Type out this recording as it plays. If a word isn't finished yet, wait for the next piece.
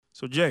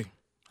So, Jay,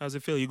 how's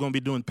it feel? You're going to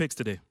be doing picks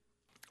today.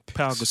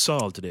 Pau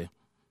Gasol today.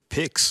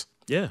 Picks.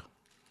 Yeah.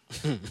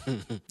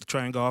 The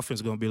triangle offense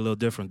is going to be a little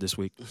different this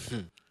week.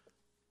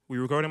 We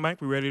recording, Mike?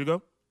 We ready to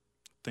go?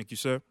 Thank you,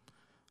 sir.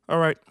 All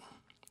right.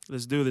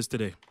 Let's do this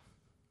today.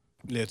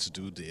 Let's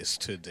do this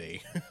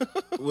today.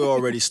 We're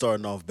already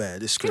starting off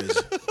bad. This is crazy.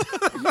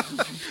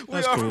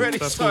 That's cool.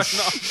 That's cool.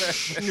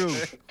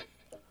 off bad.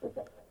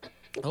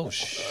 Oh,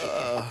 shit.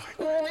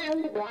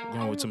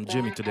 Going with some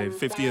Jimmy today.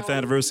 50th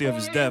anniversary of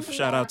his death.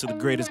 Shout out to the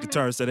greatest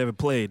guitarist that ever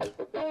played,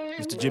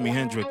 Mr. Jimi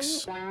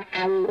Hendrix.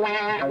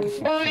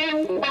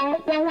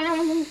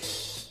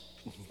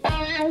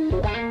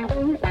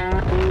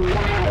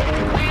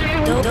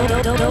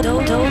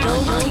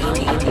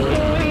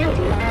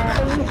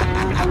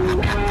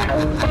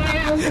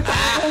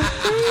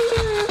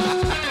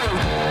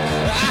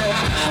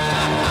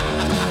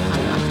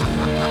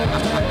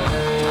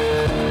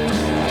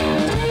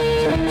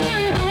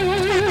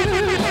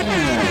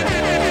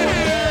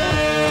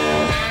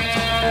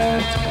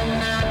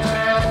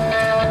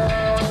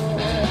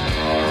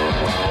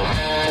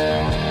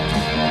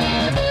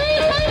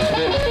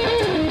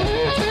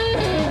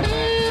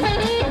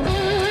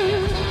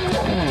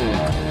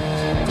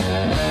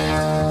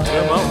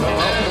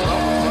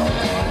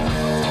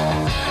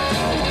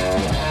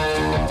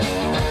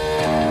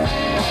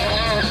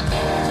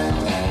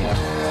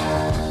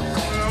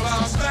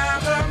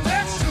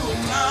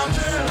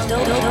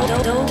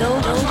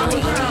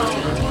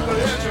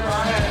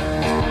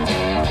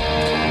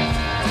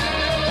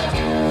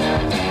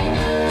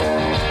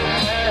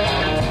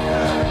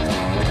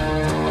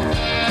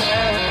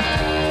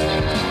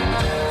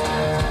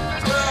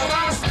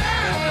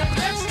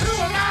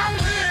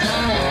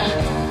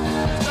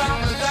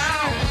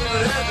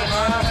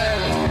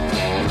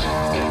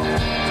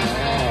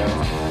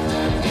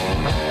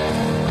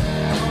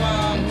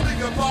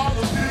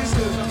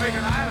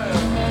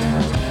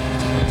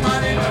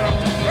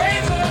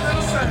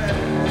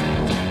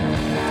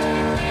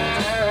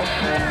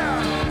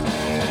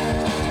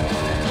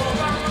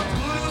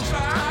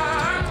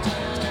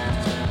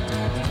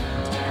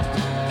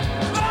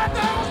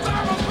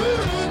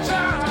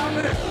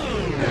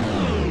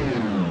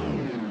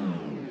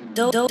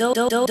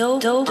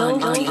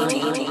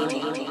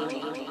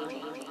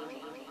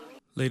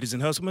 Ladies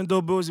and hustlemen,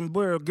 dope boys and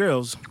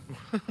girls,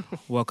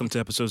 welcome to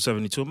episode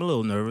 72. I'm a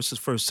little nervous.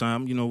 It's the first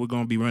time. You know, we're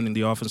going to be running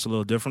the offense a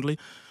little differently.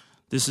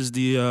 This is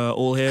the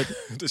old head.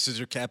 This is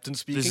your captain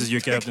speaking? This is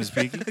your captain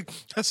speaking.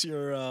 That's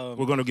your...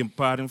 We're going to get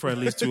potting for at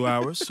least 2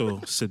 hours,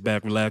 so sit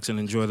back, relax, and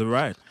enjoy the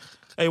ride.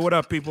 Hey, what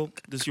up, people?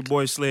 This is your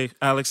boy Slay.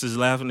 Alex is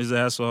laughing his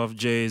ass off.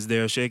 Jay is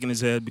there shaking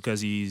his head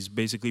because he's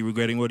basically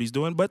regretting what he's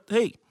doing. But,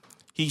 hey,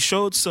 he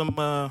showed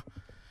something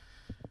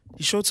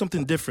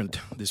different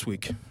this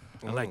week.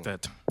 I like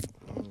that.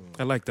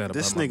 I like that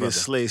This about my nigga brother.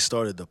 Slay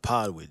started the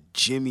pod with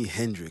Jimi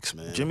Hendrix,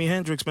 man. Jimi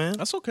Hendrix, man.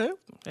 That's okay.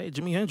 Hey,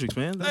 Jimi Hendrix,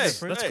 man. That's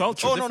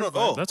culture. Oh,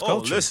 no. That's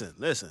culture.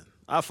 Listen.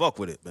 I fuck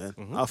with it, man.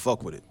 I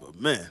fuck with it. But,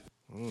 man,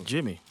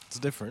 Jimmy. It's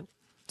different.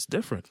 It's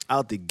different.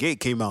 out the gate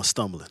came out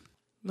stumbling.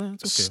 Nah,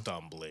 it's okay.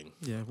 Stumbling.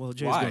 Yeah, well,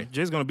 Why?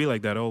 Jay's gonna be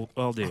like that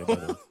all day.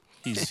 But,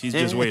 he's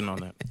just waiting on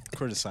that.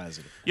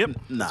 Criticizing. Yep.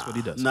 Nah. That's what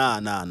he does. Nah.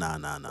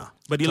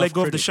 But he Tough let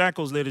go of the critic.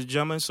 shackles, ladies and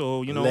gentlemen.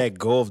 So, you know. Let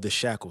go of the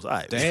shackles. All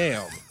right.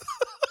 Damn.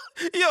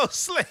 Yo,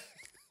 Slay.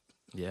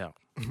 Yeah.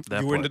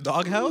 That You were in the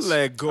part. doghouse?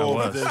 Let go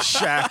I of was. the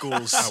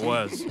shackles. I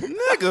was.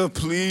 Nigga,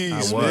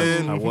 please, I was.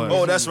 man. I was.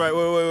 Oh, that's right.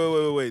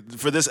 Wait.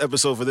 For this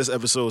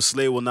episode,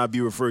 Slay will not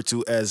be referred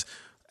to as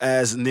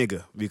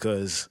nigga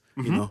because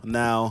you know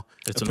now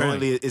It's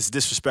apparently it's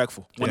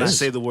disrespectful when It I is.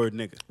 say the word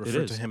nigga.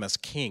 Refer is. to him as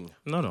king.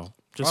 No.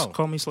 Just Oh.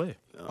 call me Slay.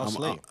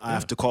 Slay. I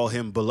have to call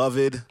him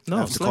beloved. No, I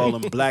have to Slay. call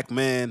him black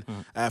man.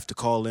 I have to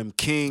call him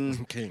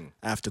king. King.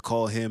 I have to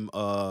call him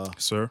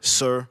Sir.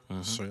 sir,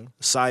 So,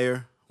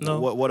 sire. No.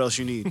 What else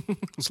you need?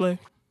 Slay.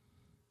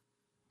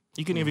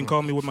 You can even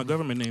call me with my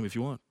government name if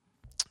you want.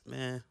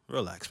 Man,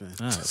 relax, man.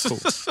 All right, cool.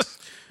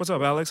 What's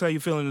up, Alex? How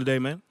you feeling today,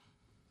 man?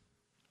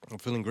 I'm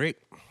feeling great.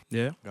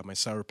 Yeah? Got my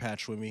Sour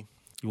Patch with me.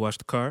 You washed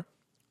the car?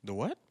 The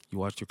what? You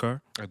washed your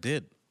car? I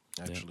did,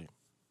 actually.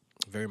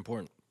 Very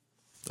important.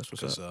 That's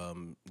what's Because up.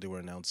 they were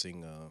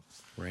announcing...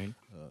 Rain?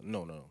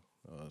 no.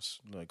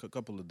 Like a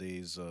couple of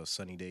days,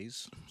 sunny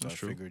days. So That's I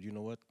true. figured, you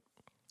know what?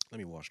 Let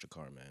me wash the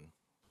car, man.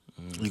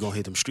 You gonna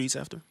hit them streets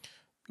after?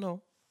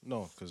 No,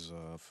 because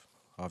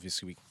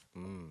obviously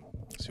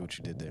see what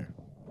you did there.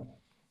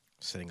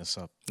 Setting us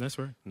up. That's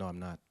right. No, I'm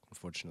not,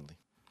 unfortunately.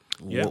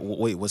 Yeah.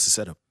 Wait, what's the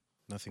setup?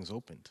 Nothing's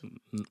opened.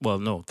 Well,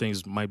 no,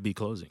 things might be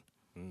closing.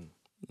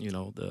 You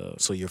know,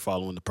 So you're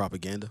following the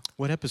propaganda?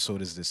 What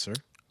episode is this, sir?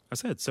 I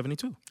said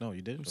 72. No,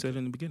 you did? I said it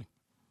in the beginning.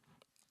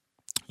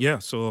 Yeah,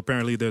 so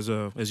apparently there's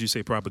as you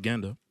say,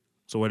 propaganda.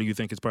 So why do you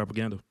think it's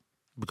propaganda?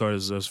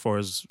 Because as far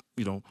as,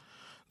 you know,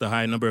 the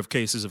high number of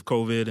cases of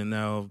COVID, and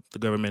now the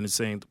government is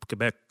saying, the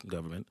Quebec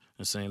government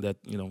is saying that,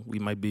 you know, we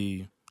might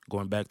be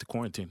going back to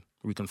quarantine,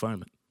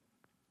 reconfinement.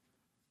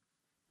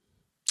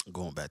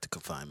 Going back to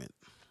confinement.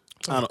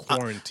 It's not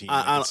quarantine.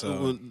 I it's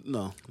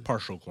no.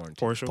 partial quarantine.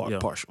 Partial? Yeah.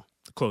 Partial.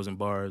 closing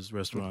bars,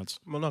 restaurants.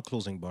 Well, not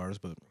closing bars,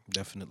 but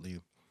definitely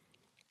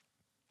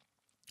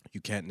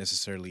you can't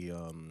necessarily.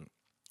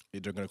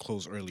 They're going to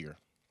close earlier.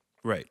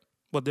 Right.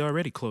 But they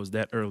already closed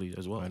that early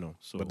as well. I know,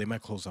 So but they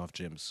might close off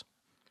gyms,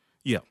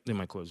 yeah, they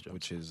might close gyms.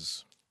 which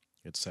is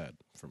it's sad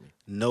for me.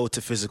 No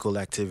to physical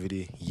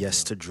activity,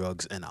 yes to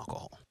drugs and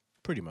alcohol.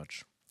 Pretty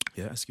much.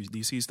 Yeah,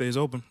 DC stays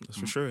open. That's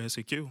for sure.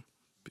 SAQ.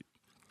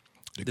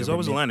 The There's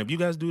always a government- lineup. You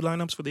guys do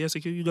lineups for the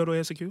SAQ? You go to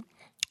SAQ?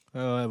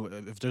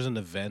 If there's an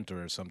event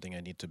or something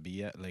I need to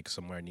be at, like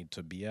somewhere I need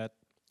to be at,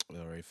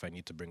 or if I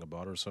need to bring a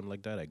bottle or something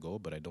like that, I go.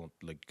 But I don't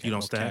like. You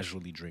don't I stash?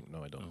 casually drink. No,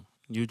 I don't. No.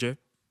 You, Jay?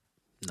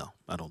 No,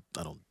 I don't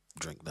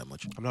drink that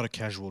much. I'm not a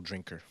casual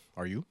drinker.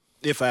 Are you?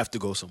 If I have to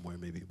go somewhere,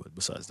 maybe. But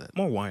besides that,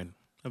 More wine.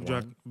 I've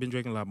Wine? been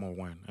drinking a lot more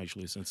wine,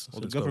 actually, since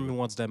Well, the since government COVID.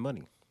 wants that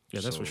money.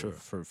 Yeah, that's for So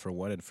sure. For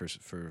one and for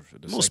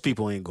the most second.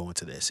 people ain't going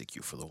to the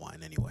SAQ for the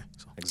wine anyway.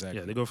 So. Exactly.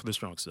 Yeah, they go for the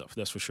strong stuff.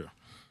 That's for sure.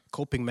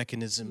 Coping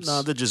mechanisms.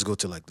 No, they just go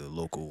to like the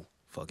local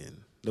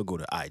fucking. They'll go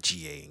to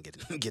IGA and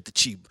get the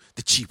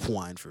cheap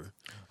wine for.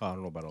 I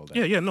don't know about all that.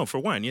 Yeah, no, for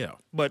wine, yeah.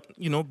 But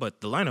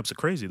but the lineups are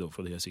crazy though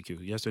for the SEQ.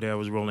 Yesterday I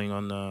was rolling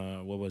on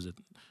what was it,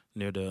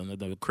 near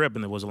the crib,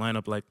 and there was a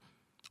lineup like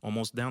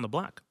almost down the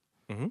block.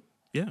 Mm-hmm.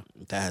 Yeah.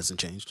 That hasn't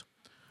changed.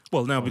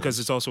 Well, now because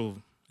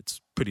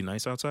it's pretty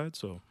nice outside,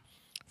 so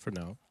For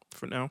now.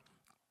 for now.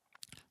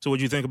 So what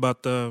do you think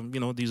about the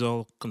these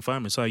all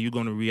confinements? How are you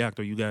going to react?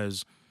 Are you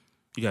guys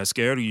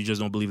scared, or you just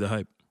don't believe the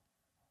hype?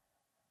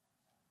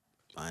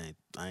 I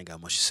ain't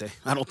got much to say.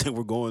 I don't think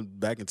we're going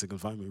back into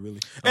confinement really.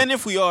 And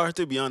if we are,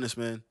 to be honest,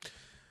 man,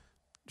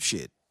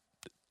 shit.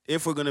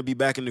 If we're gonna be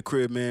back in the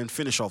crib, man,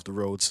 finish off the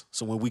roads.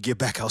 So when we get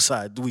back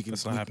outside,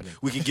 That's not happening.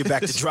 We can get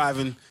back to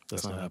driving.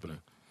 That's not happening.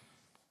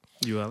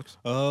 You, Alex?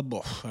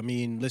 I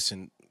mean,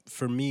 listen.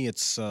 For me,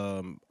 it's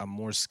I'm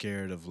more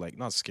scared of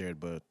not scared,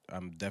 but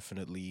I'm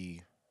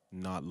definitely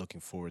not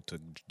looking forward to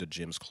the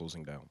gyms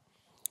closing down.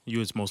 You,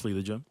 it's mostly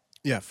the gym.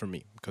 Yeah, for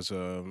me, because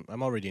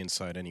I'm already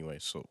inside anyway.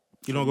 So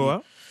You don't go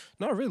out?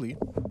 not really.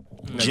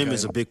 Gym Like,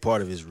 is a big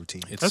part of his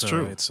routine. That's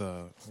true. It's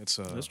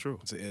That's true.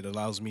 It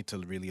allows me to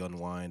really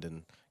unwind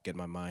and get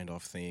my mind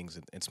off things.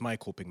 It's my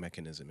coping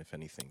mechanism, if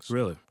anything. So,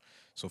 Really?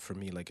 So for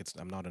me,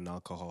 I'm not an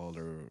alcohol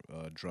or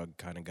drug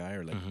kind of guy.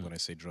 Or when I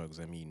say drugs,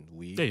 I mean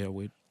weed. Yeah,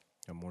 wait.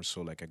 I'm more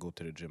so I go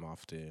to the gym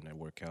often. I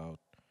work out,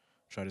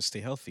 try to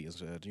stay healthy,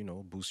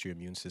 boost your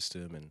immune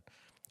system and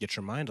get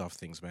your mind off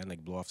things, man.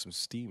 Like blow off some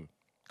steam.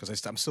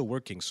 Because I'm still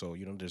working, so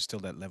there's still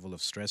that level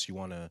of stress. You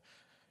want to,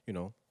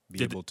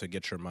 be able to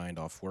get your mind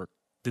off work.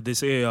 Did they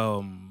say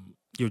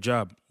your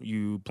job?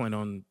 You plan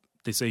on?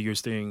 They say you're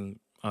staying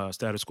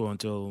status quo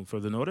until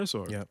further notice,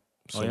 or Yeah.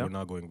 So Oh, yeah? we're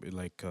not going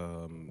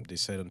they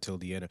said until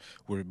the end.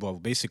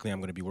 Basically, I'm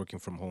going to be working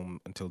from home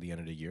until the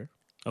end of the year.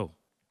 Oh.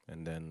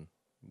 And then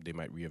they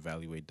might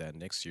reevaluate that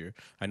next year.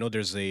 I know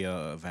there's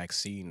a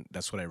vaccine.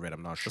 That's what I read.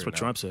 I'm not sure. That's what now.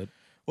 Trump said.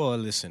 Well,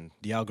 listen,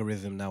 the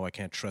algorithm now, I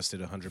can't trust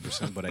it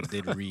 100%, but I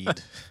did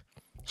read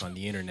on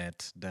the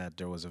internet that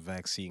there was a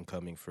vaccine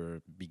coming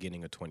for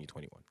beginning of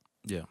 2021.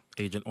 Yeah,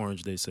 Agent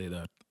Orange. They say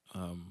that,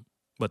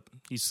 but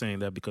he's saying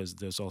that because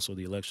there's also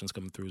the elections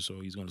coming through,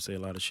 so he's going to say a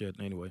lot of shit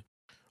anyway.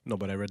 No,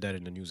 but I read that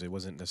in the news. It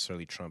wasn't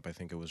necessarily Trump. I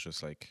think it was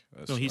just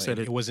No, he said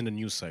it- It was in the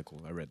news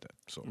cycle. I read that.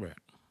 So Right.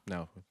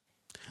 now,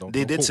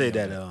 They did quote say me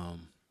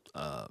on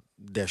that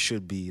there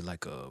should be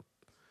like a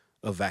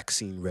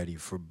vaccine ready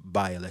for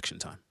by election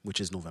time, which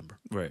is November.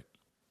 Right.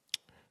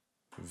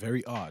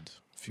 Very odd,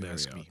 if you Very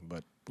ask odd. me.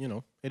 But,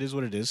 it is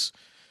what it is.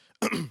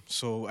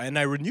 So, and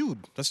I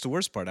renewed. That's the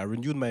worst part. I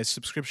renewed my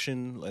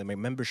subscription, my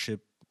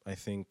membership, I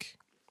think,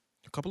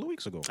 a couple of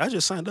weeks ago. I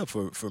just signed up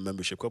for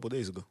membership a couple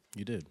days ago.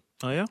 You did.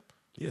 Oh yeah.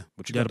 Yeah,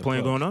 But You got a the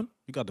plan plug. going on?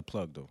 You got the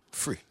plug, though.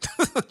 free.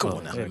 Come Oh,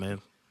 on now. hey,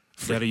 man.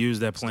 You got to use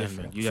that plan, man.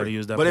 different. You got to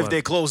use that. But if plug.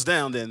 they close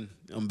down, then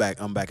I'm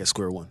back at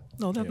square one.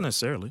 no, not Yeah.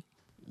 necessarily.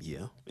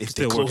 Yeah, if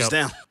Still they work close out.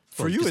 down,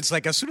 For you, it's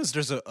like as soon as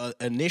there's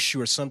an issue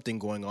or something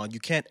going on, you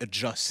can't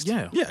adjust.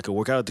 Yeah. yeah, I could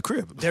work out at the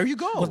crib. There you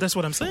go. Well, that's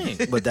what I'm saying.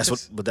 But that's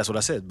what I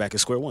said. Back at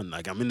square one.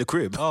 Like I'm in the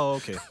crib. Oh,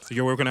 okay. So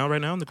you're working out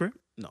right now in the crib,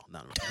 No,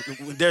 not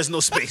really. There's no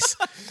space.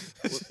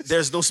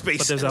 There's no space.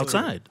 but there's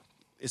outside.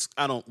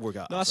 I don't work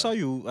out. No, I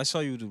outside. saw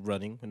you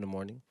running in the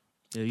morning.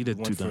 Yeah, you did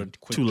Went two for a times,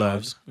 quick two jog.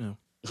 lives. Yeah.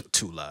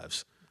 2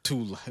 lives.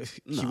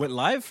 You went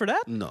live for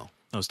that? No,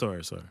 Oh,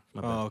 sorry.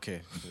 My bad. Oh,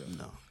 okay.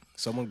 no.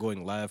 Someone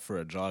going live for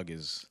a jog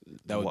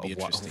that would be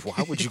interesting.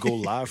 Why would you go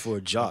live for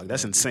a jog?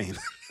 That's insane.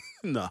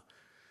 Nah.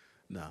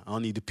 I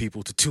don't need the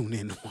people to tune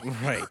in.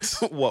 Right.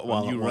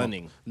 While you I'm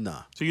running.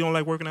 Nah, So you don't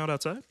like working out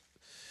outside?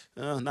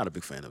 not a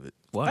big fan of it.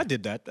 Why? I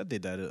did that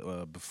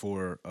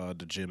before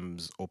the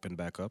gyms opened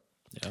back up.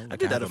 Yeah, I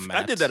did that. have a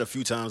I did mat. that a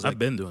few times. Like, I've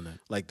been doing that.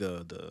 like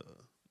the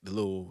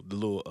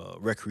little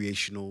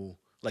recreational,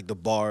 like the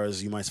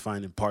bars you might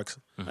find in parks.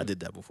 I did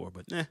that before,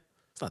 but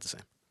it's not the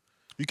same.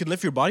 You can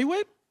lift your body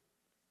weight?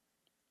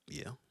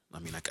 Yeah, I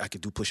mean, I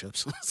could do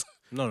push-ups.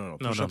 No. No,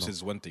 Push-ups no.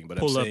 is one thing, but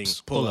Pull-ups, I'm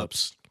saying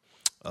pull-ups.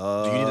 Do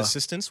you need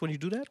assistance when you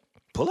do that?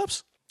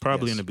 Pull-ups?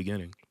 Probably Yes. in the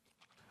beginning.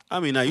 I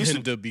mean, I used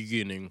In to. the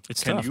beginning.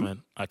 It's Can tough, you?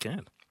 man. I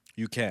can.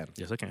 You can.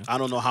 Yes, I can. I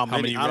don't know how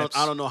many. many I reps?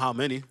 don't know how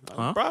many. Huh?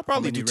 I'll How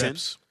probably many do 10.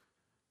 reps?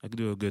 I could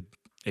do a good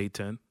 8,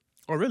 10.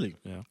 Oh, really?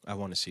 Yeah. I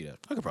want to see that.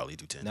 I could probably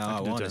do 10. Now I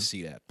can do want to 10.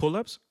 see that.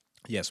 Pull-ups?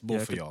 Yes, I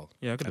both of could- y'all.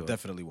 yeah, I could do it.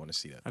 definitely want to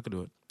see that. I could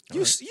do it.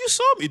 You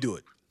saw me do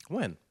it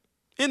When?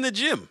 in the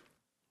gym.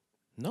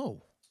 No.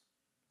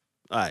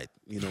 All right,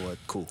 you know what?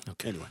 Cool.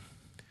 Anyway,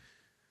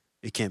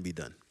 it can be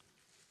done,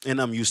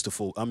 and I'm used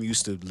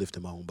to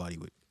lifting my own body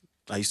weight.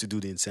 I used to do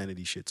the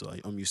insanity shit, so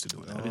I'm used to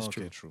doing that. Oh, is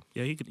okay, true. true.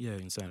 Yeah, he could. Yeah,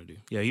 insanity.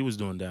 Yeah, he was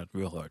doing that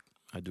real hard.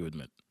 I do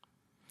admit.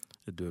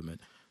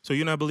 So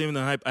you're not believing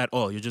the hype at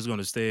all. You're just going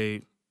to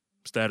stay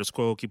status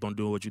quo, keep on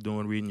doing what you're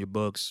doing, reading your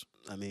books.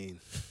 I mean,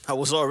 I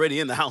was already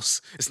in the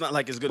house. It's not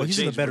like it's gonna But he's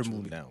in change. a better much for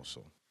mood me. now,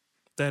 so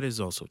That is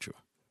also true.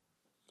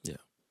 Yeah.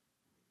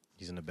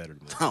 he's in a better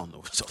mood. I don't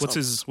know.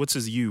 What's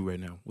his you right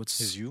now? What's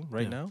His you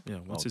right yeah, now? Yeah.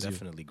 What's Oh, his you?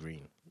 definitely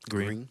green,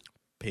 Green.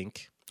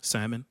 pink,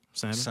 Salmon.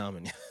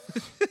 salmon,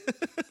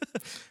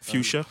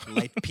 Fuchsia.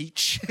 light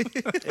peach.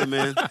 Hey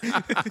man.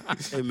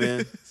 Hey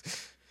man.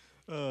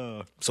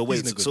 So wait.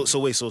 he's in a good So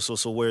wait.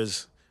 So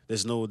where's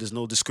there's no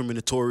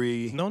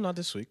discriminatory. No, not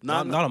this week.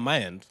 Nah, Not on my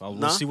end. Nah?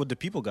 We'll see what the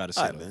people got to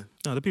say. All right, though. man.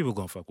 No, the people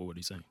gonna fuck with what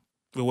he's saying.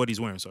 With what he's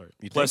wearing, sorry.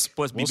 You Plus think?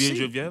 BB We'll and see.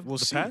 Genevieve, We'll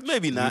the see. patch.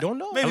 Maybe not. We don't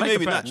know. Maybe I like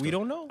maybe the not. patch, We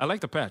don't know. I like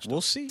the patch.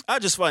 We'll see. I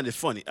just find it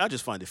funny.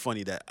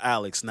 that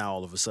Alex now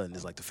all of a sudden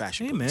is like the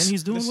fashion. Hey man, police.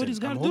 he's doing what Listen, he's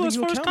got I'm to do holding as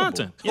you far as accountable.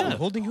 content. I'm Yeah,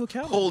 holding you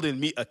accountable. holding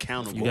me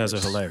accountable. you guys are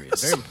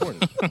hilarious. Very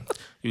important.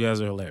 You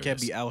guys are hilarious.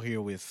 Can't be out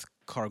here with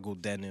cargo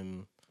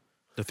denim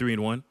The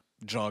 3-in-1,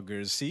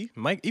 joggers. See,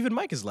 Mike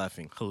is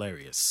laughing.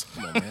 hilarious.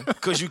 Come on, man.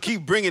 Because you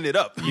keep bringing it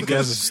up. You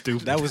guys are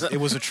stupid. It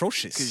was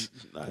atrocious.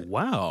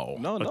 Wow.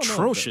 No,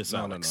 Atrocious, no,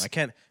 Alex.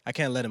 I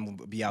can't let him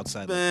be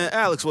outside. Man,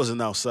 Alex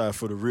wasn't outside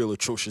for the real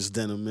atrocious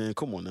denim, man.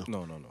 Come on now.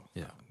 No.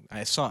 Yeah.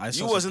 I saw. You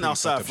some wasn't pretty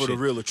outside fucked up for the shit.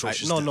 real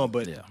atrocious No, denim.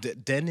 but Yeah.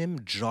 denim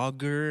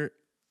jogger,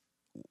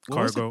 what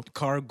was Cargo. it?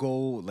 Cargo.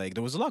 Like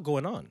there was a lot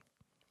going on.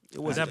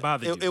 Does that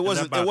bother you? It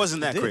wasn't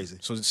that It did. crazy.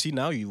 So see,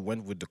 now you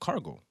went with the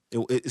cargo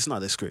It's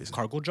not as crazy.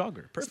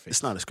 jogger. Perfect.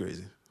 It's not as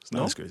crazy. It's not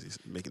No? as crazy as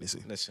making it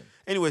seem. Listen,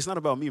 Anyway, it's not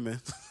about me,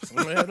 man.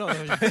 no.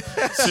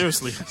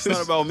 Seriously. It's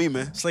not about me,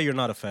 man. Slay, you're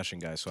not a fashion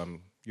guy, so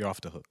you're off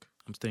the hook.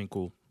 I'm staying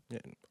cool. Yeah,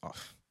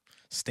 off.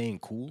 Staying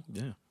cool.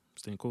 Yeah,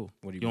 staying cool.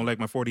 What do You you don't like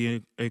my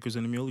 40 acres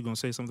and a mule? You gonna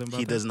say something about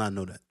He that? does not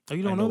know that. Oh,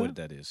 you I don't know know what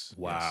that? that is.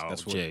 Wow, Yes,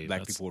 that's what Jay,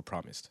 black that's- people were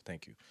promised.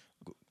 Thank you,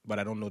 but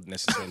I don't know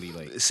necessarily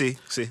like. See,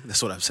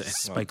 that's what I'm saying.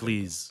 Spike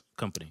Lee's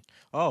company.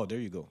 Oh, there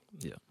you go.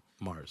 Yeah,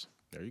 Mars.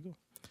 There you go.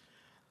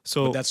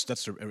 So But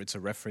it's a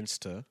reference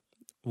to.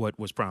 what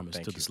was promised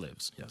Thank to you. the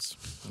slaves? Yes,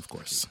 of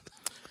course.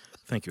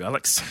 Thank you,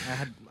 Alex. I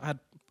had had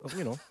Thank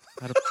you,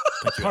 part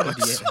of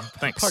Alex. the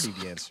Thanks. part of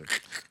the answer.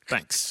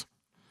 Thanks.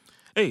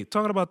 Hey,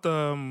 talking about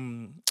the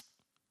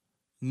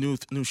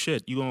new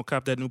shit. You gonna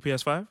cop that new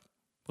PS5?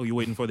 Or you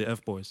waiting for the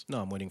F boys?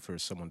 No, I'm waiting for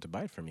someone to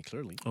buy it for me.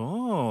 Clearly,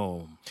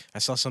 Oh, I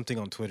saw something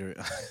on Twitter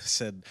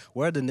said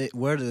where are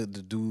the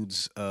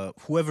dudes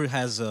whoever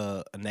has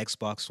an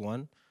Xbox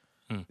One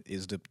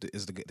is the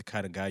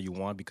kind of guy you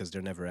want because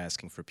they're never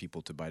asking for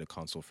people to buy the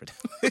console for them.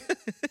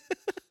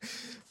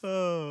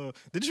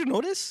 Did you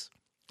notice?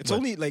 It's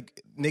only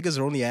like niggas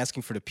are only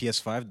asking for the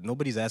PS5.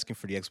 Nobody's asking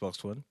for the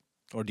Xbox One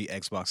or the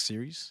Xbox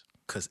Series.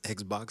 Because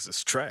Xbox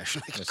is trash.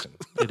 Listen,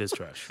 it is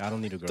trash. I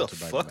don't need a girl The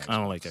to buy fuck? me. I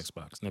don't like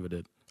Xbox. Never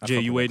did. I Jay,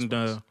 fuck you with waiting?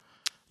 Xbox.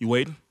 You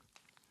waiting?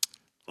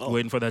 Oh. You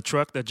waiting for that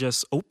truck that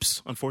just?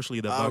 Oops!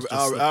 Unfortunately, that box just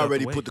I slipped out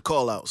already the way. put the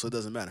call out, so it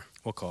doesn't matter.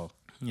 What call?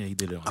 Yeah, he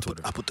did it on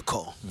Twitter. I put the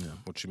call.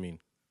 What you mean?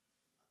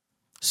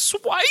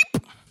 Swipe.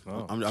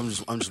 Oh, I'm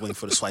just waiting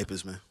for the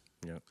swipers, man.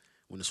 yeah.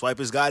 When the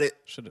swipers got it,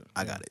 Should have.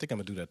 I got I it. think I'm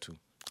gonna do that too.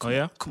 Oh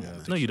yeah. Come on,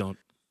 man. No, you don't.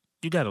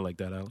 You got it like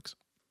that, Alex.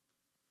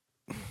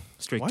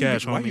 Straight Why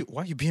cash, you, homie.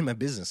 why you being my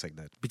business like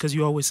that? Because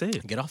you always say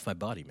it. Get off my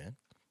body, man.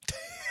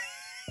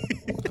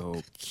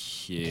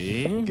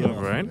 Okay. Get All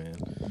off me, right. man.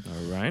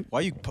 All right.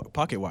 Why you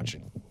pocket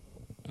watching?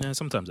 Yeah,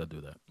 sometimes I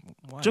do that.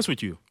 Why? Just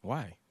with you,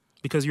 Why?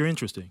 because you're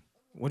interesting.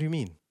 What do you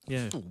mean?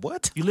 Yeah.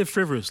 What? You live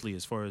frivolously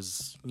as far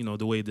as,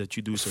 the way that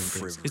you do certain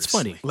things. It's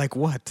funny. Like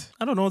what?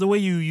 I don't know, the way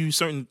you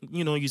certain,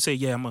 you say,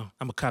 yeah, I'm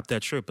a cop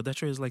that shirt, but that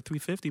shirt is like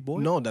 $350, boy.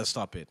 No,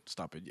 stop it.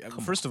 Stop it.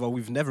 First of all,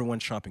 we've never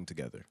went shopping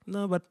together.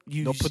 No, but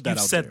Don't put that you've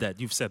out said there.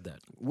 that. You've said that.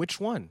 Which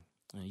one?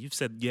 You've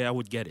said, yeah, I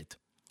would get it.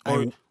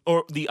 I-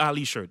 Or the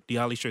Ali shirt. The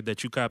Ali shirt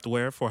that you copped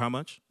wear for how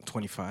much?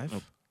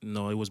 25.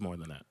 No, it was more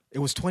than that. It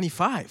was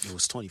 25. It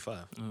was 25.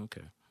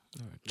 Okay.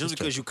 All right. Just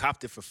because you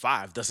copped it for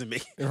 5 doesn't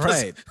make it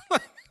Right.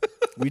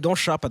 We don't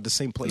shop at the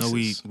same places.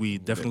 No, we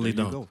definitely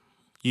There you don't. go.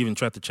 You even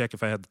tried to check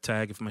if I had the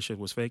tag, if my shit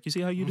was fake. You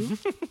see how you do?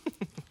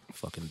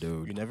 Fucking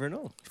You dude. never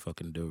know.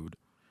 Fucking dude.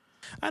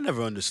 I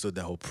never understood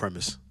that whole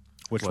premise.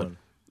 Which What? one?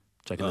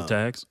 Checking the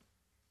tags.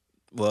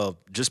 Well,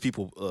 just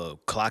people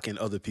clocking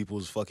other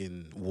people's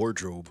fucking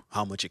wardrobe,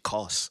 how much it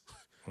costs.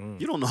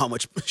 You don't know how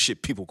much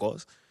shit people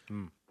cost.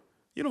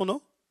 You don't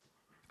know.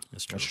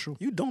 That's true. That's true.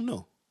 You don't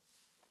know.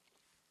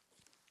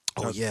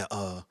 Oh yeah,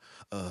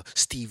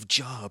 Steve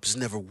Jobs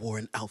never wore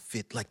an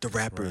outfit like the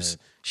rappers.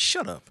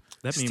 Shut up.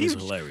 That meme is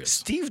hilarious.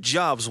 Steve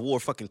Jobs wore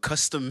fucking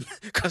custom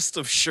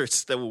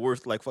shirts that were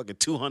worth like fucking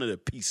 $200 a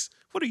piece.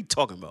 What are you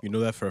talking about? You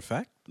know that for a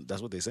fact?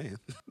 That's what they're saying.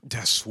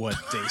 That's what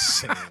they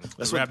saying.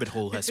 The rabbit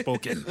hole has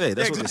spoken. Hey,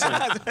 that's what they're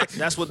saying.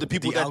 That's what the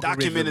people that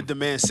documented the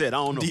man said. I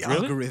don't know. The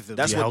algorithm.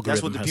 That's The what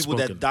algorithm the has people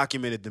spoken. that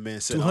documented the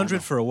man said. I don't 200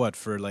 know. for a what?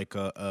 For like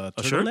a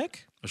shirt? turtleneck?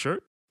 A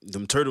shirt?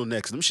 Them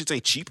turtlenecks. Them shits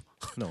ain't cheap.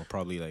 No,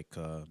 probably like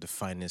the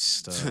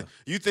finest.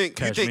 You think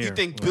Cashmere.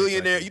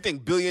 billionaire exactly. you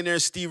think billionaire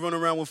Steve run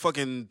around with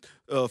fucking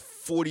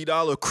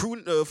 $40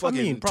 crew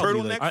fucking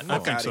probably turtleneck? like- I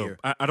Fuck think outta so. here.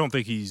 I don't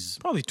think he's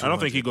Probably I don't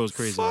think he 200. goes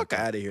crazy. Fuck like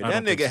out of here. I That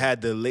don't think nigga so.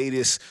 had the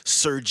latest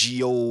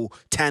Sergio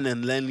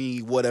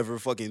Tannelli whatever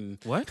fucking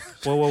What?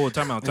 Whoa!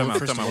 Time out!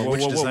 First of all,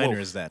 which designer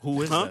is that?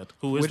 Who is Huh? that?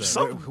 Who is Which that?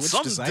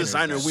 some designer is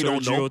designer that? we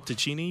don't know. Sergio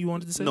Tacchini, you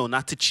wanted to say? No,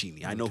 not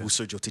Ticini. I know who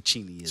Sergio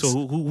Ticini is.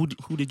 So who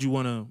did you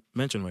want to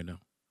mention right now?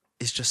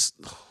 it's just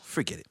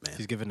forget it, man.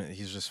 He's giving it.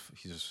 He's just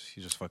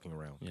fucking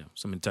around Yeah,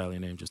 some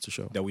Italian name just to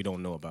show. that we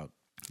don't know about.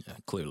 Yeah,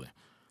 clearly.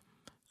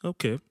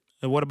 Okay.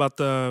 And what about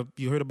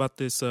you heard about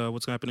this,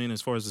 what's happening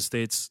as far as the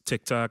states,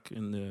 TikTok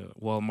and the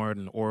Walmart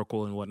and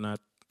Oracle and whatnot.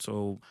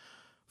 So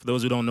for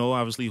those who don't know,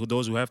 obviously,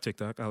 those who have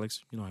TikTok,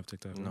 Alex, you don't have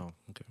TikTok, right? No,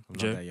 Okay. I'm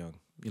Jay, not that young.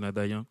 you're not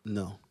that young?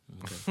 No.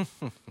 Okay.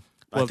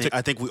 I Well, think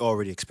I think we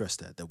already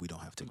expressed that we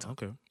don't have TikTok.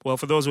 Okay. Well,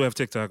 for those who have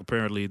TikTok,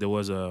 apparently there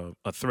was a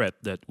threat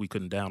that we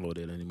couldn't download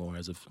it anymore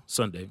as of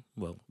Sunday.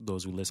 Well,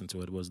 those who listened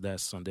to it was that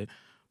Sunday.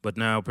 But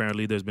now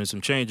apparently there's been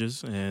some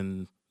changes,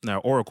 and now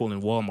Oracle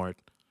and Walmart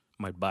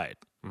might buy it.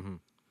 Mm-hmm.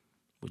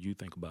 What do you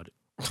think about it?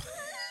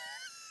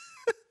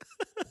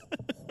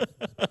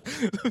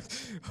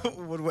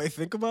 What do I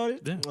think about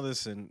it? Yeah. Well,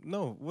 listen,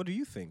 no. What do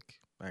you think?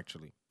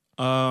 Actually,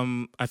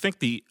 I think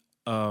the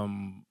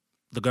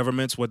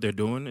governments, what they're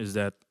doing is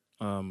that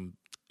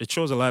it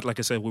shows a lot. Like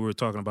I said, we were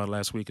talking about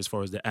last week, as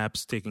far as the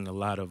apps taking a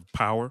lot of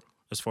power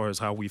as far as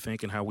how we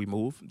think and how we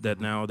move. That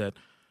now that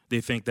they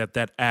think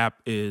that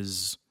app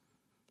is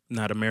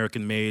not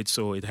American made,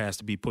 so it has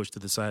to be pushed to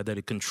the side, that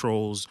it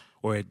controls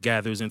or it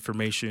gathers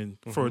information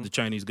for the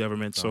Chinese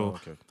government. So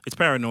okay. it's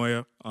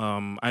paranoia,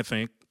 I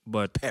think,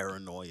 but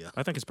Paranoia.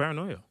 I think it's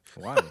paranoia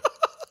Why?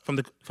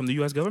 from the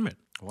U.S. government.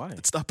 Why?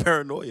 It's not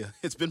paranoia.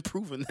 It's been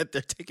proven that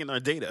they're taking our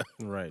data.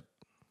 Right.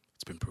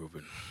 It's been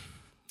proven.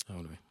 I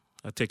don't know.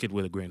 I take it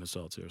with a grain of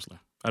salt. Seriously,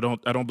 I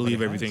don't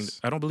believe it everything. has.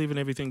 I don't believe in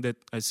everything that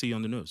I see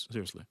on the news.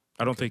 Seriously,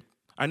 I don't think.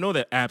 I know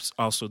that apps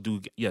also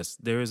do. Yes,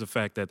 there is a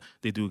fact that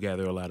they do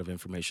gather a lot of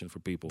information for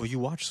people. But you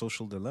watched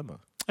Social Dilemma.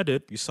 I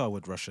did. You saw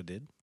what Russia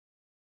did.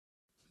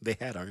 They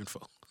had our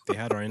info. They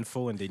had our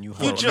info and they knew how.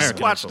 You Well, just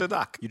American watched info. the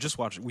doc. You just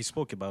watched. We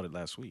spoke about it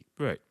last week.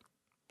 Right.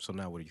 So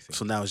now, what do you think?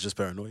 So now it's just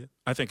paranoia.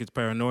 I think it's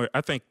paranoia.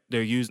 I think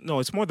they're using. No,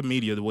 it's more the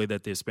media, the way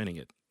that they're spinning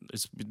it.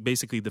 It's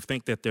basically the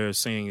thing that they're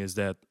saying is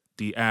that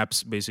the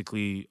apps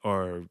basically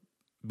are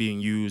being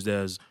used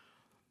as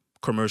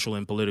commercial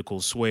and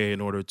political sway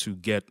in order to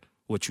get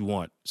what you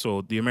want.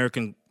 So the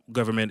American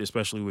government,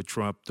 especially with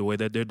Trump, the way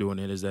that they're doing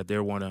it is that they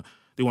want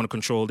to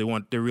control.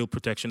 They're real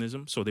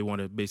protectionism. So they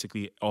want to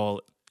basically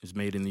all is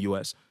made in the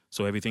U.S.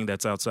 So everything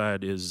that's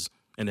outside is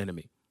an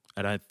enemy.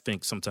 And I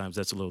think sometimes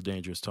that's a little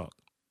dangerous talk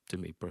to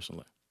me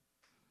personally.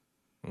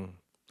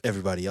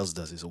 Everybody else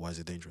does it, so why is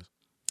it dangerous?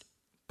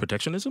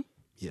 Protectionism?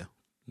 Yeah.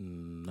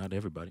 Not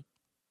everybody.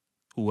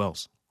 Who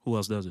else? Who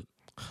else does it?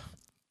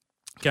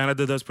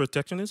 Canada does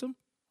protectionism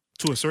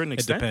to a certain It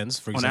extent. depends.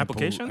 For on example,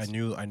 applications?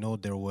 I know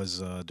there was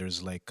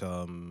there's like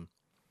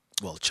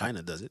Well,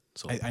 China does it.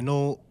 So I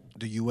know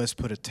the U.S.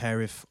 put a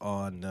tariff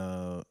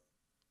on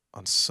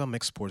some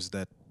exports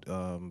that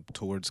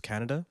towards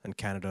Canada, and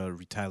Canada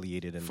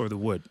retaliated and For the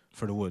wood.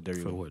 for the wood. There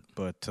you for go. wood.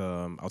 But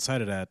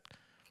outside of that,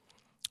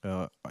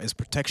 is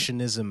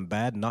protectionism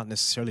bad? Not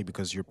necessarily,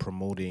 because you're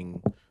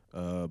promoting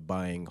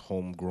buying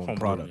homegrown Homegrown,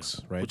 products,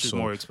 yeah. right? Which is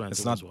more expensive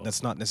It's not as well.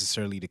 that's not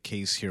necessarily the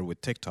case here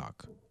with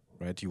TikTok,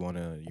 right? You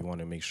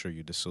wanna make sure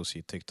you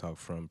dissociate TikTok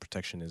from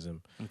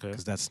protectionism, Okay.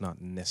 because that's not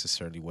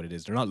necessarily what it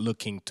is. They're not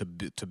looking to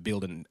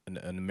build an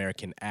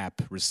American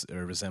app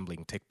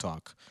resembling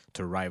TikTok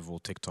to rival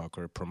TikTok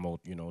or promote.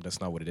 That's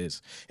not what it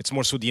is. It's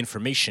more so the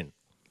information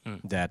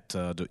that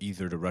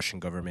either the Russian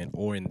government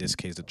or in this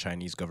case the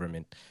Chinese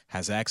government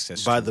has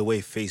access by to. the way,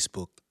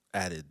 Facebook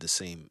added the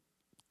same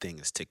thing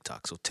as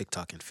TikTok. So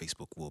TikTok and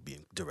Facebook will be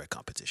in direct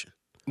competition.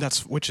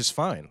 Which is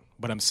fine.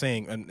 But I'm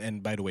saying,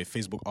 and by the way,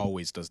 Facebook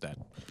always does that.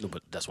 No,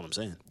 but that's what I'm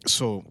saying.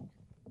 So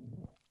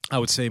I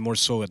would say more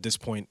so at this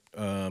point,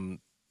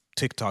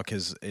 TikTok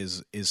is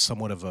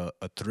somewhat of a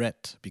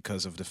threat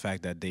because of the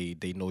fact that they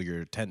know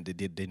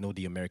they know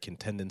the American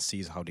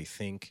tendencies, how they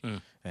think,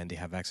 and they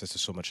have access to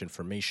so much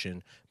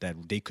information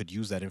that they could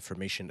use that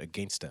information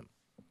against them,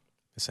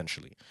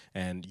 essentially.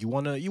 And you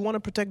wanna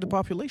protect the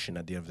population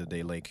at the end of the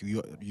day. Like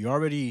you're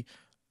already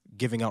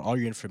giving out all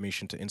your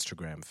information to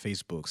Instagram,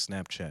 Facebook,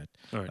 Snapchat.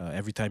 Right.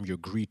 Every time you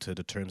agree to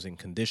the terms and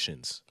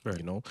conditions,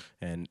 Right.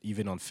 and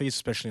even on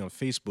especially on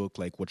Facebook,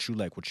 like what you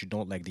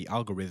don't like, the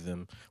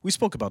algorithm. We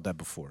spoke about that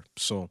before.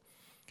 So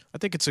I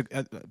think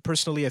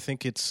personally, I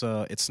think it's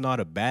not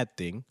a bad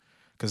thing.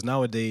 Because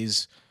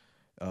nowadays,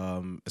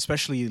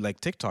 especially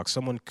like TikTok,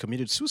 someone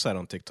committed suicide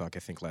on TikTok, I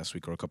think last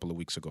week or a couple of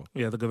weeks ago.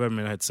 Yeah, the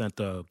government had sent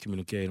a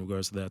communique in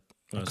regards to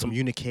that.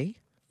 Communique?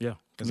 Yeah,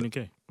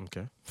 communique.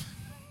 Okay.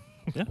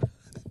 Yeah,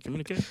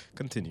 communique.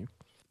 Continue.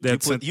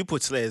 You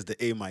put Slay as the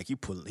A mic. He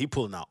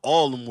pulling out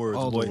all them words,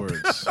 All boy. the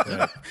words.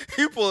 Right.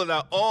 He pulling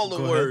out all the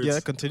Go words. ahead. Yeah,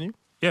 continue.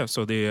 Yeah,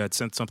 so they had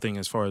sent something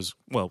as far as,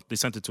 well, they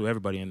sent it to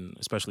everybody and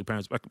especially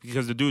parents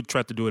because the dude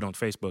tried to do it on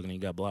Facebook and he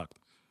got blocked.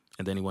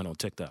 And then he went on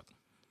TikTok.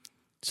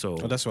 So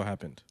Oh, that's what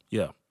happened.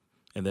 yeah.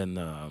 And then,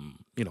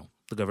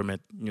 the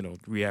government,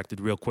 reacted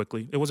real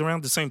quickly. It was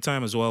around the same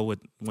time as well with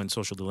when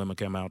Social Dilemma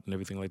came out and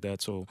everything like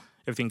that. So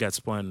everything got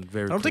spun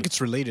very I don't think quick. it's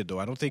related though.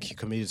 I don't think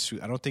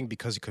I don't think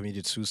because he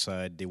committed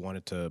suicide, they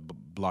wanted to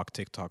block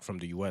TikTok from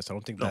the U.S. I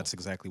don't think No. that's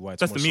exactly why.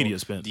 It's That's more the media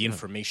so spin. the Yeah.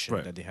 information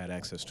Right. that they had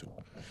access to.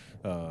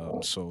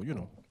 So you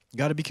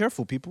got to be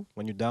careful, people,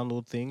 when you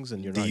download things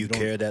and you're Do not. you don't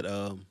care that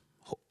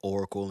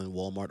Oracle and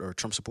Walmart are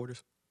Trump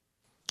supporters,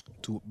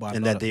 to buy and a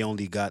lot that of- they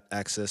only got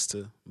access to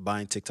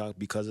buying TikTok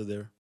because of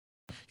their?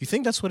 You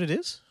think that's what it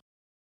is?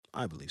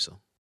 I believe so.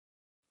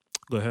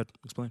 Go ahead,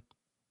 explain.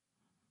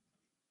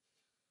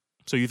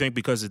 So you think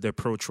because they're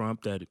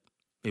pro-Trump that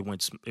it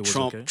was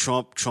okay?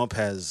 Trump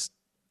has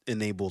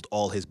enabled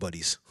all his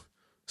buddies.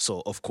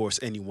 So of course,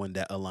 anyone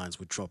that aligns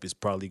with Trump is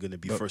probably going to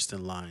be But- first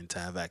in line to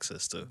have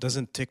access to.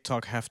 Doesn't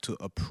TikTok have to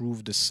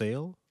approve the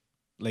sale?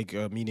 Like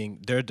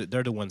meaning they're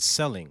the ones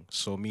selling.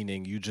 So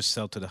meaning you just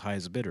sell to the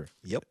highest bidder.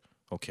 Yep,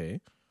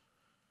 Okay.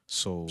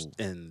 So,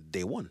 and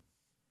they won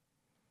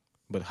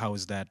but how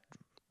is that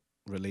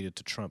related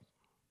to Trump?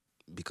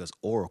 because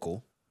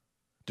Oracle.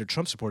 They're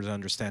Trump supporters. I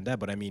understand that,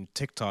 but I mean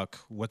TikTok.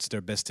 What's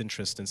their best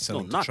interest in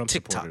selling to not Trump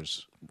TikTok.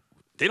 supporters?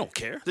 They don't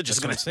care. They're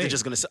just That's what gonna. I'm They're saying.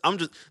 just gonna. I'm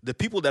just the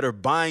people that are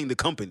buying the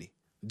company.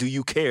 Do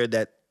you care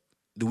that?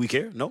 Do we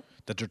care? No.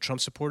 That they're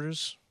Trump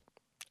supporters.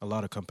 A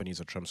lot of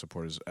companies are Trump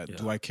supporters. Do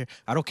Yeah. I care?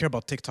 I don't care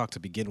about TikTok to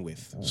begin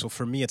with. So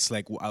for me, it's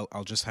like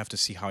I'll just have to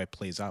see how it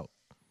plays out.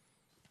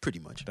 Pretty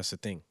much. That's the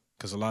thing,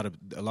 because a lot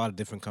of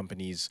different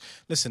companies.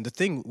 Listen, the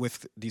thing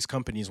with these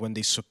companies when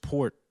they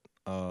support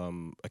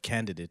a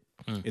candidate,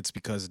 it's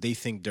because they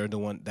think they're the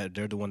one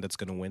that's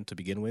going to win to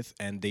begin with,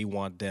 and they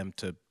want them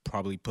to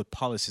probably put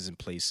policies in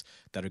place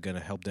that are going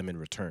to help them in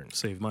return.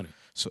 Save money.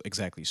 So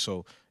exactly.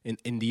 So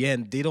in the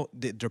end,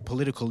 their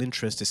political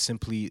interest is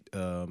simply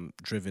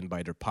driven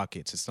by their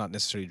pockets. It's not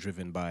necessarily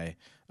driven by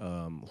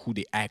who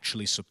they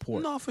actually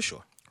support. No, for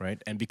sure. Right?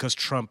 And because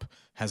Trump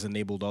has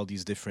enabled all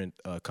these different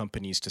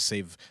companies to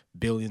save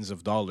billions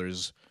of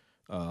dollars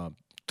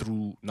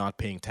through not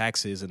paying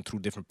taxes and through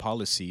different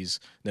policies,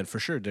 then for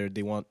sure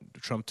they want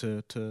Trump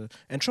to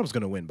and Trump's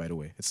going to win, by the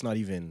way. It's not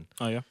even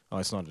Oh yeah. oh,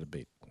 it's not a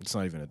debate. It's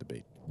not even a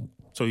debate.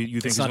 So you think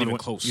It's he's not gonna even win,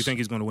 close. You think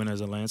he's going to win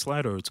as a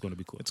landslide, or it's going to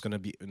be close? It's gonna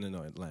be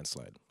no a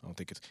landslide. I don't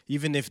think it's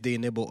even if they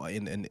enable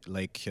in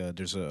like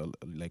there's a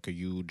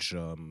huge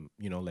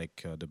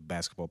the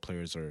basketball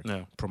players are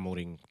No.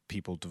 promoting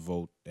people to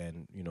vote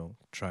and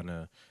trying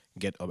to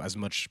get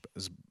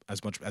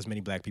as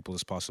many black people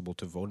as possible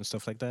to vote and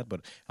stuff like that. But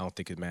I don't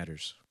think it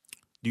matters.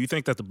 Do you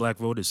think that the black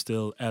vote is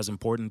still as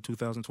important in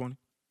 2020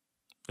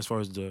 as far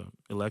as the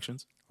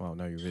elections? Wow,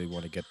 now you really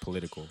want to get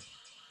political.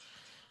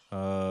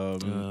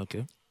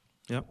 Okay.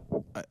 Yeah.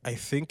 I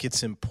think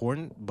it's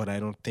important, but I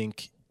don't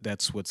think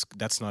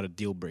that's not a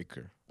deal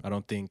breaker. I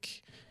don't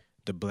think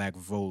the black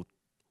vote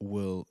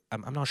will.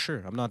 I'm not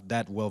sure. I'm not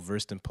that well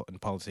versed in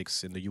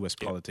politics, in the U.S.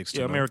 politics. to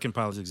Yeah, know. American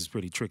politics is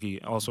pretty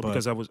tricky. Also, But-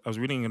 because I was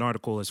reading an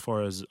article as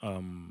far as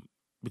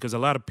because a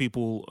lot of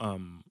people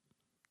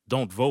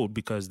don't vote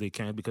because they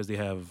can't because they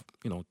have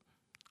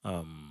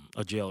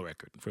a jail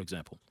record, for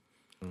example.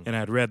 And I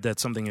had read that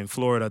something in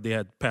Florida they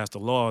had passed a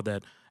law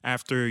that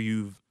after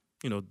you've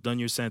done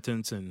your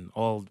sentence and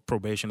all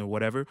probation or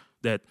whatever,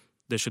 that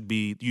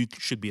you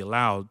should be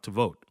allowed to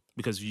vote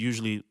because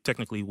usually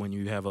technically when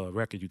you have a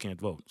record you can't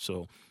vote.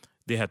 So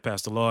they had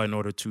passed a law in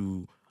order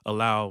to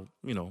allow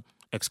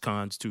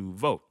ex-cons to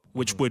vote,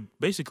 which would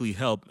basically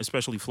help,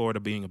 especially Florida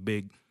being a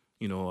big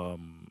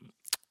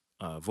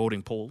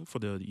voting poll for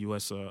the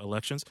U.S.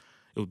 Elections.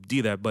 It would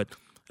do that, but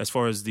as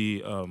far as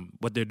the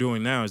what they're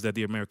doing now is that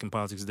the American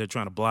politics they're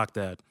trying to block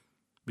that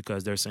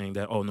because they're saying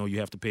that no, you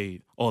have to pay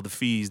all the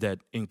fees that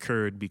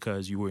incurred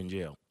because you were in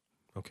jail.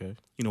 Okay.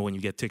 When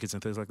you get tickets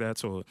and things like that,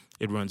 so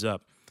it runs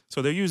up.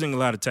 So they're using a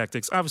lot of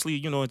tactics. Obviously,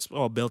 it's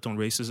all built on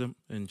racism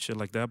and shit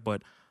like that.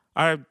 But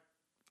I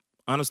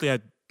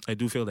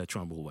do feel that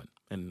Trump will win,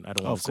 and I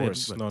don't want Of to say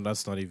course. it, but No,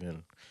 that's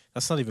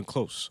not even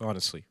close.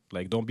 Honestly,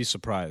 like don't be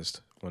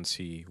surprised once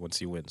he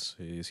wins.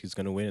 He's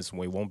gonna win. It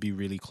won't be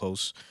really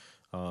close.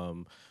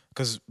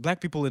 Because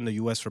black people in the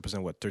U.S.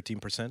 represent what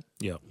 13%.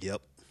 yeah.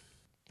 Yep.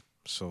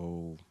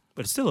 So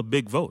But it's still a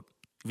big vote.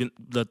 Even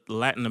the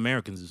Latin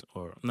Americans,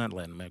 or not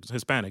Latin Americans,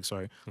 Hispanics,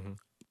 sorry,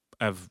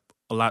 have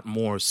a lot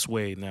more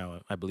sway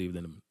now, I believe,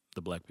 than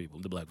the black people,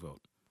 the black vote.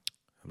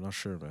 I'm not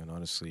sure, man.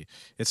 Honestly,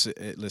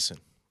 listen,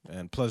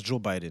 and plus Joe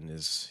Biden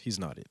he's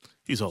not it.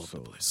 He's all over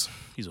the place.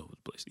 He's all over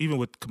the place. Even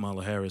with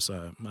Kamala Harris,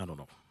 I don't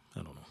know.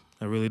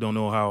 I really don't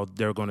know how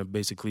they're going to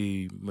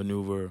basically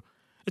maneuver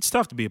It's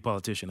tough to be a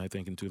politician, I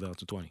think, in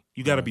 2020.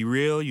 You got to be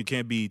real. You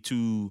can't be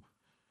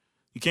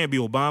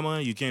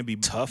Obama. You can't be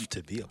Tough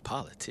to be a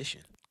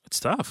politician. It's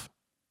tough.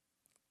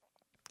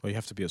 Well, you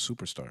have to be a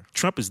superstar.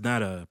 Trump is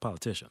not a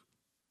politician,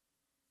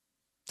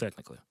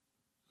 technically.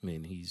 I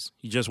mean, he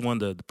just won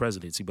the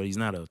presidency, but he's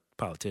not a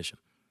politician.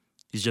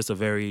 He's just a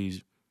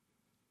very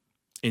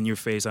in your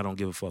face, I don't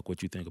give a fuck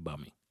what you think about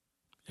me,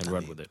 and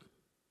run with it.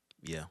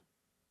 Yeah.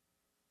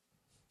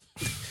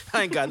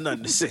 I ain't got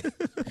nothing to say.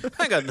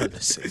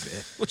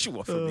 Man. What you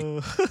want from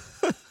me?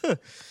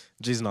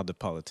 Jay's not the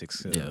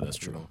politics. Yeah, that's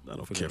true. I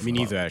don't care. Me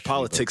neither, actually.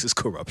 Politics is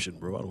corruption,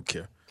 bro. I don't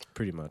care.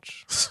 Pretty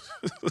much.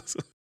 What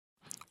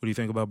do you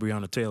think about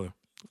Breonna Taylor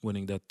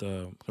winning that?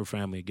 Her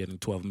family getting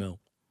 $12 million.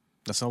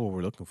 That's not what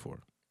we're looking for.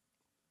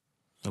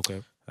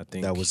 Okay, I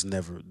think That was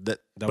never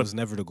was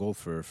never the goal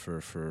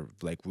for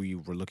like we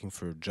were looking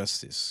for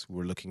justice.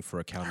 We're looking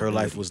for accountability.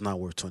 her life was not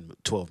worth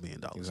 $12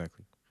 million.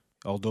 Exactly.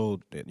 Although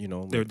they're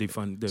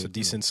defund. it's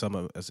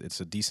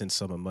a decent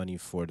sum of money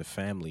for the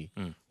family.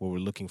 What we're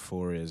looking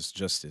for is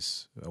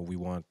justice. We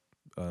want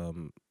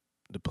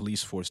the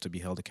police force to be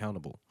held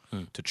accountable,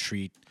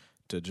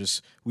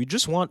 we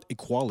just want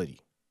equality,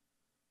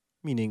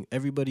 meaning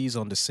everybody's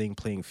on the same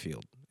playing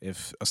field.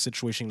 If a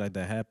situation like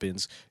that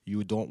happens,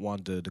 you don't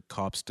want the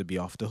cops to be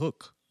off the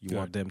hook. You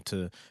want them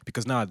to,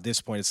 because now at this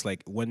point, it's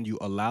like when you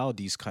allow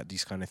these kind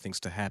of things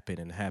to happen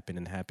and happen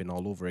and happen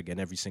all over again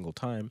every single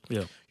time,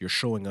 you're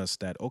showing us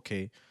that,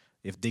 okay,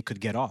 if they could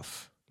get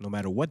off, no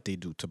matter what they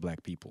do to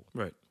black people.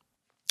 Right.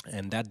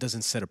 And that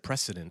doesn't set a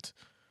precedent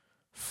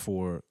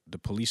for the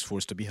police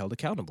force to be held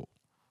accountable.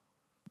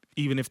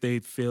 Even if they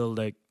feel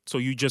like, so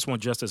you just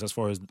want justice as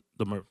far as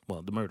the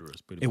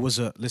murderers. It was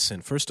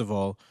first of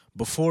all,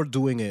 before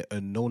doing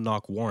a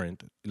no-knock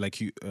warrant, like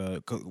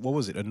what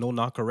was it, a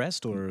no-knock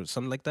arrest or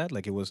something like that?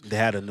 Like it was. They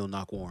had a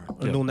no-knock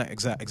warrant.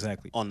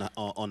 Exactly. On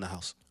the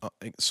house.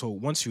 So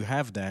once you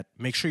have that,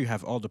 make sure you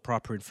have all the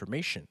proper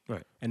information.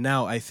 Right. And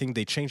now I think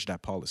they changed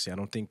that policy. I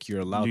don't think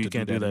you're allowed to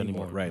do that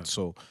anymore. Right.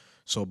 Yeah.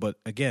 So, but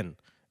again,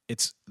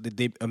 it's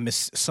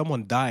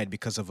someone died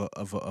because of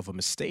a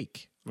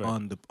mistake. Right.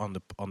 on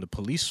the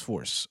police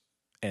force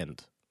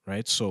end,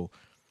 right? So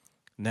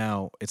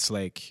now it's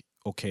like,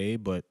 okay,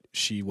 but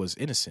she was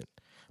innocent.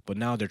 But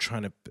now they're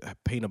trying to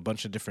paint a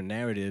bunch of different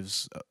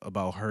narratives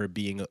about her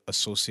being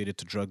associated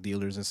to drug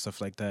dealers and stuff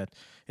like that.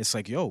 It's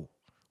like, yo,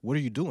 what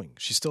are you doing?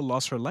 She still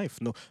lost her life.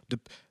 No,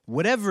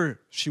 whatever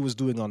she was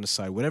doing on the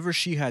side, whatever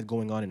she had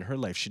going on in her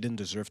life, she didn't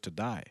deserve to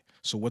die.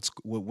 So what's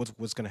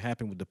going to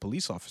happen with the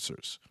police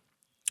officers?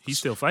 He's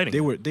still fighting.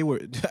 They were.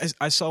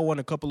 I saw one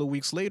a couple of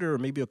weeks later, or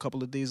maybe a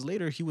couple of days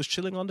later. He was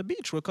chilling on the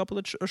beach with a couple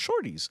of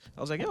shorties.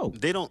 I was like, yo,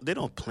 they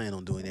don't plan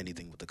on doing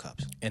anything with the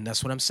cops. And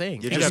that's what I'm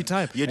saying.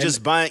 You're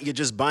just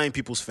buying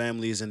people's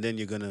families, and then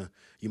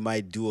you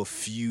might do a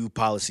few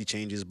policy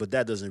changes, but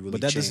that doesn't really.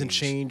 But that doesn't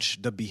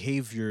change the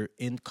behavior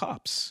in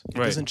cops. It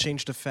doesn't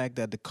change the fact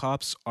that the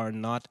cops are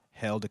not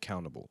held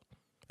accountable,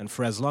 and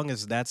for as long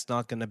as that's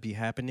not going to be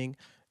happening,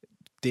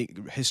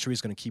 history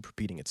is going to keep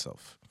repeating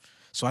itself.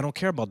 So I don't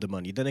care about the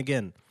money. Then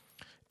again,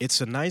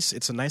 it's a nice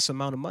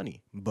amount of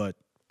money, but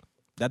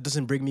that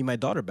doesn't bring me my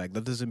daughter back.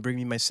 That doesn't bring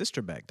me my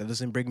sister back. That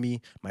doesn't bring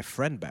me my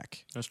friend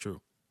back. That's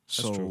true.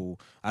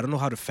 I don't know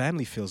how the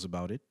family feels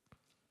about it.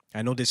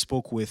 I know they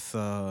spoke with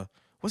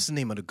what's the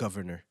name of the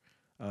governor?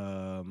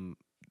 I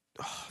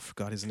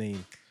forgot his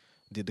name.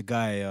 The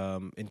guy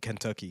in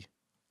Kentucky.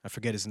 I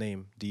forget his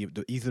name.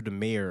 Either the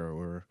mayor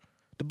or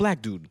the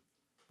black dude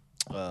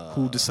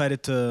who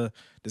decided to.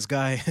 This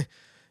guy.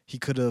 He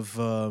could have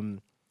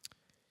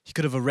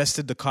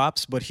arrested the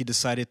cops, but he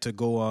decided to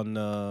go on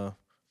a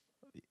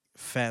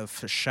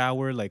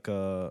shower, like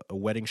a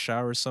wedding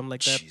shower or something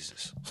like that.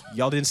 Jesus.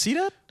 Y'all didn't see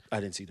that?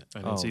 I didn't see that.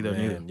 I didn't see that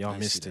either. Y'all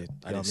missed it.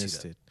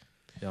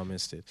 Y'all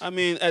missed it. I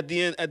mean, at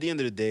the end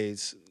of the day,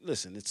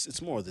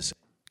 it's more of the same.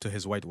 To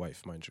his white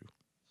wife, mind you.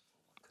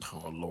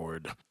 Oh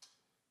Lord.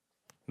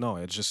 No,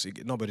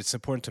 but it's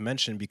important to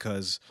mention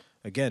because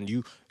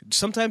again,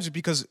 sometimes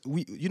because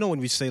when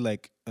we say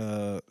like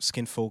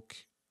skin folk.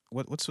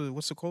 What's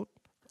the quote?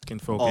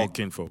 Kinfolk ain't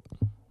kinfolk.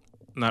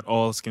 Not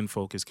all skin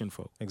folk is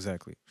kinfolk.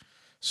 Exactly.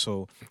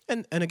 So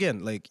and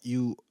again,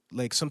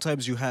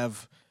 sometimes you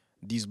have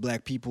these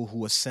black people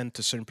who ascend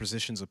to certain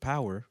positions of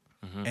power,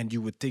 and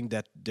you would think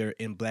that they're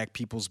in black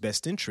people's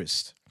best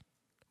interest.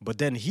 But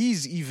then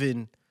he's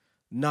even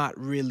not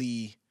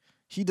really.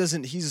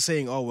 He's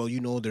saying, oh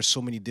well, there's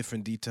so many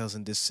different details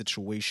in this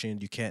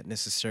situation. You can't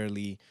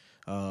necessarily,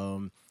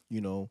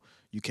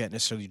 you can't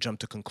necessarily jump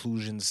to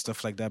conclusions,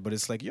 stuff like that. But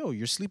it's like, yo,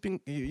 you're sleeping.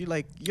 You're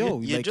like,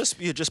 yo, you're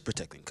just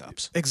protecting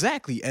cops.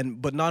 Exactly,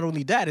 but not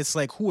only that, it's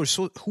like who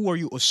are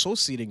you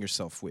associating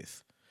yourself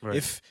with?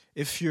 Right.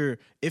 If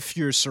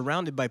you're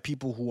surrounded by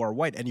people who are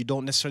white and you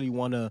don't necessarily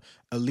want to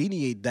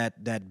alienate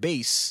that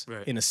base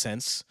in a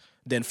sense,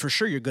 then for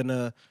sure you're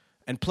gonna.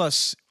 And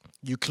plus,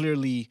 you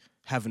clearly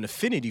have an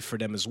affinity for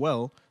them as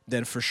well.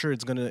 Then for sure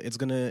it's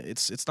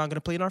not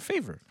gonna play in our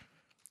favor.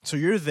 So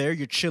you're there,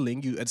 you're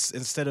chilling.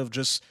 Instead of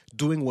just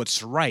doing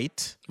what's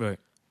right,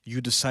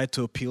 you decide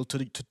to appeal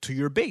to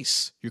your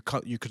base, your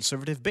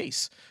conservative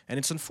base, and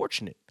it's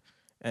unfortunate.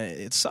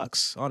 It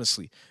sucks,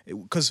 honestly.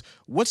 Because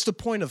what's the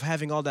point of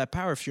having all that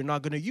power if you're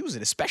not going to use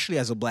it, especially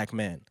as a black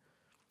man?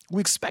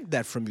 We expect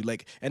that from you,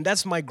 and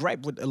that's my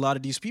gripe with a lot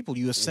of these people.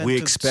 You ascend we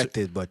to expect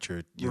it, but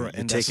you're Right,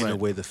 and that's taking right.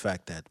 away the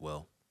fact that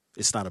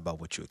it's not about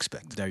what you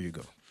expect. There you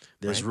go.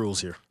 There's right?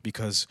 rules here.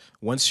 Because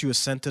once you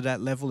ascend to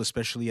that level,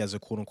 especially as a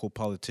quote unquote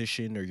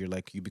politician, or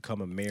you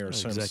become a mayor or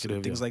certain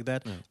executive, things yeah. like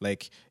that,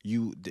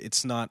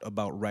 it's not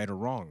about right or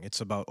wrong.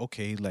 It's about,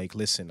 okay,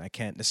 listen, I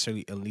can't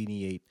necessarily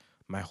alienate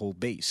my whole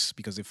base,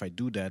 because if I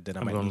do that, then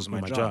I might gonna lose my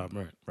lose job.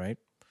 right. Right?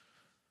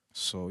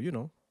 So,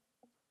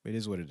 it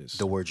is what it is.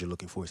 The word you're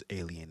looking for is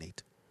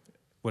alienate.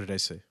 What did I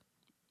say?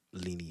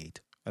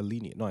 Alienate.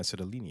 Alienate. No, I said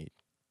alienate.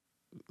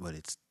 But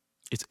it's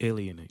It's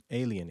alienate.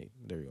 Alienate.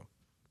 There you go.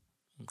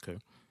 Okay.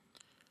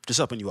 just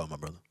helping you out, my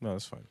brother. No,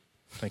 that's fine.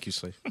 Thank you,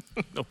 Slay.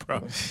 No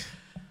problem.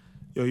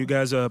 Yo, you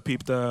guys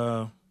peeped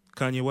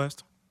Kanye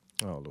West?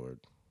 Oh, Lord.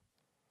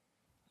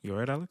 You all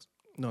right, Alex?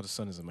 No, the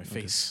sun is in my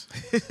face.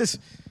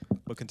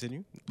 But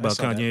continue. I About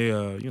saw that.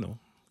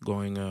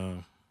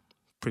 Kanye,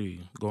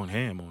 going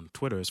ham on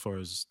Twitter as far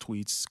as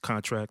tweets,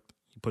 contract.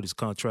 He put his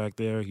contract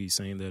there. He's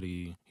saying that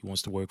he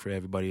wants to work for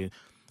everybody,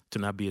 to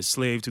not be a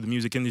slave to the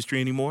music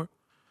industry anymore.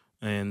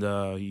 And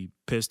he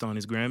pissed on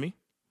his Grammy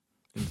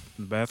in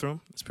the bathroom.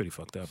 It's pretty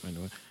fucked up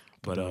anyway.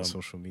 But But on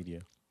social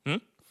media. Hmm?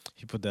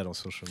 He put that on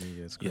social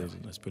media. It's yeah, crazy.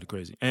 that's pretty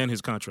crazy. And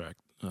his contract.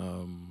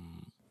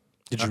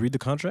 Did you read the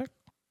contract?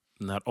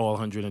 Not all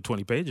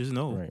 120 pages,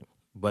 no. Right.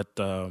 But,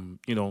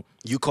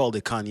 You called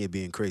it Kanye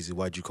being crazy.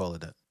 Why'd you call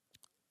it that?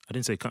 I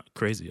didn't say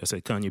crazy. I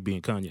said Kanye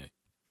being Kanye.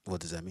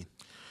 What does that mean?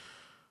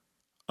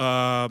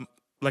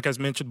 Like I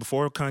mentioned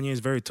before, Kanye is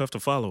very tough to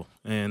follow.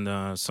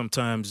 And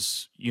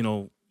sometimes,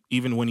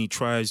 even when he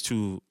tries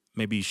to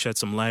maybe shed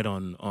some light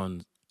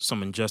on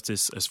some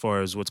injustice as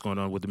far as what's going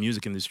on with the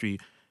music industry,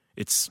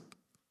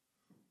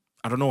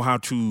 I don't know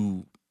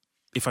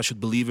if I should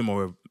believe him,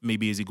 or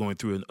maybe is he going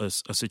through a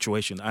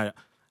situation.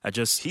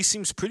 He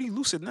seems pretty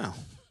lucid now.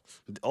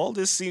 All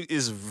this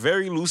is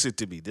very lucid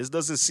to me. This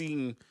doesn't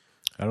seem.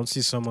 I don't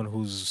see someone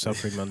who's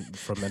suffering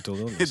from mental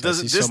illness. It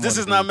doesn't. This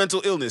is not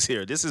mental illness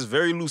here. This is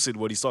very lucid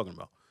what he's talking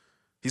about.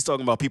 He's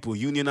talking about people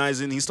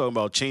unionizing. He's talking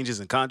about changes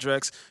in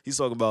contracts. He's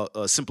talking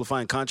about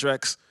simplifying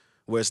contracts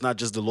where it's not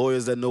just the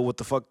lawyers that know what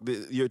the fuck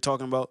you're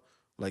talking about.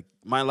 Like,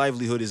 my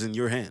livelihood is in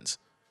your hands.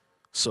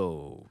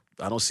 So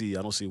I don't see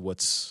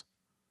what's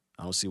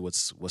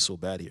so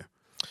bad here.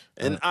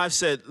 And I've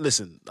said,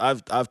 listen,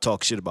 I've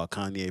talked shit about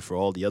Kanye for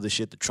all the other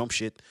shit, the Trump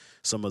shit,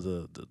 some of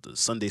the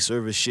Sunday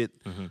service shit.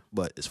 Mm-hmm.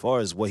 But as far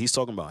as what he's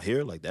talking about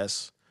here, like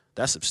that's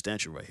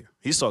substantial right here.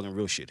 He's talking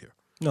real shit here.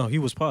 No, he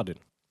was potted.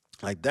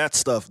 Like that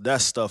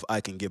stuff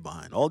I can get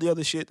behind. All the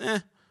other shit,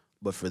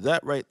 But for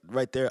that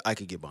right there, I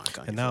could get behind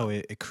Kanye. And now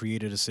it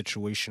created a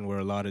situation where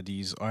a lot of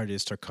these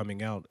artists are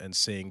coming out and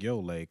saying, yo,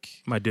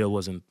 like... My deal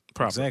wasn't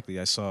proper. Exactly.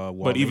 I saw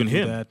Wale But even do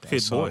him, that. I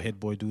Hit saw Boy. Hit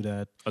Boy do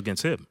that.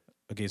 Against him,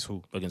 Against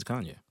who? against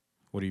Kanye.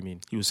 What do you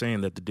mean? He was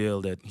saying that the deal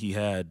that he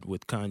had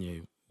with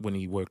Kanye when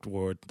he worked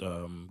toward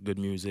good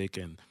music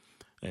and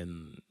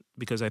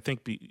because I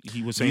think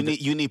he was saying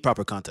you need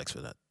proper context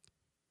for that.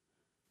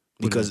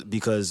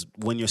 Because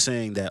when you're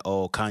saying that,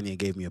 oh, Kanye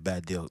gave me a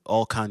bad deal,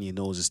 all Kanye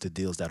knows is the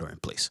deals that are in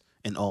place,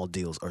 and all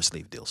deals are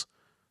slave deals.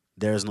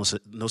 There is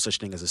no such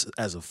thing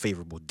as a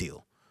favorable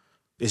deal.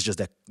 It's just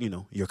that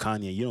you're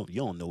Kanye. You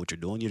don't know what you're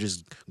doing. You're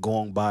just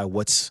going by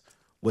what's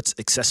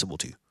accessible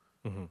to you.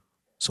 Mm-hmm.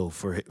 So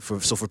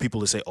for people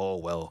to say, oh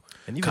well,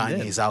 And even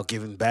Kanye's out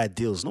giving bad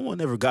deals. No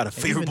one ever got a And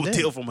even favorable then,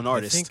 deal from an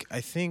artist.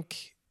 I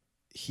think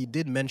he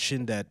did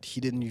mention that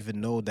he didn't even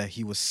know that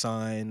he was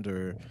signed,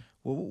 or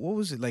what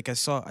was it? Like I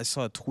saw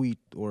a tweet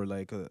or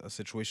like a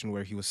situation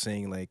where he was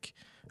saying like,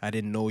 I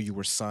didn't know you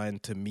were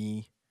signed to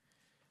me,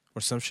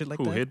 or some shit like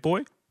who that. Hit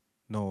Boy.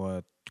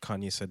 No,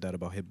 Kanye said that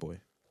about Hit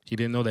Boy. He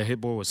didn't know that Hit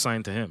Boy was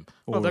signed to him.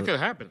 Well, that Or- could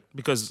happen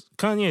because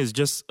Kanye is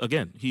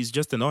he's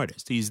just an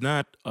artist. He's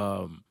not,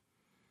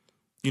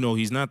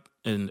 he's not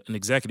an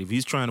executive.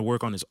 He's trying to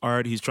work on his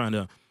art. He's trying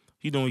to,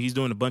 he's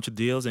doing a bunch of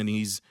deals, and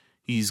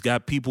he's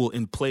got people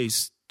in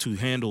place to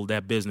handle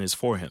that business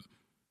for him.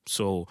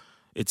 So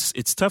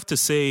it's tough to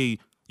say,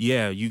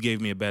 yeah, you gave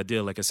me a bad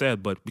deal, like I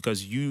said, but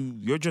because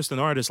you're just an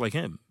artist like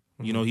him.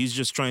 Mm-hmm. He's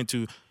just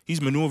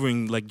he's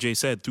maneuvering, like Jay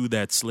said, through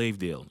that slave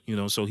deal.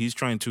 So he's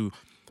trying to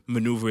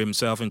maneuver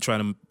himself and try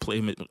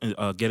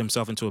to get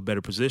himself into a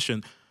better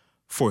position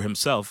for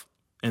himself,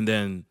 and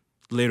then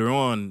later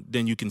on,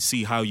 then you can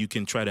see how you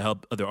can try to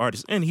help other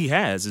artists. And he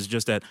has. It's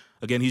just that,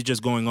 again, he's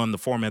just going on the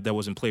format that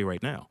was in play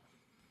right now.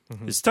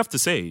 Mm-hmm. It's tough to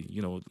say.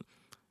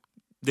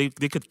 They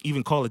could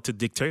even call it to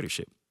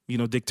dictatorship.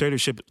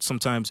 Dictatorship,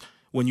 sometimes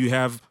when you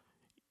have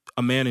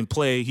a man in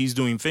play, he's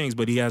doing things,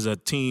 but he has a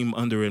team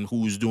under him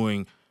who's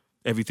doing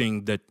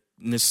everything that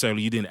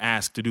necessarily you didn't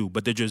ask to do,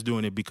 but they're just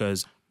doing it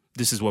because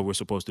this is what we're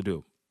supposed to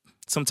do.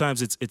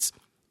 Sometimes it's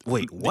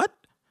Wait, what?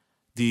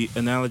 The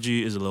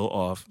analogy is a little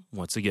off.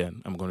 Once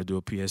again, I'm going to do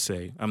a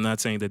PSA. I'm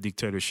not saying that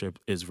dictatorship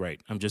is right.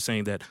 I'm just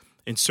saying that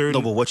in certain,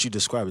 No, but what you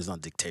describe is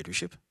not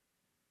dictatorship.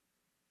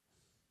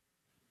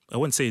 I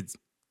wouldn't say it's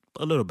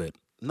a little bit.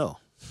 No,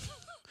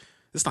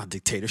 it's not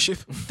dictatorship.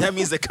 That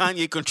means that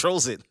Kanye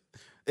controls it,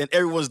 and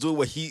everyone's doing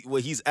what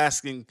he's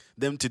asking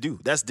them to do.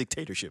 That's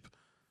dictatorship.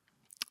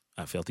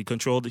 I felt he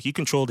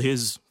controlled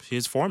his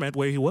format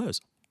where he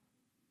was.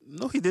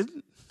 No, he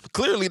didn't.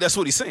 Clearly, that's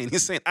what he's saying.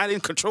 He's saying I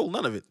didn't control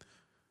none of it.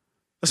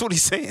 That's what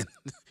he's saying.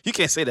 You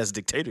can't say that's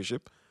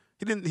dictatorship.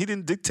 He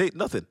didn't dictate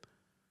nothing.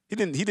 He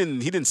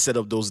didn't set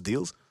up those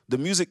deals. The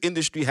music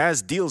industry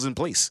has deals in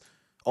place.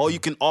 All you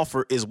can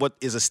offer is what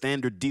is a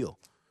standard deal.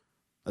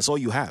 That's all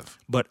you have.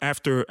 But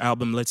after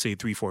album, let's say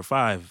 3, 4,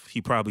 5,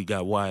 he probably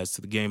got wise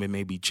to the game and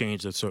maybe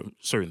changed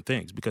certain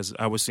things, because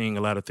I was seeing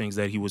a lot of things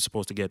that he was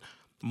supposed to get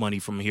money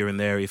from here and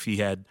there if he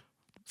had,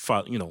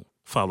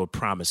 followed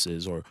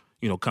promises or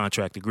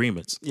contract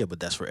agreements. Yeah, but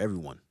that's for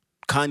everyone.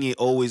 Kanye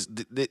always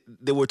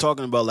they were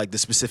talking about like the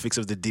specifics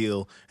of the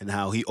deal and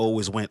how he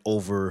always went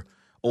over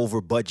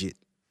budget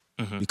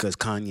because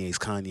Kanye is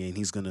Kanye and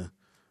he's gonna.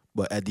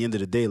 But at the end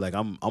of the day, like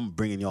I'm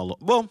bringing y'all.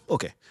 Well,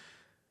 okay.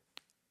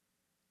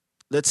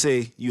 Let's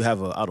say you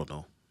have I don't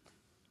know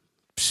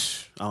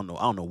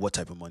what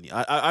type of money.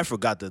 I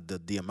forgot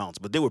the amounts,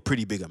 but they were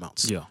pretty big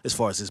amounts. Yeah. As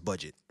far as his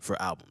budget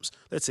for albums,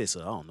 let's say it's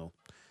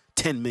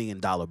 $10 million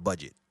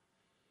budget.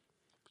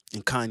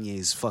 And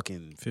Kanye's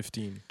fucking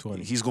 15,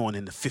 20. He's going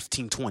in the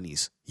 15,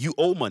 20s. You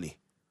owe money.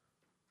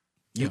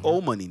 You owe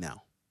money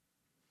now.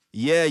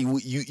 Yeah,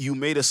 you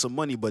made us some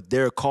money, but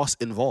there are costs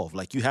involved.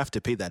 Like you have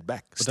to pay that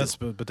back.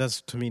 But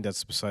that's to me,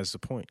 that's besides the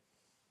point.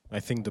 I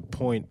think the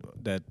point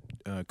that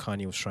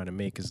Kanye was trying to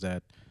make is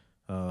that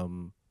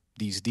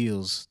these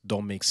deals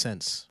don't make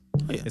sense.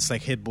 Oh, yeah. It's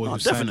like Hit Boy who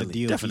signed the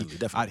deal.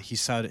 He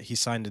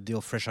signed the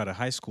deal fresh out of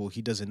high school.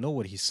 He doesn't know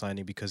what he's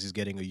signing because he's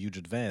getting a huge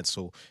advance.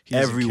 So he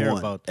doesn't care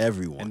about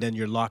everyone. And then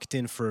you're locked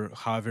in for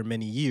however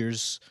many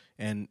years,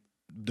 and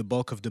the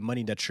bulk of the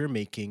money that you're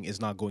making is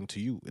not going to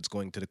you. It's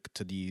going to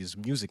these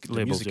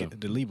labels,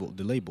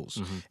 the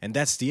labels, and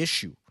that's the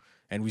issue.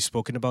 And we've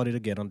spoken about it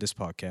again on this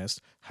podcast.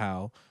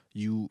 How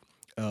you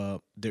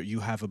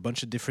have a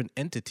bunch of different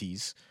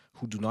entities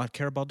who do not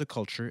care about the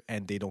culture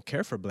and they don't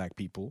care for black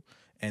people,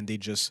 and they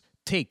just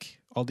take.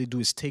 All they do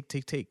is take.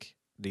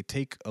 They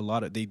take a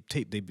lot of they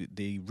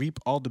reap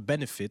all the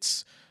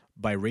benefits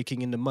by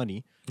raking in the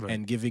money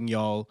and giving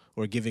y'all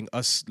or giving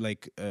us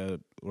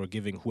or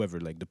giving whoever,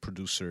 like the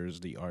producers,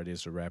 the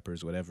artists, or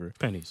rappers, whatever,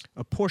 pennies,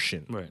 a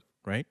portion,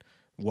 right?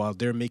 While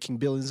they're making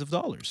billions of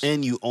dollars,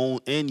 and you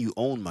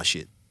own my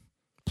shit.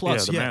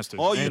 Plus, the masters.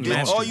 All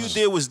you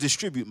did was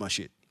distribute my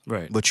shit,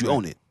 right? But you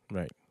own it,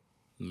 right?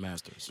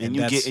 Masters, and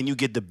you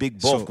get the big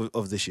bulk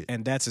of the shit,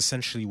 and that's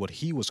essentially what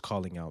he was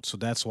calling out. So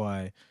that's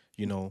why.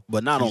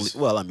 But not only,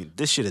 well, I mean,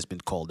 this shit has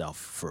been called out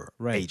for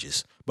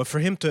ages. But for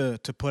him to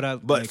put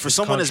out, but for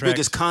someone as big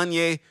as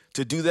Kanye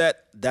to do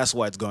that, that's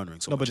why it's garnering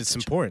so much. No, but it's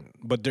important.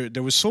 But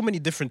there was so many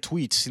different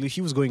tweets.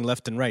 He was going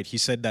left and right. He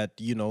said that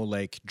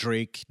like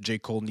Drake, J.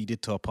 Cole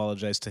needed to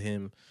apologize to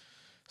him,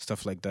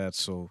 stuff like that.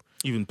 So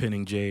even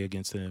pinning Jay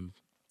against him.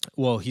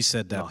 Well, he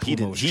said that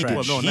Puma was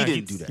trash. He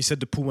didn't do that. He said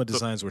the Puma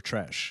designs were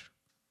trash.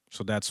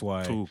 So that's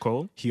why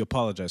he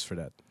apologized for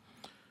that.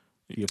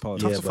 He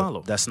apologized. Tough to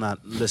follow. That's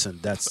not. Listen,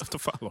 that's tough to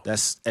follow.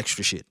 That's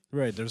extra shit.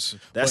 Right.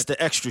 That's the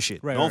extra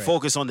shit. Right, Don't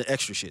focus on the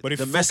extra shit. But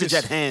the message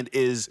at hand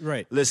is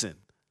Listen,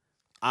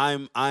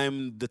 I'm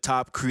the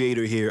top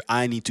creator here.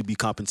 I need to be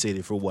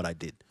compensated for what I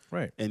did.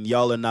 Right. And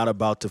y'all are not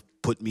about to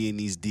put me in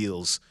these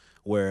deals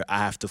where I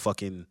have to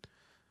fucking,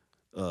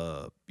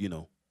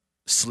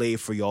 slave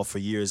for y'all for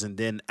years, and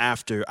then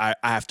after I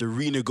have to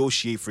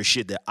renegotiate for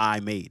shit that I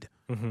made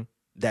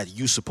that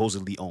you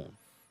supposedly own.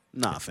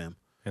 Nah, fam.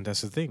 And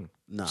that's the thing.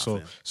 Nah, so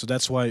fam. So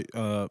that's why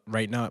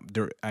right now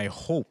I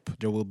hope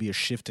there will be a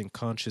shift in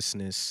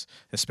consciousness,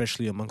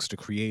 especially amongst the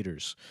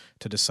creators,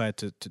 to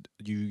decide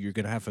you're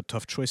gonna have a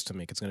tough choice to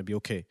make. It's gonna be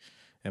okay.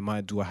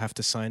 Do I have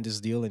to sign this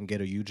deal and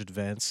get a huge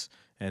advance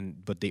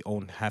but they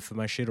own half of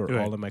my shit or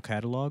all of my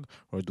catalog,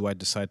 or do I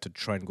decide to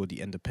try and go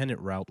the independent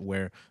route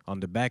where on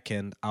the back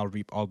end I'll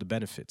reap all the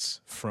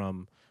benefits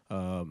from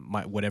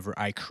my whatever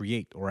I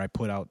create or I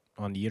put out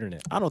on the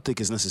internet? I don't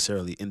think it's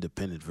necessarily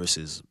independent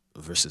versus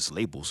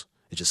labels.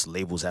 It's just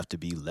labels have to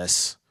be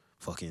less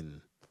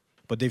fucking.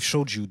 But they've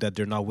showed you that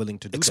they're not willing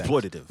to do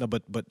exploitative. No,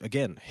 but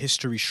again,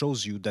 history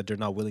shows you that they're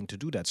not willing to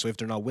do that. So if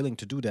they're not willing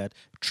to do that,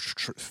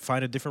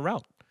 find a different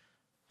route.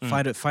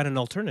 Find an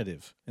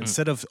alternative.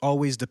 Instead of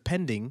always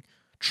depending,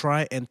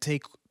 try and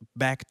take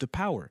back the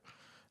power.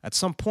 At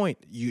some point,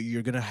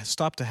 you're gonna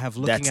stop to have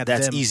looking at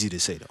them. That's easy to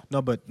say though.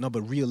 No, but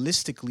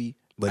realistically,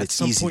 but at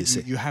some point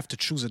you have to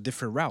choose a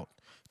different route.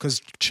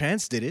 Because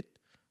Chance did it,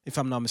 if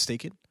I'm not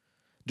mistaken.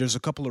 There's a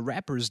couple of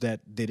rappers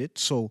that did it.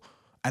 So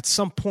at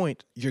some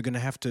point, you're gonna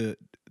have to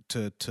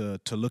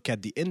look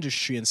at the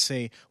industry and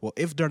say, well,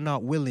 if they're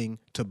not willing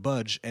to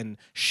budge and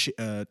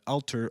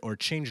alter or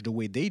change the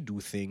way they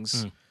do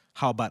things,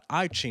 how about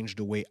I change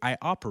the way I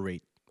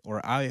operate or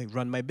I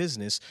run my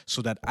business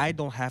so that I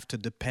don't have to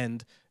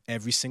depend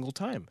every single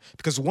time?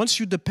 Because once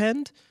you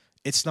depend,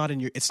 it's not in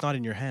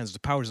your hands. The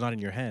power is not in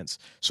your hands.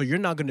 So you're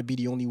not going to be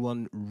the only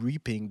one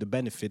reaping the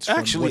benefits from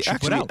what you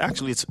put out.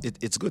 Actually,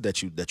 it's good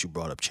that you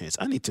brought up Chance.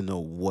 I need to know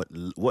what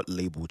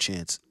label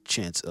Chance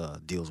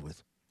deals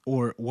with,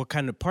 or what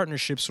kind of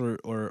partnerships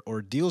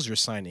or deals you're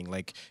signing.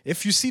 Like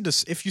if you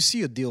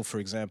see a deal, for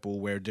example,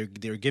 where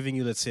they're giving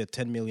you, let's say, a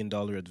 $10 million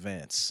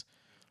advance,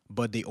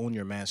 but they own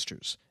your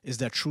masters, is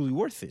that truly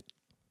worth it?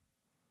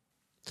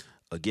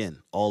 Again,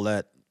 all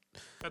that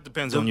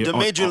depends the, on your the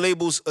major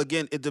labels.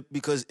 Again,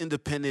 because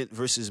independent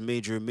versus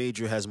major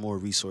has more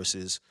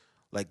resources.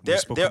 Like We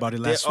spoke about it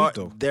last week,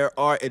 though. There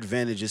are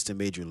advantages to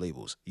major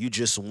labels. You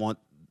just want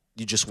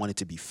it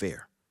to be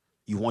fair.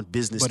 You want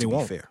business But to it be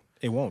won't. fair.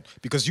 It won't,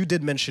 because you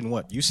did mention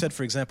what you said.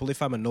 For example,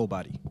 if I'm a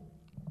nobody,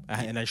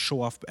 and I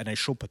show off and I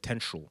show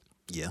potential,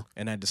 Yeah.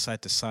 and I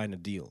decide to sign a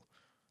deal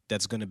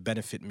that's going to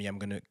benefit me, I'm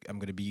gonna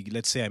be.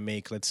 Let's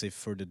say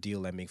for the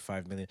deal I make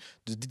 $5 million.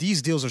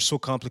 These deals are so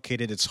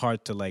complicated; it's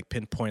hard to like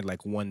pinpoint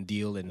like one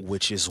deal, and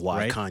Which is why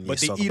right? Kanye But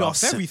they talk eat about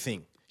off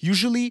everything.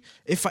 Usually,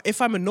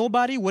 if I'm a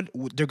nobody,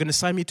 they're going to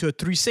sign me to a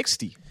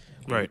 360.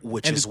 Right.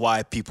 Which is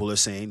why people are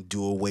saying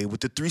do away with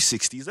the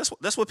 360s.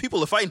 That's what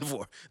people are fighting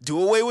for. Do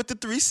away with the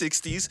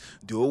 360s.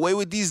 Do away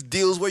with these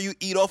deals where you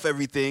eat off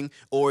everything,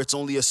 or it's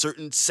only a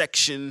certain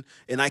section,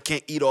 and I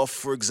can't eat off,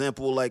 for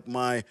example, like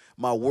my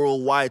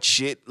worldwide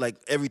shit, like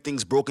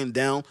everything's broken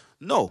down.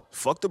 No,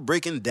 fuck the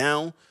breaking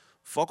down.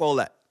 Fuck all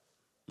that.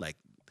 Like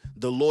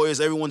the lawyers,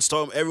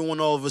 everyone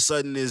all of a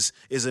sudden is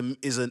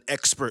an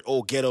expert.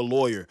 Oh, get a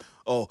lawyer.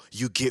 Oh,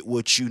 you get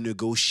what you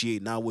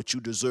negotiate, not what you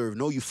deserve.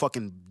 No, you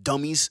fucking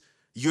dummies.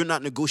 You're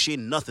not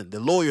negotiating nothing. The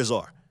lawyers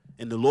are,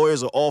 and the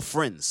lawyers are all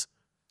friends.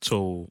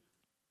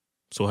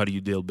 So how do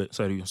you deal?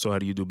 So how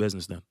do you do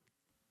business then?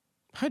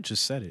 I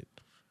just said it.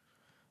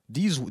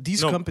 These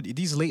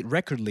these late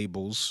record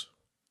labels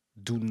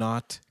do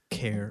not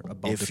care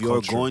about If the you're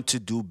culture. going to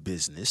do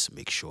business,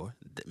 make sure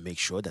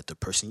that the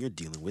person you're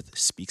dealing with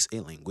speaks a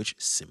language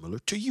similar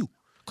to you.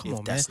 Come if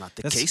on, that's man. not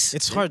the case,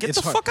 It's then hard. Get it's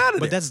the hard. fuck out of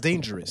But there. that's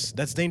dangerous.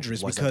 That's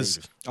dangerous Why is that because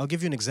dangerous? I'll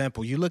give you an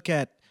example. You look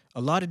at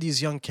a lot of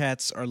these young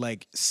cats are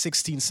like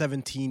 16,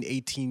 17,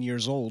 18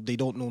 years old. They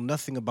don't know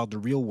nothing about the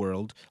real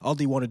world. All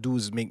they want to do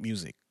is make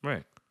music.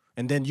 Right.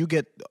 And then you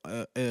get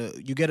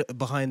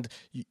behind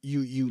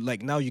you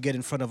like now you get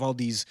in front of all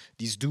these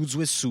dudes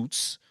with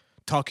suits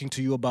talking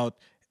to you about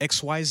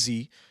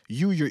XYZ.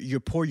 You're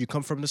poor, you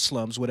come from the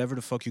slums, whatever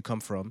the fuck you come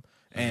from,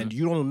 and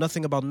you don't know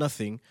nothing about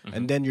nothing,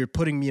 and then you're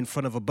putting me in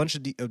front of a bunch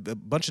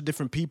of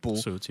different people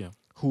Suits, yeah.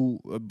 who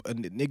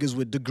niggas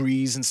with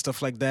degrees and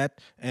stuff like that,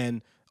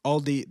 and all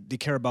they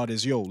care about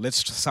is, yo,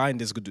 let's sign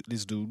this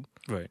dude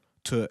Right.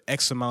 to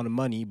X amount of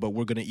money, but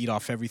we're gonna eat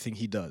off everything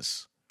he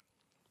does.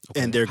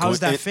 And they're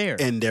How's that and- fair?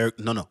 And they're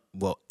no.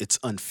 Well, it's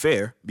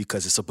unfair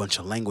because it's a bunch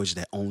of language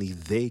that only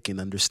they can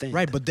understand.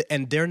 Right, but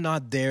they're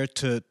not there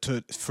to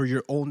for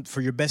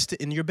your best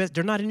in your best.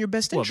 They're not in your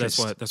best Well, interest.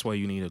 that's why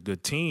you need a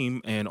good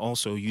team, and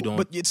also you don't.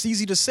 But it's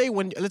easy to say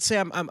when, let's say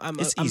I'm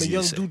It's a easy to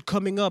young say. dude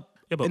coming up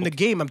Yeah, but in the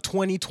okay. game. I'm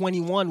 20,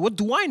 21. What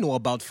do I know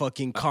about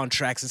fucking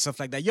contracts and stuff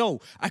like that? Yo,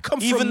 I come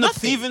from even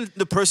nothing.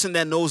 the person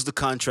that knows the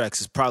contracts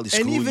is probably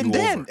And screwing even you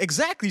then, over.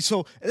 exactly.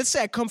 So let's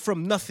say I come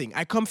from nothing.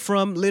 I come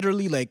from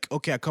literally like,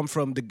 okay, I come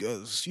from the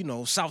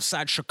South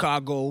Side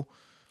Chicago.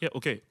 Yeah.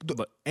 Okay.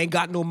 But Ain't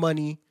got no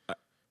money.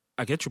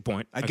 I get your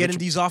point. I get in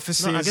these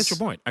offices. No, I get your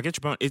point.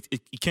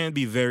 It can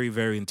be very,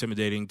 very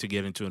intimidating to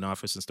get into an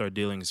office and start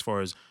dealing as far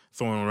as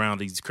throwing around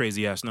these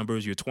crazy ass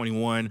numbers. You're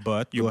 21,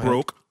 But you're go ahead.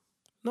 broke.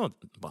 No,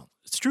 well,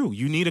 it's true.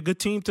 You need a good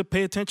team to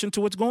pay attention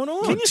to what's going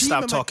on. Can you team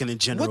stop am I- talking in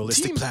what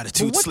generalistic team-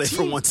 platitudes, what Slay,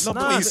 for team- once? No,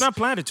 No, please. it's not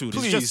platitude.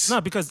 It's just Please.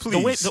 no because the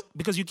way Please.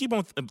 because you keep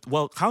on.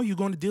 Well, how are you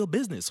going to deal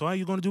business? How are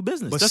you going to do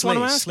business? But That's Slay,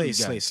 what I'm asking you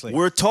guys. Slay.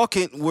 We're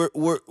talking.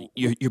 We're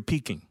You're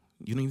peaking.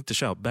 You need to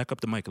shout. Back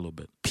up the mic a little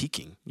bit.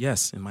 peaking,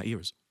 Yes, in my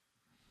ears.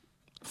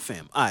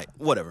 fam. All right,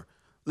 whatever.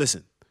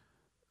 Listen,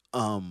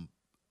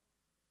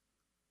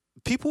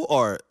 people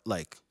are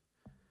like,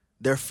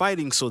 they're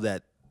fighting so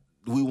that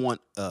we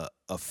want a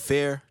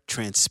fair,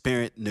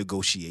 transparent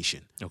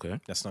negotiation. Okay.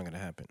 That's not gonna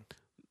happen.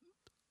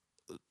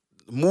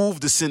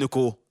 Move the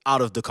cynical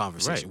out of the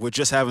conversation. Right. We're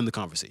just having the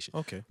conversation.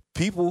 Okay.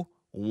 People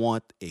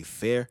want a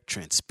fair,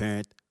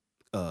 transparent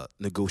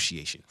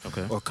negotiation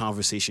Okay. or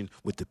conversation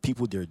with the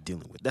people they're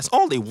dealing with. That's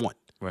all they want.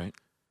 Right.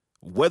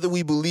 Whether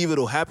we believe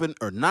it'll happen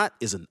or not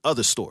is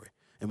another story.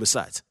 And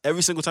besides,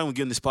 every single time we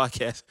get in this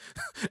podcast,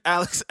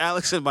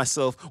 Alex and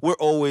myself, we're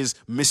always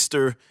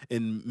Mr.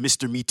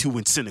 Me Too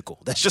and cynical.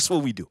 That's just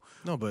what we do.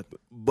 No, but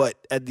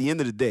But at the end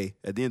of the day,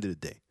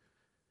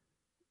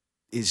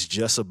 it's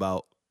just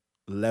about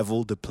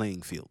level the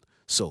playing field.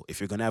 So if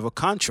you're gonna have a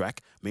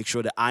contract, make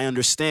sure that I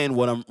understand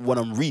what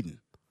I'm reading,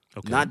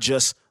 Okay. not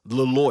just the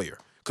lawyer,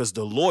 because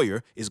the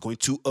lawyer is going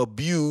to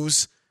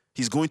abuse.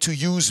 He's going to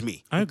use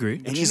me. I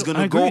agree. And he's I going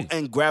to go agree.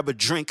 and grab a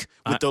drink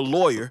with the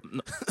lawyer,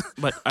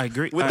 But I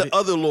agree. with the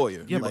other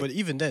lawyer. Yeah, Like, but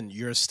even then,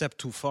 you're a step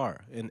too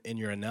far in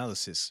your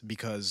analysis,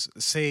 because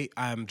say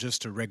I'm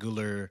just a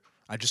regular.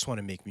 I just want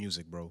to make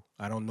music, bro.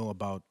 I don't know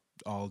about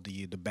all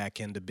the back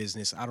end of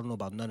business. I don't know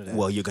about none of that.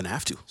 well, you're going to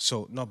have to.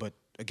 So no, but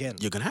again,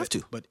 You're gonna have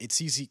to. But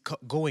it's easy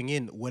going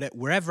in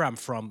wherever I'm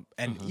from,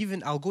 and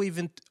even I'll go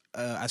even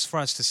as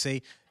far as to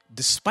say,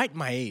 despite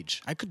my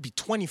age, I could be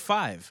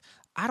 25.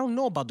 I don't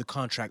know about the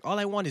contract. All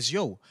I want is,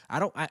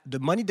 the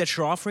money that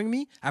you're offering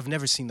me, I've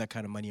never seen that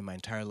kind of money in my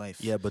entire life.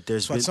 Yeah, but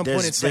there's So at some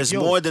point it's there's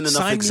like, more than enough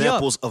sign me up.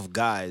 examples of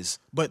guys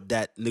But-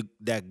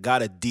 that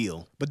got a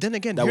deal But then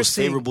again, that you're was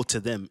saying, favorable to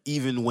them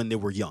even when they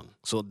were young.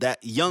 So that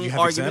young you have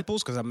argument,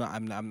 examples because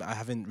I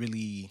haven't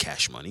really.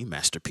 Cash Money,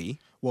 Master P,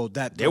 Well,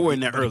 that they were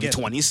in their but early again-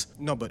 20s.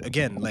 No, but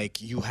again,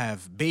 like you have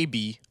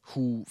Baby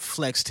who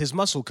flexed his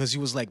muscle because he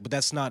was like, but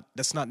that's not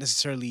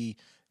necessarily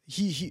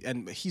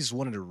he's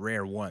one of the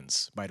rare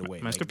ones, by the way.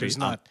 Master Like, P. there's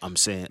not. I'm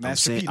saying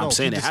Master P, I'm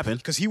saying it happened.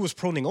 because he was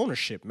proning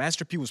ownership.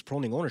 Master P was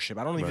proning ownership.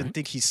 I don't even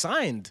think he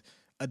signed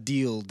a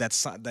deal that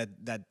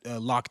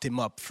locked him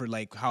up for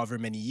like however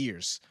many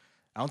years.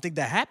 I don't think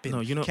that happened. No,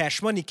 you know-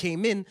 Cash Money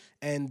came in,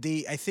 and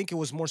I think it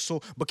was more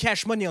so. But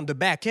Cash Money on the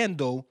back end,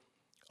 though,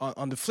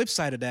 on the flip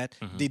side of that,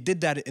 they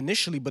did that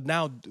initially. But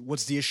now,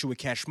 what's the issue with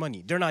Cash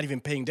Money? They're not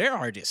even paying their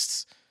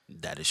artists,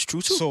 That is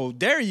true too. so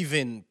they're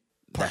even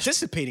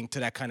participating to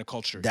that kind of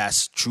culture.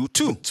 That's true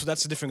too. So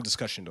that's a different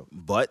discussion, though.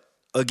 But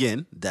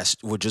again,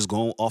 we're just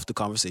going off the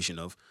conversation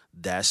of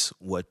that's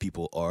what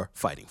people are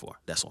fighting for.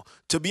 That's all.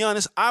 To be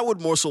honest, I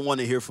would more so want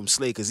to hear from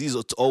Slay because he's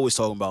always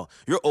talking about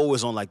you're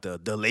always on like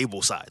the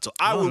label side. So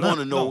I would want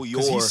to know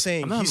because your. he's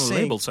saying I'm not he's on the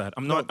saying, label side.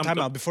 I'm no, not- I'm time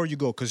not- out before you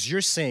go, because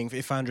you're saying,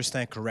 if I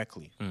understand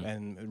correctly,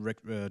 and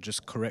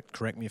just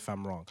correct me if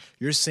I'm wrong.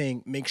 You're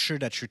saying make sure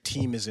that your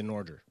team is in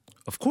order.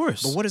 Of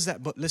course. But what is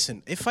that? But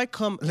listen, if I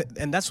come,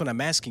 and that's what I'm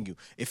asking you.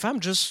 If I'm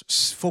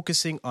just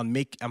focusing on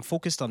I'm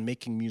focused on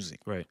making music,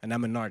 Right. and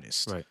I'm an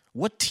artist. Right.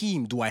 What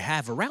team do I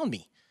have around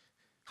me?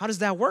 How does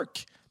that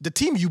work? The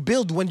team you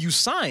build when you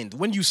signed.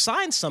 When you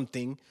sign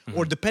something,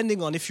 or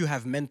depending on if you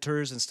have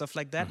mentors and stuff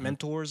like that,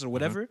 mentors or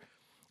whatever,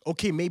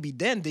 okay, maybe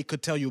then they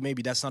could tell you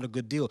maybe that's not a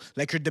good deal.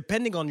 Like you're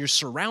depending on your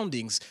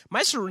surroundings.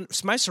 My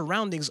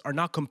surroundings are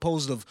not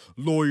composed of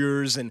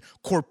lawyers and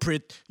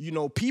corporate,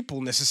 people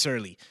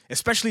necessarily.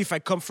 Especially if I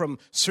come from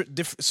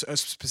a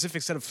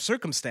specific set of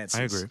circumstances.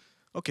 I agree.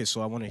 Okay,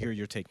 so I want to hear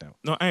your take now.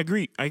 No, I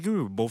agree. I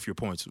agree with both your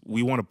points.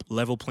 We want a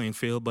level playing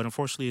field, but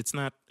unfortunately, it's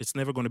not. It's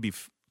never going to be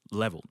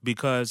level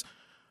because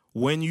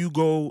when you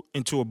go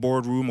into a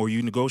boardroom or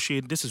you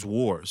negotiate, this is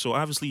war. So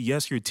obviously,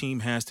 yes, your team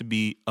has to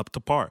be up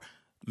to par.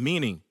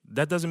 Meaning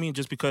that doesn't mean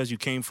just because you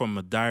came from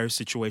a dire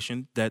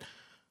situation that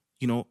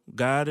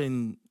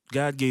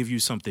God gave you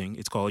something.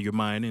 It's called your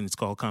mind and it's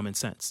called common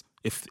sense.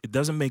 If it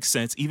doesn't make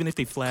sense, even if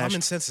they flash,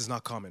 Common sense is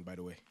not common, by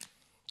the way.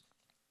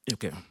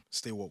 okay,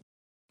 Stay woke.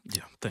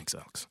 yeah, thanks,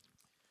 Alex.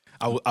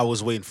 I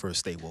was waiting for a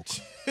stay woke.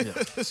 Yeah.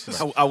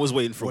 I was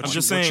waiting for. What I'm you,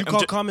 just what saying- you I'm call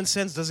ju- common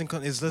sense doesn't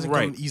come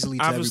Right. easily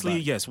to Obviously,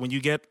 everybody. yes. When you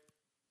get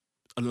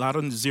a lot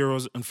of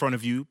zeros in front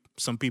of you,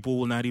 some people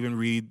will not even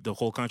read the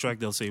whole contract.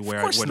 They'll say, where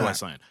course do I not.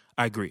 sign?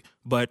 I agree.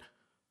 But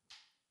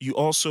you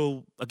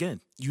also, again,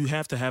 you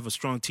have to have a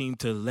strong team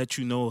to let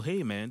you know,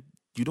 hey, man,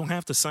 you don't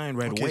have to sign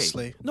right Okay, away.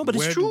 Slay. No, but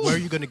it's true. Where are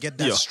you going to get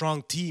that Yeah.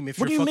 strong team if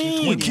What you're do you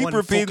fucking mean? 21 Keep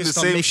repeating the focused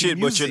on same making shit, but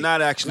you're music?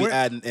 not actually Where-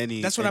 adding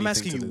any. That's what I'm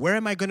anything asking to you. the- Where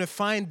am I going to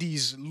find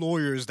these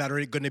lawyers that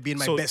are going to be in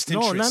my So, best no,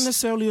 interest? not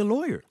necessarily a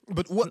lawyer.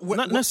 But what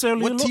not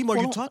necessarily what a team are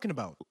hold you on. talking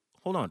about?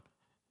 Hold on.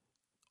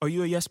 Are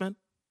you a yes man?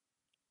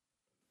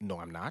 No,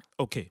 I'm not.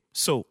 Okay.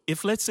 So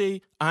if let's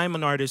say I'm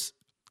an artist,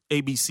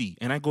 ABC,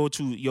 and I go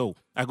to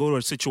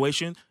a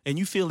situation and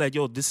you feel that,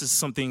 this is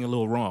something a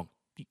little wrong.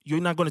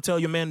 You're not going to tell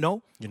your man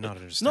no? You're not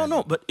understanding.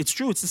 No, but it's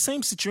true. It's the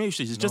same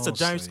situation. It's just a No,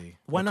 dire. Slay.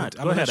 Why Okay, not? I'm Go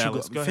gonna ahead, let you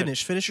Alex. Go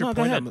finish ahead. your No,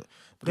 point. Go ahead.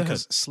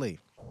 Because Slay,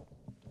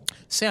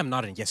 say I'm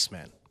not a yes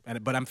man,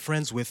 but I'm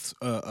friends with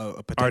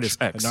a potential,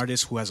 Artist X. an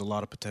artist who has a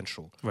lot of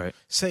potential. Right.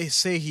 Say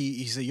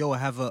he said, yo, I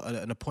have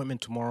an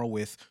appointment tomorrow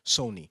with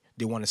Sony.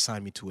 They want to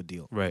sign me to a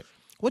deal. Right.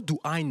 What do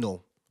I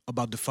know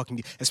about the fucking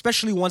deal?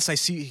 Especially once I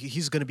see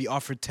he's going to be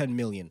offered 10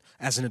 million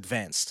as an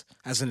advance.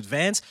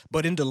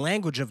 But in the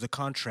language of the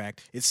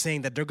contract, it's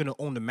saying that they're going to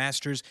own the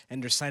masters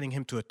and they're signing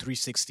him to a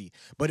 360.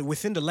 But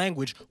within the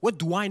language, what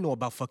do I know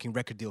about fucking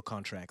record deal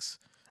contracts?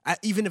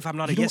 Even if I'm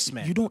not a yes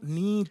man. You don't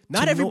need.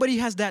 Not to know- everybody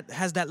has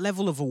that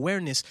level of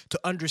awareness to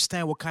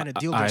understand what kind of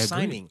deal I they're agree.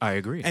 signing. I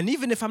agree. And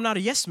even if I'm not a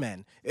yes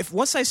man, if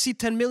once I see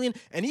 10 million,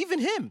 and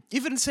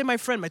even say my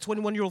friend, my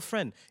 21-year-old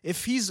friend,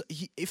 if he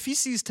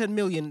sees 10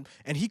 million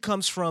and he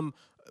comes from,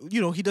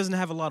 he doesn't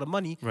have a lot of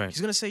money, Right. he's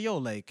gonna say, yo,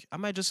 like I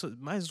might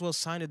as well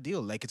sign a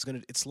deal. Like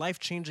it's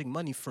life-changing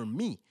money for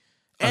me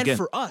and Again.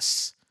 for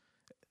us.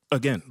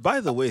 Again, By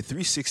the way,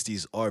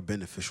 360s are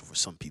beneficial for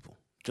some people.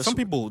 Some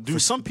people do- For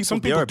some people, some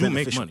they people are do make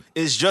beneficial. money.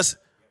 It's just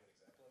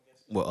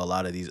a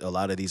lot of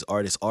these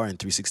artists are in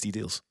 360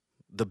 deals.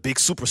 The big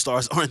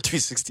superstars are in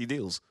 360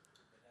 deals.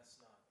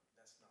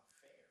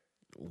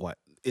 What?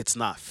 It's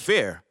not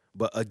fair.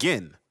 But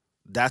again,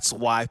 that's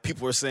why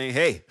people are saying,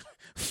 "Hey,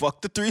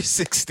 fuck the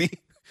 360."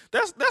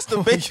 That's the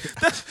big.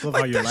 That's, Love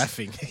how you're that's-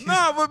 laughing.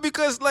 Nah, but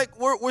because like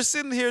we're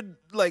sitting here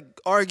like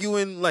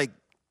arguing like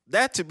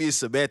that to me is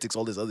semantics.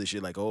 All this other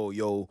shit like, oh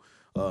yo,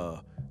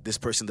 this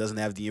person doesn't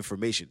have the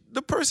information.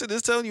 The person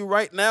is telling you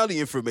right now the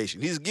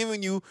information. He's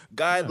giving you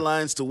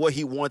guidelines to what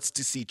he wants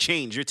to see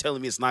change. You're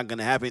telling me it's not going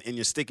to happen, and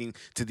you're sticking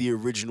to the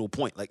original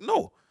point. Like,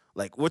 no.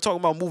 Like, we're talking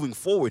about moving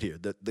forward here.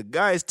 The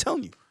guy is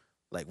telling you,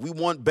 like, we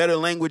want better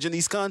language in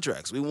these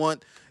contracts. We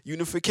want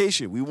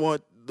unification. We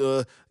want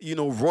the,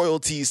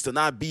 royalties to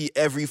not be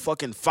every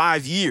fucking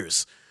 5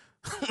 years.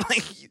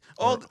 Like,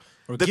 or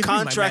the give me my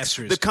contracts.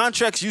 masters. The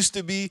contracts used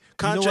to be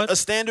what? a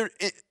standard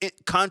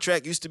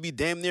contract used to be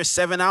damn near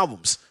 7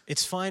 albums.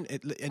 It's fine,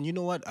 and you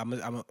know what?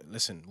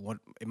 Listen. What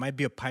it might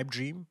be a pipe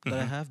dream that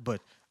I have, but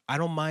I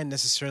don't mind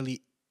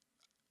necessarily.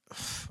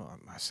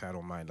 I say I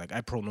don't mind. Like,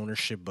 I pro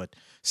ownership, but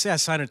say I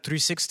sign a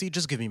 360,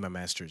 just give me my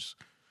masters.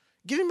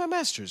 Give me my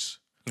masters.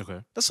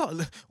 Okay. That's all.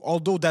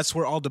 Although that's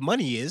where all the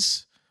money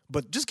is,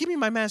 but just give me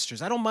my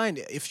masters. I don't mind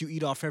if you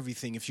eat off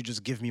everything. If you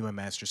just give me my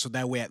masters, so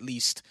that way at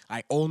least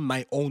I own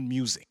my own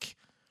music.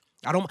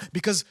 I don't,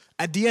 because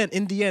in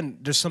the end,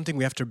 there's something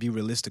we have to be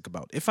realistic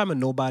about. If I'm a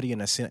nobody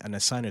and I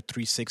sign a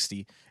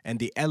 360 and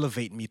they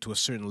elevate me to a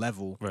certain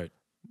level, Right.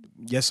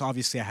 yes,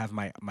 obviously I have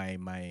my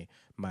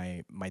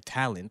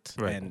talent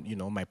Right. and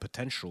my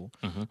potential,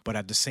 but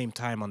at the same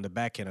time, on the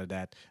back end of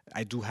that,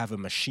 I do have a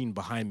machine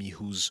behind me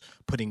who's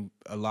putting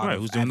a lot Right,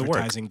 of who's doing the work.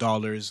 advertising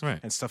dollars Right.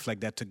 and stuff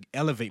like that to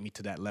elevate me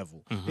to that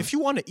level. If you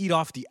want to eat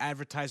off the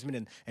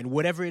advertisement and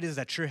whatever it is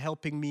that you're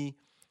helping me,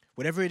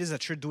 whatever it is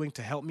that you're doing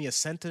to help me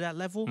ascend to that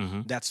level,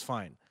 that's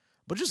fine.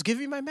 But just give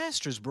me my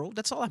masters, bro.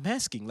 That's all I'm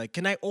asking. Like,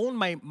 can I own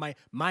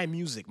my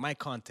music, my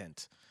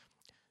content?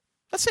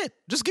 That's it.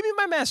 Just give me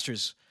my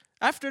masters.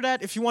 After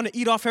that, if you want to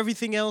eat off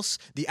everything else,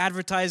 the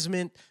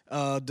advertisement,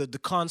 the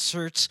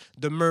concerts,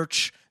 the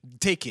merch,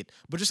 take it.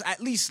 But just at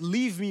least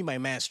leave me my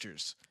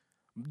masters.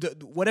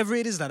 Whatever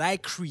it is that I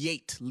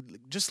create,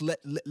 just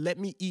let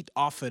me eat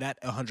off of that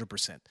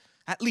 100%.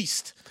 At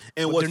least.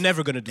 And But they're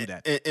never going to do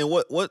that. And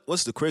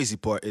what's the crazy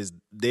part is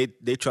they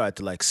tried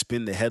to like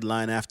spin the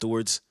headline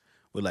afterwards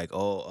with like,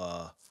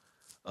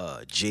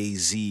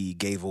 Jay-Z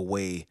gave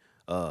away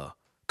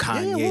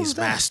Kanye's what was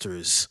that?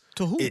 masters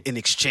To who? in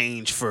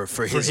exchange for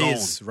his own.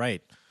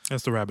 Right.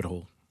 That's the rabbit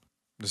hole.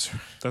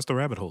 That's the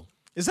rabbit hole.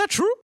 Is that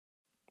true?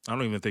 I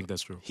don't even think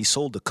that's true. He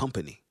sold the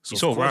company. So He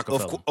sold of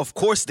course, Rockefeller. Of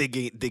course they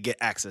get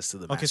access to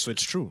the Okay, masters so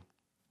it's true.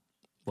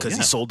 because he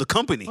yeah. sold the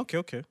company.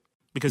 Okay.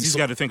 Because he's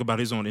got to think about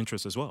his own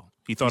interests as well.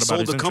 He thought He about sold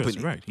his the interests.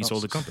 company. Right. He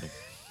sold the company.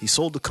 He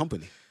sold the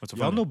company. What's the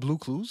Y'all funny? know Blue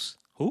Clues?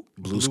 Who?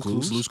 Blue's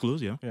Clues. Blue's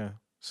Clues, yeah. Yeah.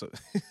 So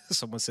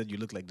someone said you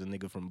look like the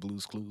nigga from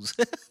Blue's Clues.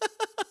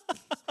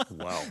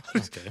 Wow.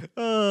 Okay.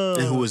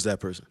 And who is that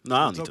person? No, I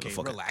don't need to know.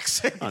 Fuck it.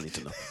 relax. I don't need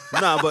to know.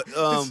 Nah, but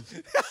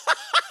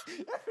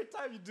Every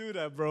time you do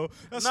that, bro.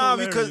 That's nah,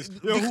 hilarious.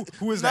 because Yo,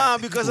 who is nah,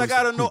 that? because I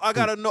gotta know. I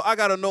gotta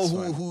know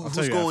fine. who I'll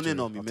tell who's you going after. in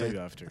on me, I'll man. tell you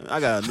after. I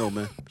gotta know,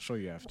 man. I'll show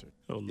you after.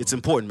 Oh, Lord. It's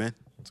important, man.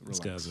 This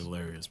guy's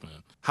hilarious, man.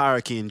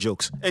 Hierarchy and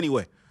jokes.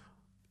 Anyway,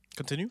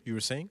 Continue. You were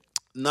saying?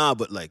 nah,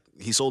 but like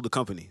he sold the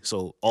company,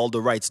 so all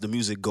the rights, the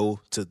music go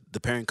to the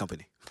parent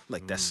company.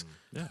 Like that's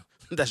Yeah.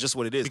 that's just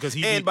what it is. Because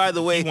by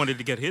the way, he wanted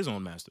to get his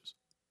own masters.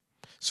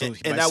 So And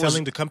by that was-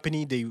 selling the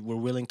company, they were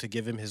willing to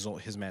give him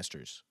his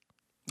masters.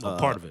 Well,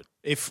 part of it.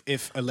 If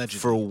allegedly.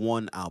 for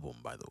one album,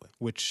 by the way,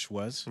 Which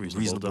was?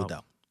 Reasonable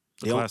Doubt.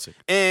 The They all- classic.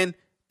 And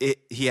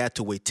he had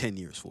to wait 10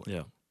 years for it.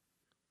 Yeah.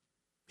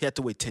 He had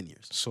to wait 10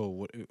 years. So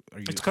what are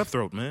you? It's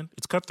cutthroat, man.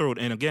 It's cutthroat.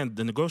 And again,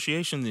 the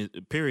negotiation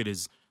period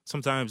is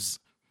sometimes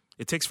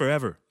it takes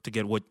forever to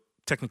get what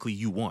technically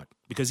you want.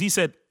 Because he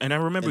said, and I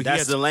remember And he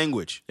that's had, the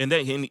language. and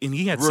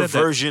he had said that.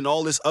 Reversion,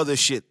 all this other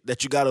shit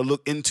that you got to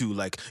look into.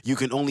 Like, you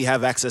can only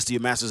have access to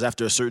your masters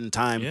after a certain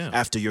time, Yeah.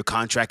 after your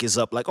contract is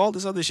up. Like, all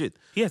this other shit.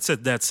 He had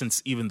said that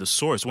since even the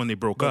source when they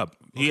broke up.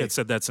 He had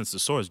said that since the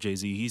source,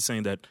 Jay-Z. He's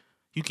saying that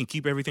you can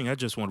keep everything. I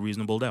just want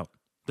reasonable doubt.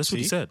 That's what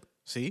he See? said.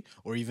 See,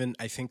 or even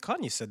I think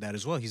Kanye said that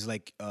as well. He's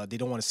like, they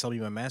don't want to sell me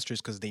my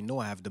masters because they know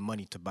I have the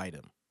money to buy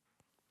them.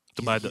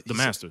 To buy the He said-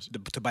 masters.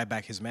 to buy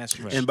back his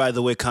masters, And by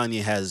the way,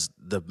 Kanye has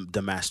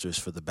the masters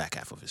for the back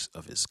half of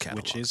his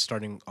catalog. which is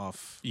starting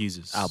off.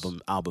 Jesus.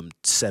 album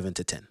 7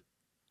 to 10.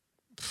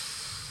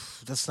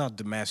 That's not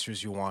the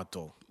masters you want,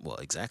 though. Well,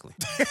 exactly.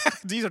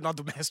 These are not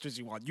the masters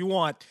you want. You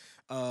want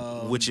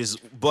Which is,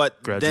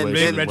 but Graduation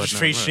then and whatnot,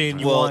 registration.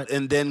 right. You well, want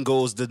and then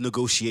goes the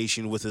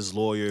negotiation with his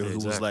lawyer, who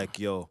was Exactly. like,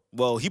 "Yo,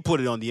 well, he put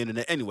it on the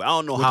internet anyway. I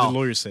don't know what how. did the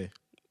lawyer say?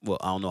 Well,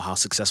 I don't know how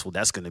successful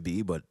that's going to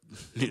be, but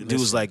he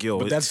was like, "Yo,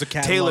 but that's the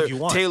catalog you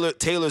want.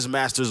 Taylor's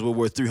masters were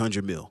worth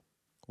 $300 million.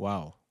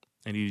 Wow,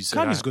 And he said,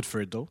 Kanye's good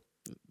for it though.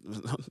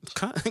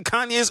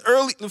 Kanye's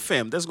early,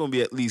 fam. That's going to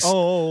be at least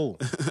Oh,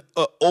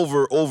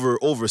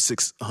 over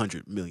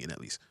 600 million at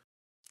least.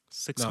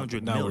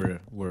 600 now million.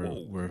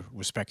 we're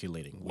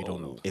speculating. We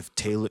don't know. If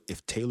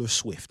Taylor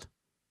Swift,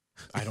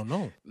 I don't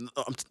know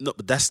no,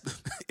 but that's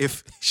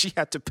if she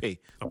had to pay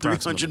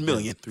Approximately, 300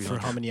 million. for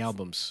how many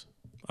albums,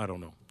 I don't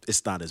know.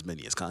 It's not as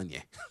many as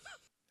Kanye.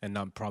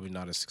 and probably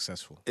not as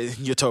successful.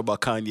 You're talking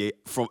about Kanye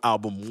from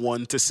album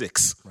 1 to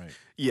 6. Right.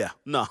 Yeah,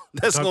 no,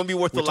 that's going to be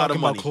worth a We're lot of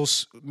talking money. about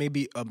close,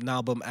 maybe an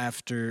album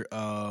after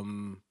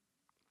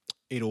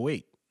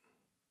 808.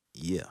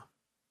 Yeah,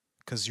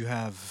 because you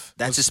have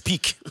That's his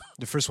peak.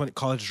 the first one,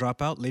 college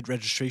dropout, late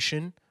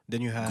registration.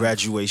 Then you have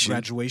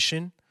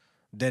Graduation.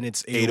 Then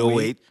it's 808.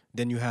 808.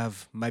 Then you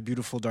have My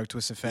Beautiful Dark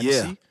Twisted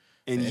Fantasy.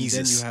 And then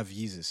Yeezus. you have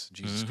Jesus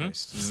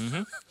Christ.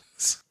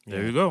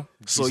 There you go.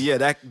 So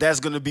that's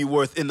gonna be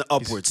worth in the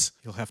upwards.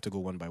 You'll have to go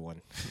one by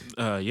one.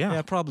 Yeah.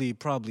 Yeah, probably.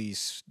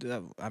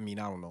 I mean,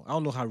 I don't know. I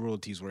don't know how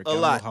royalties work. I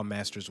don't lot. know how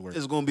masters work.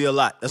 It's gonna be a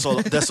lot. That's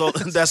all.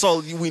 That's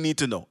all we need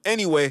to know.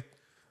 Anyway,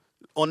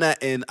 on that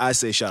end, I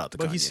say shout out to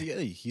But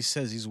Kanye. he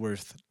says he's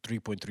worth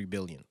 3.3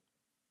 billion.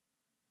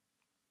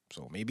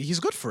 So maybe he's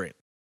good for it.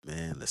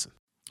 Man, listen.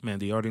 Man,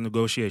 the art of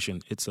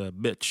negotiation, it's a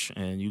bitch.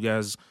 And you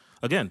guys,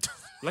 again,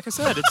 like I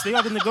said, it's the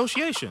art of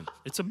negotiation.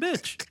 It's a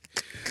bitch.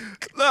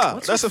 Nah,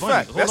 What's that's so a funny?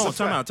 fact. Hold That's on, a fact.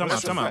 time out.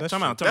 That's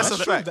a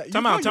fact.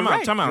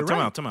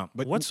 Time out.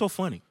 But What's so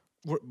funny?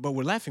 But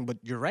we're laughing. But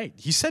you're right.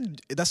 He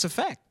said that's a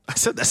fact. I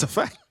said that's a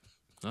fact.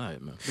 All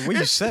right, man. The way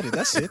you said it,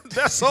 that's it.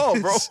 That's all,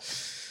 bro.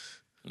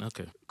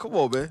 Okay. Come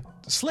on, man.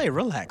 Slay,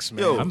 relax,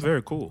 man. Yo. I'm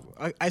very cool.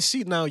 I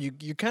see now.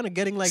 You're kind of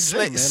getting like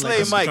Slay- Jay, man. Slay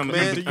like, Mike, becoming-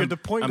 man. You're the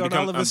point I'm guard.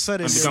 become- All of a I'm-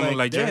 sudden, I'm you're becoming like,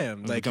 like Jay. damn,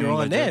 I'm like becoming you're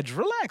on like Jay. edge.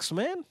 Relax,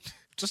 man.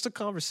 Just a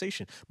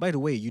conversation. By the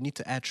way, you need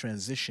to add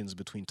transitions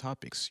between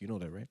topics. You know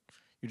that, right?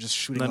 You're just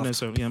shooting Not off.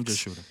 necessarily. Yeah, I'm just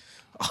shooting.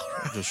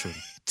 I'm just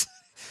shooting.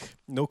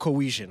 No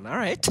cohesion. All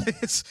right.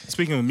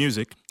 Speaking of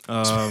music,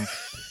 shout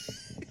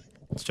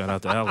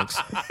out to Alex.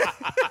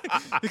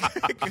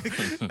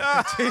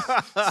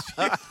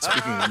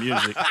 Speaking of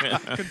music,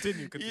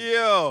 Continue.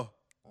 Yo,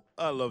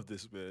 I love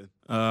this, man.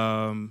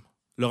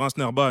 Laurence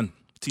Narbonne,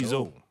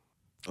 Tizo,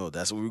 Oh,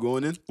 that's what we're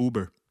going in?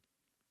 Uber,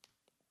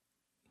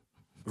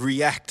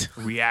 React.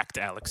 React,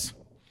 Alex.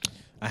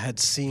 I had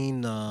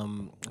seen.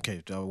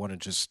 Okay, I want to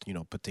just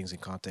put things in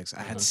context.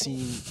 I had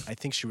seen. I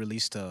think she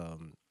released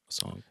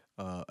Song.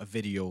 a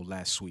video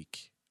last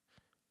week.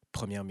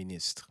 Premier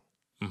Ministre.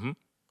 Mm-hmm.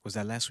 Was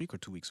that last week or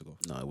 2 weeks ago?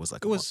 No, it was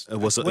like It was. it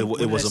was when a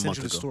did I month send you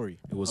ago. the story?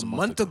 It was a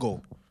month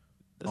ago.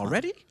 That's not-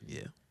 Already?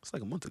 Yeah, it's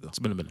like a month ago. It's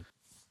been a minute.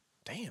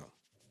 Damn.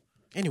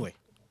 Anyway,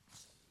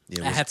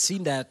 Yeah, it I was- had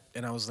seen that,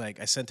 and I was like,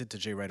 I sent it to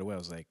Jay right away. I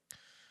was like,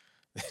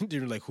 they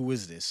were like, "Who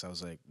is this?" I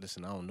was like,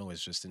 "Listen, I don't know.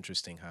 It's just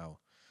interesting how,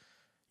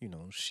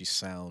 she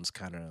sounds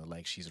kind of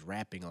like she's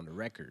rapping on the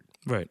record."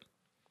 Right.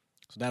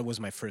 So that was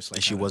my first. Like,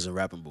 and she kinda- wasn't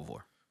rapping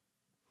before.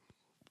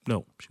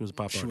 No, she was a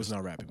pop She artist. was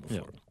not rapping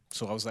before. Yeah.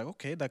 So I was like,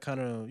 okay, that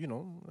kind of,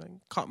 like,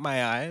 caught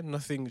my eye.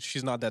 Nothing.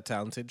 She's not that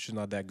talented. She's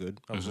not that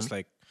good. I was just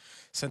like,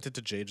 sent it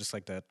to Jay just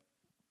like that.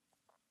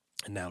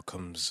 And now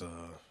comes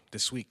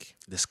this week.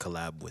 This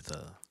collab with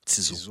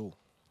Tizzle. Zizou.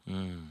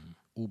 Mm.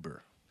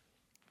 Uber.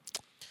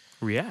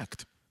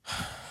 React.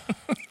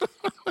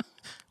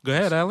 Go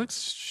ahead,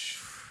 Alex.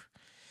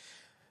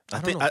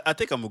 I don't know. I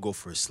think I'm gonna go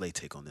for a Slay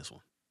take on this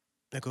one.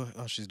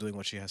 Oh, she's doing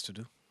what she has to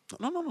do.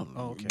 No.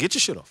 Oh, okay. Get your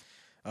shit off.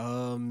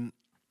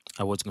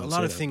 I was A going to say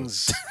lot of that,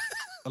 things.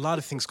 A lot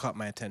of things caught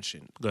my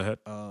attention. but- Go ahead.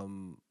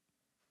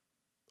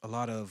 A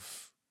lot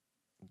of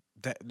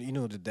that,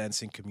 the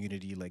dancing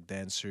community, like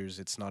dancers.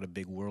 It's not a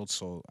big world,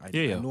 so I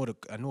Yeah.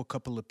 I know a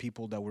couple of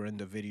people that were in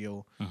the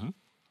video, Mhm.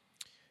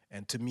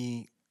 and to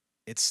me,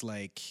 it's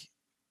like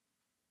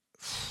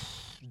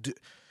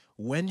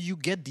when you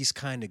get these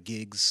kind of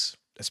gigs,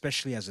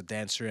 especially as a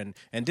dancer,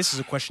 and this is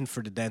a question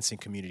for the dancing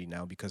community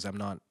now because I'm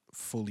not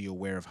fully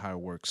aware of how it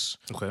works.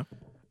 Okay.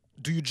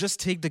 Do you just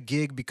take the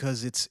gig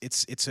because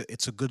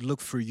it's a good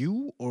look for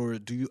you, or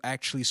do you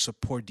actually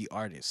support the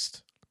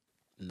artist?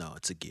 No,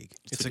 it's a gig.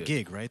 It's a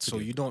gig, right? So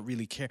gig. you don't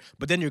really care,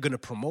 but then you're gonna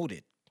promote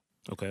it.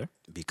 Okay.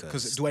 Because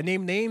Because do I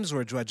name names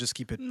or do I just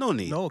keep it? No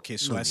need. No, okay.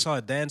 So No I need. saw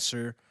a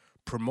dancer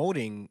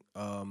promoting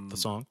The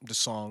song. the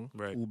song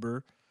Right.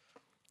 Uber.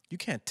 You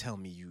can't tell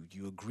me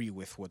you agree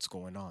with what's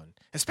going on.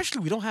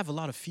 Especially we don't have a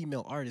lot of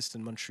female artists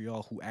in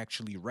Montreal who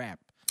actually rap.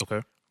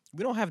 Okay.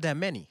 We don't have that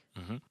many,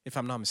 Mm-hmm. if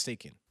I'm not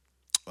mistaken.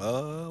 We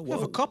well,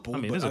 have a couple, I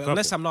mean, but there's a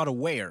unless couple. I'm not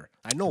aware.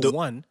 I know The-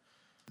 one.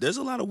 there's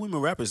a lot of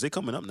women rappers. They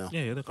coming up now.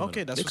 Yeah, they're coming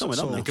Okay, up. that's They're what's coming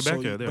up so, now. In Quebec,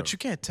 so yeah, they but are. you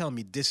can't tell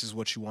me this is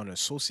what you want to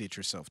associate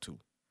yourself to.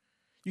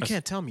 You As-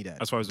 can't tell me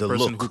that. As far as The the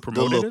person look, who the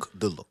promoted look,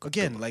 the look.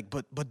 Again, like,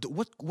 but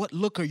what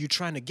look are you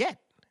trying to get?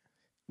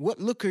 What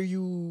look are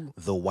you?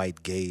 The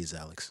white gaze,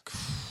 Alex.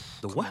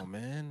 the Come what? on,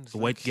 man. It's The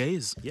like- white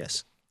gaze.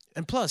 Yes.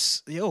 And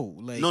plus,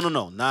 like,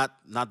 No,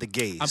 not the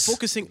gaze. I'm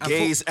focusing- I'm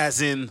gaze as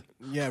in.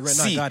 yeah, right. No,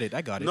 C.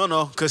 I got it.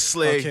 No, because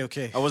Slay.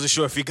 Okay. I wasn't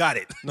sure if he got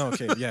it. No,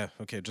 okay, yeah,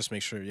 okay. Just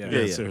make sure, yeah,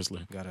 Yeah, yeah.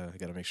 seriously.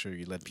 Gotta make sure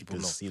you let people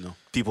know. Because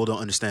people don't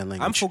understand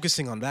language. I'm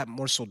focusing on that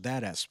more so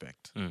that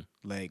aspect, Mm.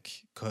 like,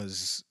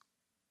 because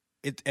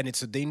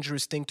it's a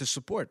dangerous thing to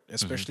support,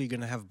 especially you're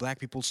gonna have black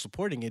people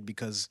supporting it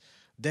because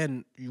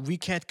then we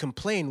can't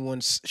complain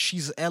once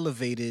she's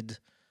elevated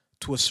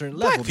to a certain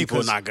Black level. people are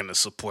because not gonna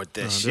support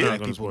that they're shit. not black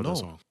gonna people support that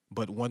know. song.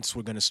 But once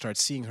we're gonna start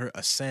seeing her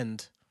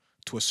ascend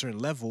to a certain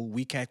level,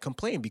 we can't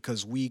complain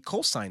because we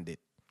co-signed it,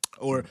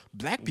 or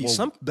black people. Whoa.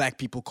 Some black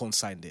people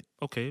co-signed it.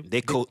 Okay.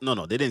 They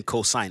didn't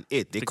co-sign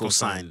it. They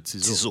co-signed co-signed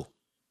Tizo.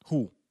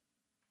 Who?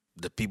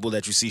 The people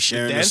that you see The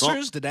sharing the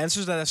song.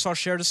 dancers that I saw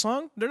share the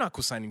song, they're not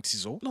co-signing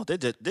Tizo. No,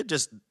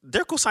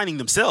 they're co-signing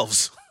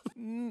themselves.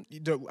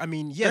 I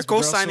mean, yes, They're but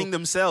also- co-signing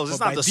themselves. It's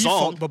but not by the default,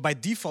 song. But by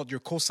default, you're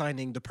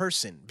co-signing the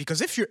person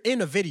because if you're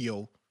in a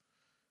video,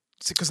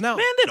 because now,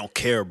 Man, they don't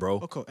care, bro.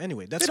 okay,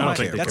 anyway, that's don't my,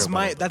 think they that's care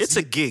my, about that's It's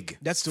a gig.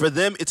 That's the, For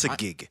them, it's a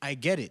gig. I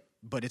get it,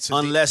 but it's a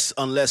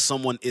Unless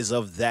someone is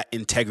of that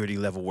integrity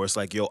level where it's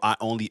like, yo, I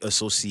only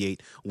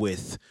associate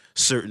with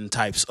certain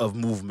types of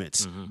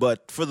movements.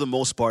 But for the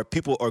most part,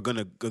 people are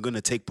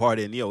gonna take part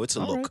in, yo, it's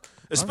a look. right.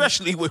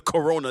 Especially with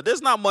Corona.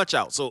 There's not much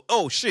out. So,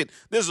 oh shit,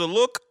 there's a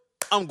look.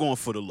 I'm going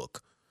for the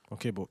look.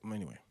 Okay, but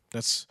anyway,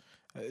 that's.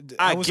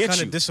 I was get kind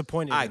you. of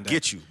disappointed. I in that.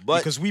 get you, but-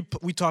 because we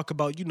talk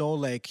about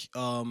like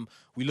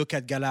we look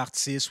at Gala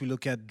Artistes, we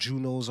look at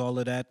Junos, all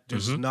of that.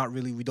 There's not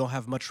really we don't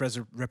have much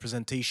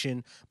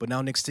representation. But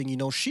now next thing you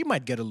know, she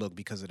might get a look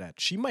because of that.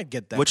 She might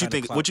get that. What you kind of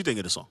think? clout. What you think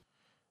of the song?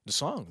 The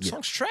song? The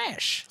song's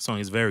trash. The song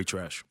is very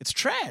trash. It's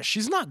trash.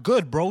 She's not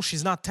good, bro.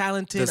 She's not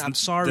talented. I'm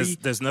sorry.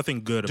 There's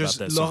nothing good about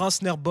that song. Laurence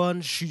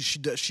Nerbonne,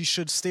 she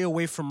should stay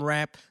away from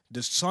rap.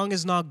 The song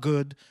is not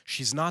good.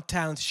 She's not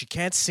talented. She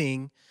can't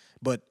sing.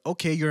 But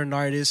okay, you're an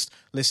artist.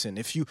 Listen,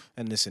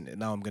 listen.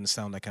 Now I'm gonna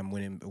sound like I'm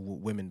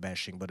women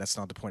bashing, but that's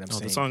not the point. I'm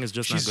saying the song is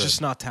just not she's good.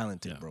 just not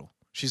talented, bro.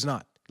 She's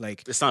not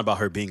like. It's not about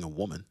her being a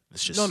woman.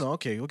 It's just No,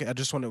 okay. I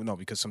just want to know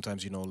because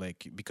sometimes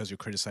like because you're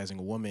criticizing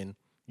a woman,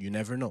 you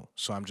never know.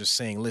 So I'm just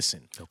saying,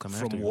 listen. come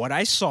after From you. what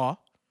I saw,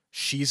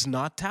 she's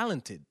not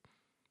talented.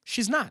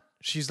 She's not.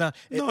 She's not.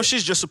 No,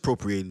 she's just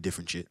appropriating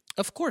different shit.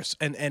 Of course,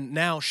 and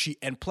now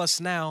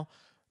plus now,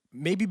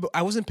 maybe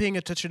I wasn't paying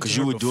attention to Because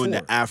her you were doing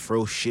before. the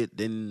Afro shit,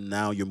 then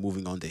now you're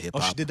moving on to hip Oh,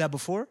 hop. she did that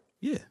before.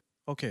 Yeah.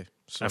 Okay,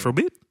 so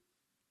Afrobeat?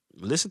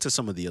 Listen to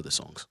some of the other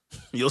songs.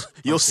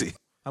 You'll see.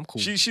 I'm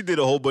cool. She did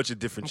a whole bunch of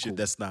different shit cool.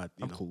 that's not.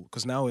 I'm cool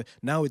because now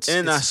it's.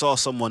 And I it's, saw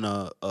someone.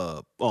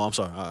 Oh, I'm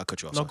sorry. I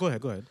cut you off. no, Sorry.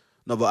 go ahead.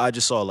 No, but I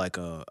just saw like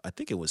I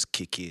think it was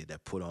Kid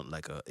that put on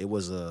like it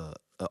was a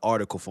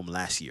article from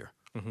last year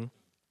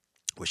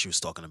where she was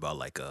talking about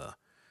like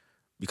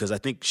because I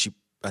think she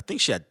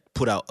had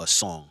put out a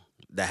song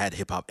that had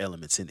hip hop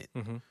elements in it,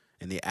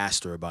 and they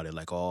asked her about it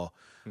like,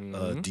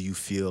 do you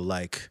feel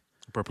like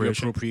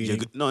Appropriation?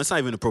 Appropriating. no, it's not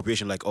even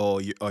appropriation. Like,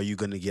 are you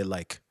gonna get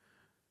like,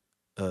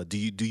 do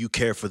you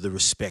care for the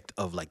respect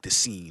of like the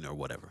scene or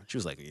whatever? She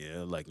was like, yeah,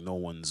 like no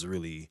one's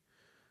really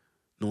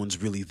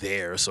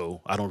there,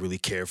 so I don't really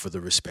care for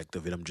the respect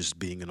of it. I'm just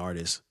being an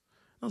artist.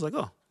 I was like,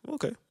 oh,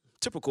 okay,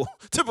 typical,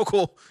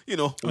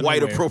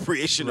 white Unaware.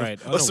 appropriation Right,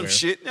 of some unaware.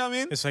 shit. You know what I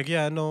mean? It's like,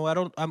 yeah, no, I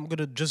don't. I'm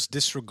gonna just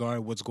disregard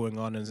what's going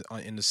on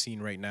in the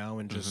scene right now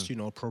and just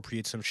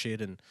appropriate some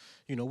shit and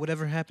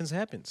whatever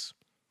happens.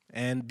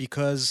 And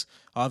because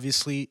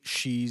obviously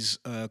she's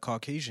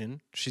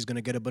Caucasian, she's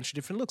gonna get a bunch of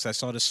different looks. I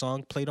saw the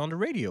song played on the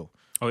radio.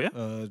 Oh, yeah?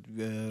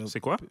 C'est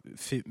quoi?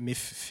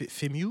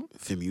 Femiu,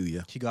 Femiu,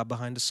 yeah. he got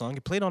behind the song.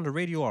 It played on the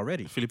radio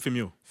already. Philippe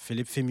Femiu.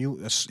 Philippe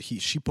Femiu,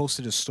 she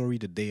posted a story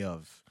the day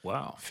of.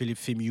 Wow.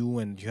 Philippe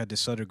Femiu, and you had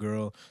this other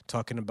girl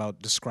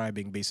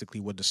describing basically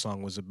what the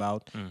song was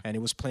about, and it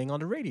was playing on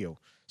the radio.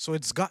 So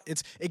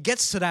it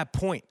gets to that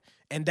point,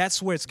 and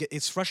that's where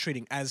it's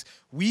frustrating. As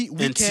we And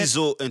can't,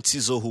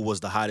 Tizo, who was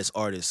the hottest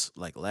artist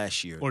like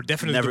last year, Or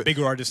definitely the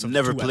bigger artist of the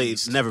never two, at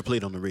least. never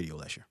played on the radio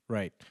last year.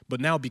 right? But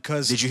now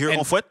because Did you hear and,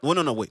 On Fouet?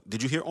 Well, no, wait.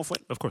 Did you hear On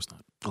Fouet? Of course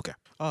not. Okay.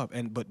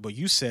 but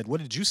you said,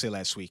 what did you say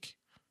last week?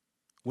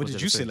 What did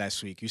did I you say? say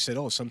last week? You said,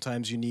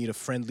 sometimes you need a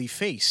friendly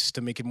face to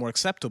make it more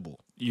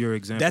acceptable. Your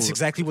example. That's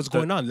exactly what's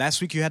going on.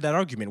 Last week you had that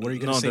argument. What are you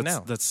going to say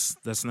now?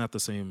 That's not the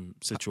same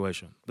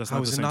situation. That's How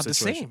not is the it same not the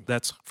situation. same?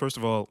 That's first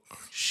of all,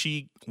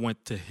 she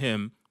went to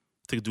him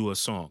to do a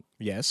song.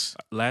 Yes.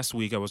 Last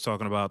week I was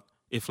talking about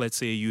if let's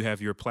say you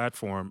have your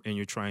platform and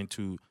you're trying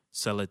to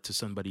sell it to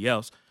somebody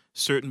else,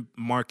 certain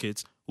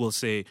markets will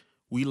say,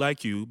 we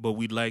like you, but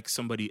we'd like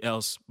somebody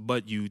else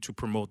but you to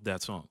promote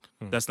that song.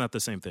 That's not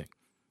the same thing.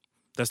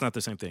 That's not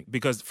the same thing.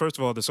 Because first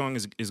of all, the song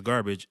is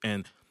garbage,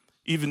 and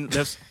even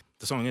the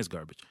song is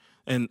garbage.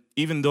 And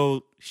even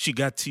though she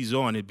got Tizo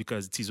on it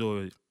because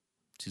Tizo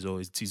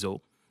is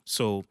Tizo,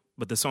 so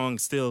but the song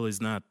still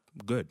is not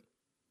good.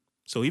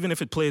 So even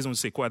if it plays on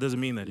C'est Quoi, doesn't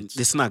mean that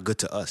It's not good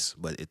to us,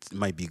 but it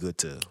might be good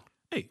to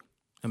hey,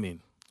 I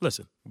mean,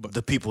 listen.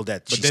 the people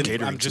that But she's then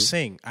catering I'm just to.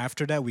 saying,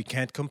 after that, we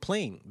can't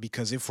complain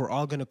because if we're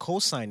all going to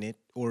co-sign it,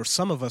 or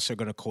some of us are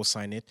going to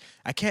co-sign it,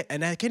 I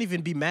can't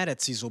even be mad at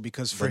Cizo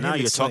because for But him, now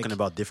you're it's talking like,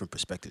 about different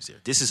perspectives here.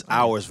 This is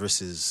ours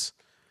versus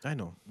I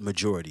know.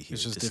 majority here.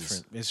 It's just This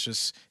different.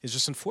 It's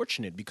just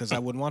unfortunate because I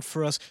would want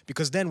for us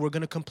because then we're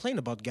gonna complain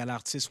about Gala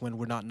Artistes when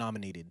we're not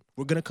nominated.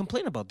 We're gonna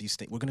complain about these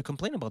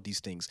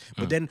things.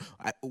 But then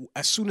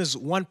as soon as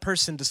one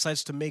person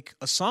decides to make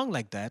a song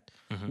like that,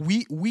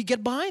 we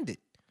get behind it,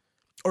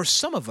 or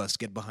some of us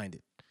get behind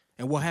it.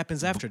 And what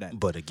happens after that?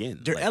 But again,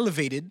 They're like,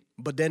 elevated,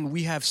 but then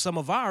we have some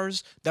of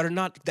ours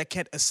that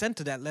can't ascend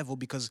to that level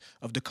because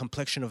of the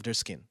complexion of their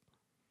skin.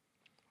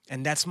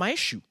 And that's my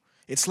issue.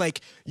 It's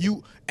like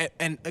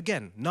and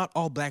again, not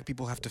all black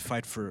people have to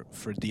fight for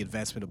the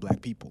advancement of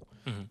black people.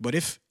 But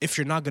if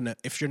you're not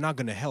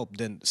gonna help,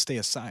 then stay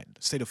aside,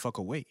 stay the fuck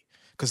away.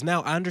 Because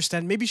now I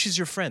understand. Maybe she's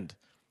your friend.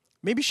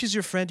 Maybe she's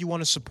your friend. You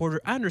want to support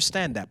her. I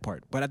understand that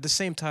part. But at the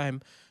same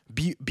time,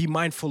 be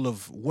mindful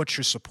of what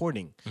you're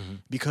supporting,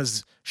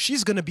 because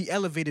she's gonna be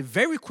elevated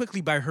very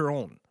quickly by her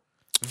own,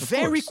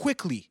 very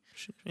quickly.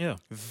 Yeah.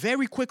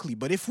 Very quickly.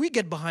 But if we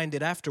get behind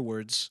it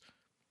afterwards,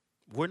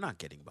 we're not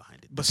getting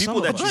behind it. But The some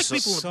people of that you us-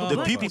 saw, some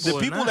the of people, us the are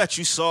people not. that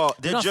you saw,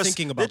 they're not just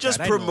thinking they're about just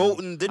that. I know.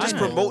 promoting. They're just I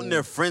know. promoting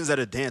their friends that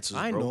are dancers.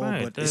 I bro. know,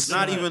 Right, but that's It's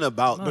not not- even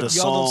about the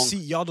y'all song.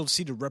 y'all don't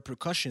see the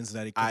repercussions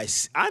that it could.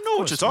 I know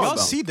what you're talking Y'all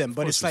about. see them,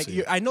 but Of it's course like we see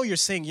it. I know you're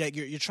saying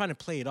you're trying to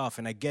play it off,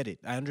 and I get it.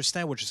 I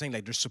understand what you're saying.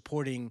 Like they're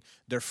supporting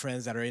their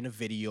friends that are in a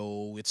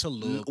video. It's a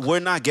look. We're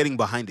not getting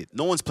behind it.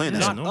 No one's playing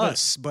that. Yeah, Not song. no,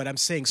 us, but I'm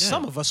saying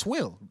some of us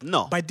will.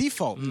 No. by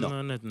default.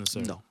 No, not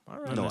necessarily. No. All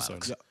right. No, Not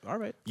Alex. Yeah, all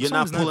right. You're The not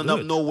song's not pulling up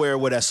good. nowhere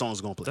where that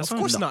song's gonna play. That's Of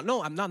course No. not.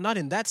 No, I'm not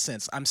in that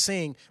sense. I'm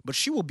saying, but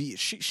she will be.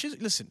 She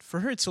listen, for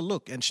her it's a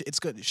look, and it's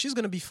good. She's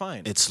gonna be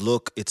fine. It's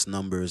look, it's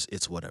numbers,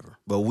 it's whatever.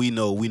 But we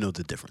know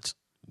the difference.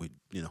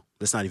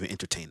 Let's not even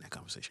entertain that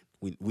conversation.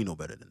 We know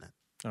better than that.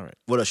 All right.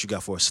 What else you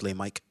got for us, Slay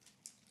Mike?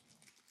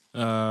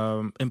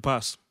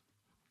 Impasse,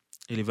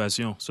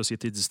 Élévation,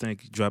 Société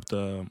Distincte dropped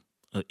a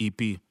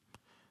EP,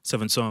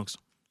 7 songs.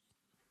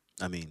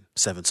 I mean,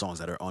 7 songs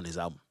that are on his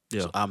album.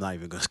 Yeah. So I'm not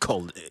even gonna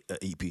call it an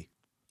EP.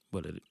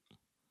 What is it?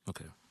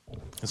 Okay.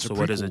 It's a So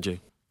what is prequel. it,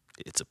 Jay?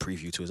 It's a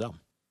preview to his album.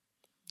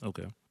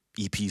 Okay.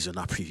 EPs are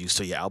not previews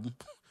to your album.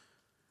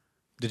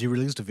 Did he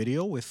release the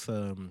video with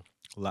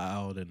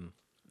Loud and?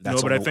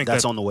 That's but on I the, think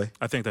that's that- on the way.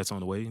 I think that's on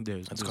the way.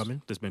 There's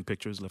coming? There's been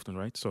pictures left and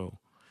right, so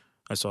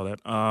I saw that.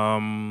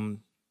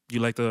 You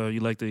like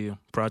the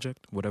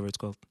project, whatever it's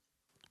called?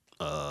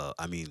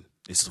 I mean,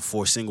 it's the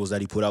 4 singles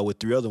that he put out with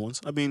 3 other ones.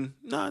 I mean,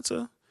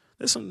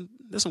 there's some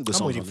good I'm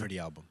songs waiting on for there. the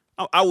album.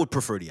 I would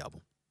prefer the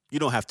album. You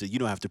don't have to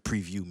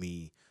preview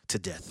me to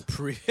death.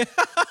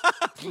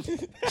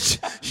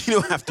 You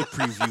don't have to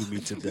preview me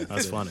to death.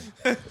 That's funny.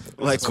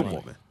 Like, come funny.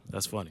 on, man.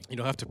 That's funny. You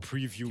don't have to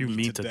preview You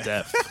mean to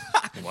death.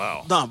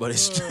 Wow. Nah, but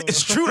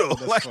it's true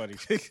though. Like, funny.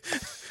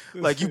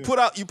 like you put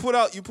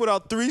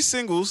out 3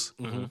 singles.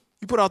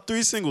 You put out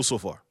 3 singles so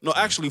far. No,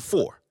 actually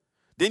 4.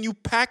 Then you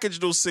package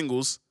those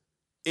singles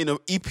in an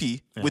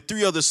EP with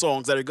 3 other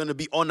songs that are going to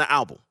be on the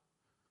album.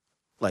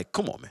 Like,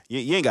 come on, man.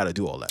 You ain't got to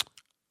do all that.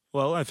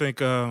 Well, I think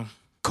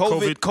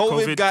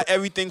COVID got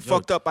everything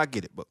fucked up. I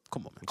get it, but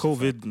come on, man.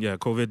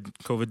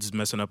 COVID's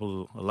messing up a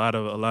lot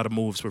of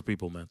moves for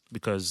people, man.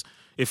 Because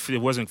if it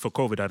wasn't for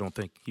COVID, I don't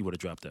think he would have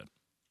dropped that.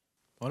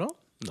 Oh no,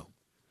 No,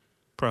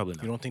 probably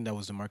not. you don't think that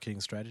was the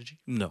marketing strategy?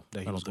 No,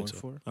 that he I was don't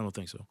think going so. for? I don't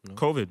think so. No?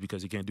 COVID,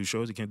 because he can't do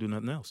shows, he can't do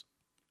nothing else.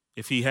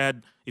 If he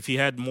had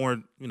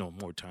more,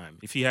 more time.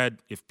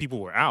 If people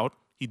were out,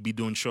 he'd be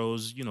doing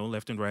shows,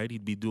 left and right.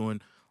 He'd be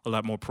doing a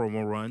lot more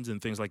promo runs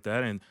and things like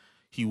that, and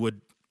he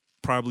would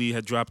probably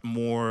have dropped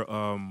more.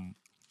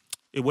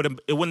 It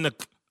wouldn't have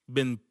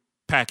been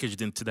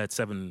packaged into that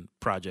 7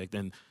 project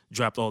and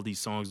dropped all these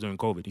songs during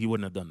COVID. He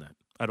wouldn't have done that.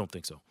 I don't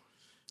think so.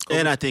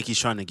 And I think he's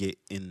trying to get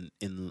in.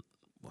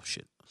 Well,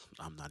 shit.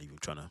 I'm not even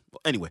trying to.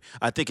 Anyway,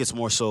 I think it's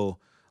more so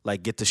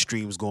like get the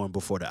streams going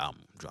before the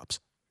album drops.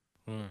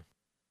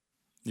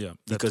 Yeah,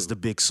 Because the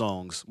big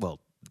songs, well,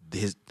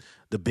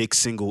 the big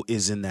single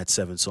is in that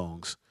 7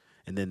 songs,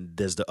 and then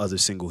there's the other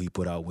single he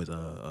put out with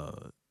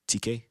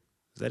TK.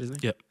 Is that his name?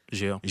 yeah,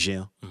 Gio.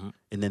 Jean.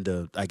 And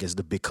then I guess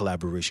the big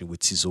collaboration with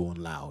Tizo and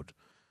Loud.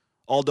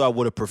 Although I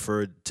would have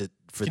preferred for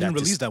He that didn't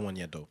to release that one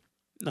yet, though.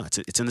 No,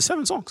 it's in the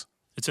 7 songs.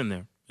 It's in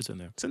there. It's in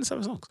there. It's in the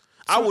 7 songs.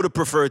 I would have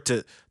preferred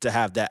to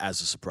have that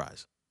as a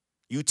surprise.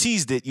 You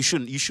teased it. You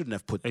shouldn't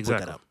have put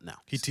Exactly. that out now.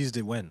 He teased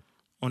it when?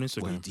 On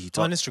Instagram. Well, he On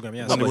talked, Instagram,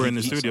 yeah. No, when but we were in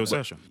the he- studio but-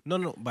 session.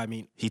 No, but I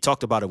mean, he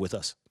talked about it with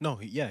us. no,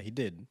 he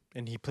did,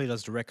 and he played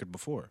us the record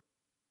before.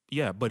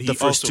 Yeah, but he The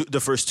first also, the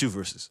first 2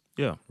 verses.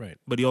 Yeah, Right.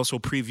 but he also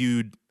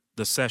previewed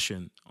the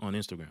session on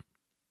Instagram.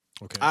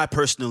 Okay. I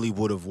personally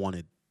would have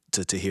wanted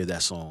to hear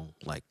that song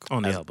like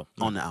On the album.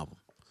 On the album.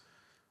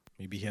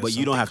 Maybe he has But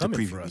you don't something have to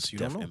coming for preview us. You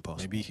Def don't know.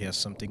 Impossible. Maybe he has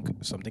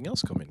something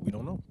else coming. We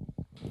don't know.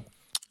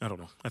 I don't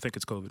know. I think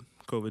it's COVID.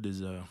 COVID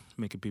is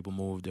making people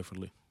move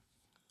differently.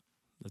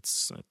 I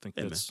think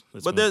Yeah, that's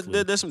But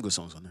mostly- there's some good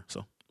songs on there.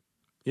 So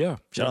yeah.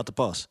 shout out to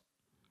Pause.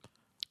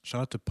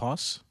 Shout out to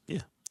Pause.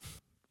 Yeah.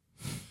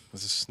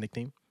 What's his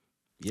nickname?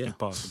 Yeah.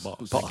 Impossible.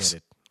 I Pause. get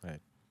it.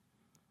 Right.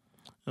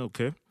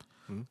 Okay.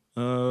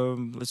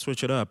 Hmm? Let's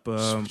switch it up.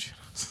 No,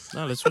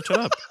 let's switch it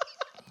up.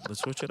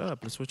 Let's switch it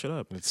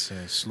up. Let's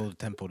slow the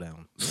tempo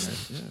down.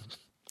 Yeah.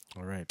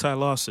 All right. Ty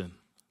Lawson,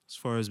 as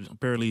far as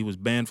apparently he was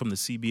banned from the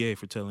CBA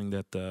for telling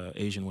that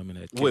Asian women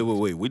had kids.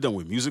 Wait. We done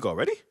with music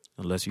already?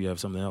 Unless you have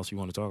something else you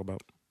want to talk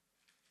about.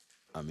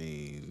 I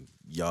mean,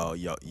 y'all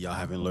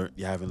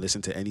haven't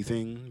listened to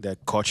anything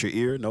that caught your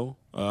ear? No?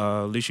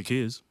 Alicia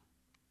Keys.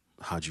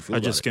 How'd you feel I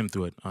about just it? skimmed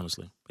through it,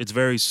 honestly. It's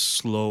very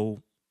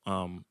slow.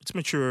 It's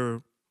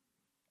mature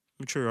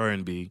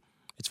R&B.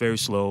 It's very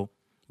slow,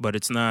 but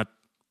it's not.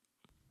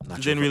 Not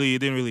It your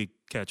didn't really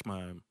catch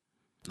my.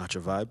 Not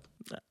your vibe.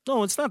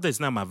 No, it's not that it's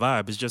not my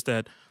vibe. It's just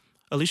that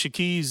Alicia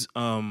Keys,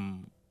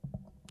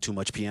 Too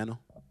much piano.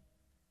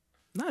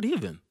 not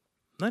even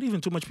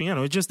too much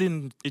piano. It just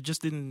didn't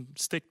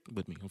stick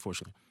with me,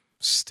 unfortunately.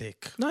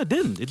 Stick. No, it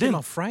didn't. It Came didn't.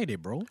 out Friday,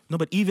 bro. No,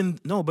 but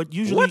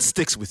usually What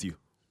sticks with you?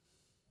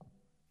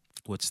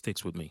 what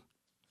sticks with me?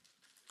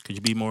 Could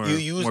you be more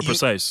You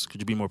precise? Could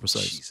you be more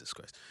precise? Jesus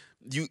Christ.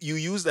 You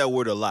use that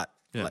word a lot.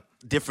 Yeah. Like,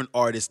 different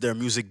artists, their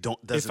music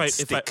doesn't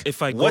stick.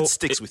 If I what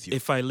sticks with you?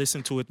 If I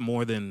listen to it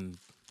more than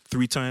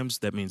 3 times,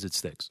 that means it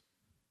sticks.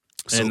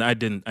 So- And I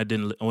didn't.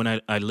 When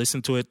I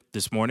listened to it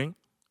this morning,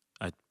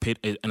 I paid,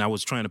 and I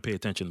was trying to pay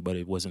attention, but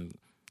it wasn't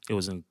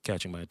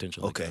catching my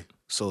attention. Like Okay. that.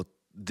 So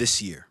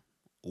this year,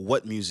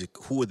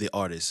 who are the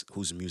artists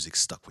whose music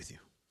stuck with you?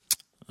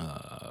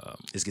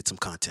 Let's get some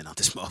content out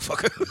this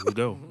motherfucker. Here we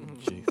go.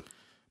 Gee.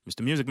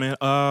 Mr. Music Man.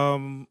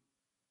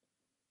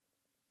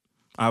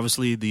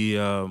 Obviously the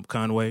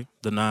Conway,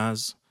 the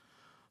Nas,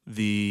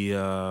 the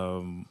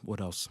what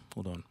else?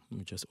 Hold on. Let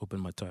me just open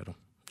my title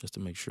just to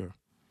make sure.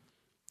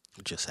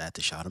 Just had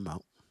to shout them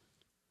out.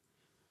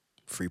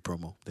 Free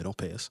promo. They don't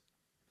pay us.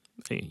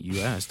 Hey,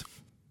 you asked.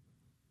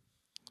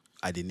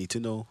 I didn't need to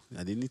know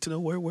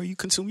where you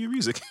consume your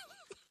music.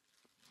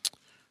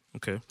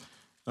 Okay.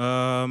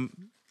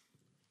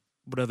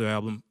 What other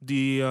album?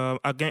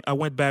 I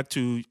went back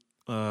to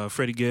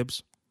Freddie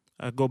Gibbs.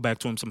 I go back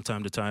to him from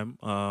time to time.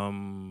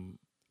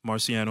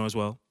 Marciano as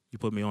well. You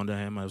put me on to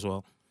him as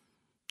well.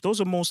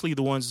 Those are mostly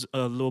the ones.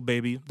 Lil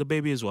Baby, the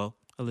Baby as well.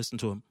 I listen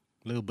to him.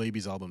 Lil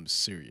Baby's album is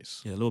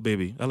serious. Yeah, Lil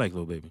Baby. I like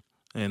Lil Baby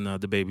and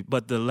the Baby.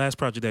 But the last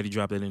project that he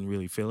dropped, I didn't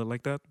really feel it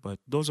like that. But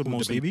those are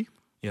mostly The Baby?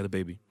 Yeah, the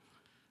Baby.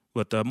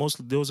 But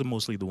those are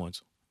mostly the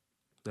ones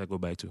that I go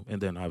back to.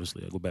 And then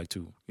obviously I go back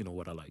to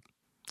what I like,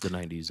 the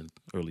 90s and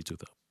early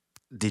 2000s.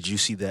 Did you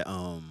see that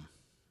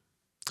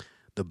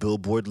the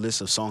Billboard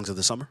list of songs of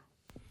the summer?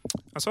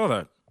 I saw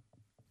that.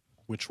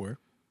 Which were?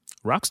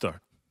 Rockstar,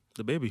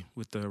 the Baby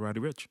with Roddy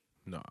Ricch,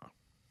 Nah.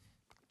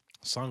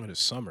 Song of the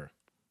summer.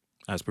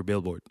 as per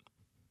Billboard.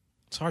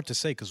 It's hard to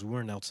say because we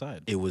weren't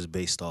outside. It was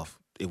based off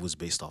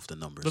the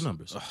numbers. The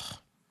numbers.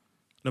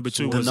 Number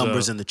two The was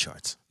numbers in the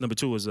charts. number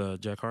 2 was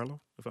Jack Harlow,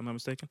 if I'm not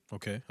mistaken.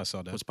 Okay, I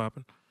saw that. What's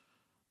popping?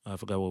 I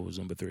forgot what was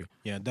number 3.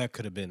 Yeah, that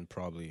could have been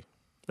probably.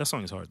 That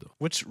song is hard though.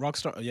 Which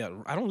Rockstar? Yeah,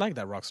 I don't like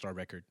that Rockstar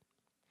record.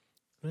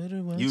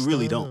 You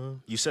really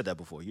don't. You said that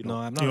before. You don't. No,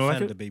 I'm not You a don't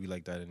fan like of the it? Baby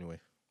like that anyway.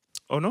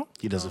 Oh no,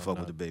 He doesn't No, fuck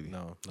no, with the Baby.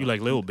 No. you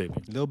like Lil Baby?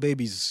 Lil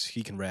Baby's,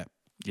 he can rap.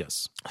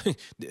 Yes.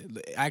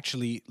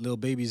 Actually, Lil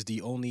Baby's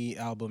the only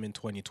album in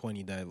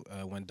 2020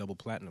 that went double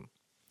platinum.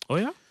 Oh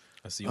yeah.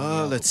 That's the only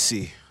album. Let's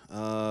see.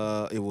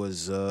 It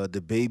was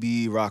the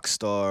Baby,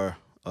 Rockstar,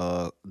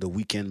 The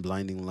Weeknd,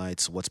 Blinding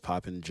Lights, What's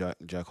Poppin',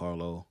 Jack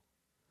Harlow.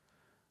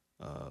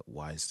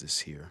 Why is this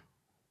here?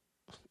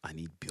 I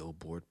need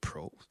Billboard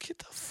Pro. Get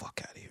the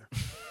fuck out of here.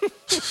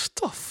 What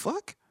the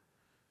fuck?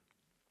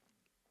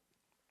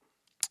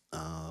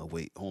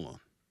 Wait, hold on.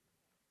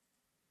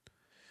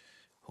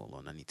 Hold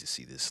on, I need to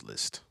see this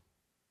list.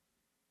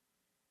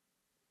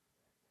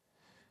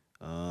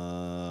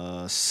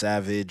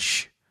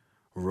 Savage,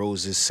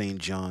 Roses, St.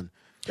 John.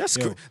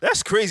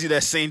 That's crazy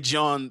that St.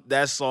 John,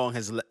 that song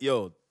has...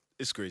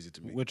 it's crazy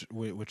to me.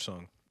 Which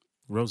song?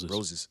 Roses.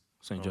 Roses.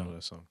 St. I don't know John.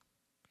 that song.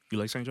 You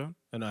like St. John?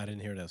 No, I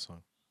didn't hear that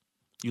song.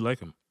 You like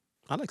him?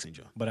 I like St.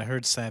 John. But I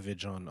heard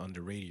Savage on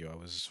the radio. I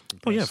was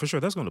impressed. Oh yeah, for sure.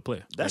 That's going to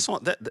play. That song,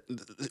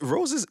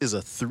 Roses is a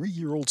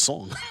 3-year-old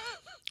song.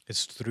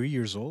 It's 3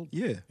 years old?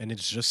 Yeah. And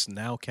it's just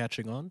now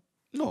catching on?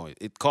 No,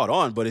 it caught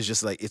on, but it's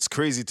just like, it's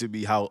crazy to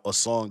me how a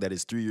song that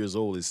is 3 years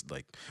old is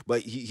like,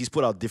 but he's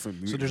put out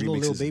different So there's remixes. no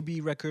Lil Baby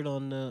record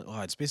on...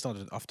 it's based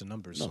off the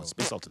numbers. No, so it's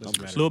based off the doesn't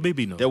numbers. matter. Lil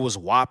Baby, no. There was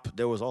WAP,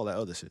 there was all that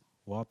other shit.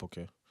 WAP,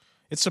 okay.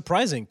 It's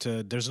surprising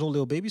there's no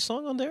Lil Baby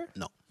song on there?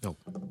 No. No.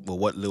 Well,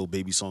 what Lil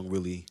Baby song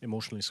really?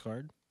 Emotionally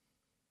Scarred?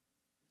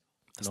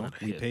 That's No?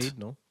 not a We hit. Paid?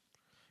 No?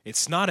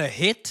 It's not a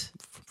hit?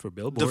 For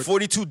Billboard. The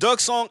 42 Doug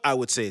song, I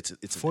would say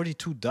it's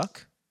 42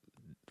 Duck?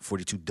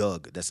 42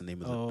 Doug. That's the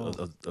name of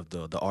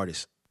the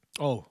artist.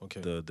 Oh,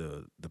 okay.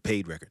 The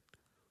paid record.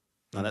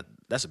 Now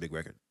that's a big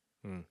record.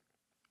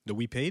 The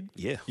We Paid?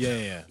 Yeah.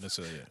 Yeah. That's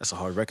That's a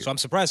hard record. So I'm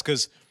surprised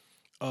because...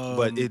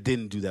 but it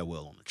didn't do that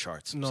well on the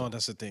charts. No, so.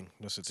 that's the thing.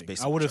 That's the thing.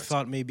 based I on would have charts.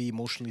 thought maybe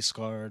Emotionally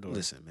Scarred or...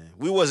 Listen, man,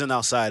 we wasn't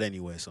outside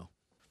anyway, so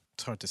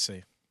It's hard to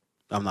say.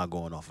 I'm not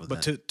going off of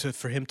But that.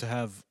 for him to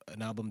have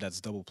an album that's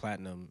double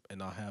platinum and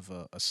not have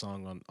a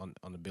song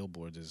on the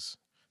Billboard is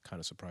kind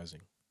of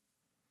surprising.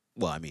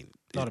 Well, I mean,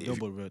 Not a if you-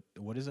 Billboard,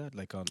 but what is that?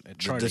 Like on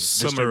charting. the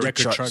Just a summer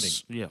record charts. charting.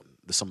 Yeah.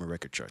 the summer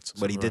record charts,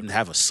 but he Summer didn't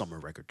have a summer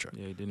record chart.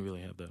 Yeah, he didn't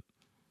really have that.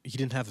 He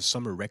didn't have a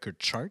summer record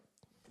chart?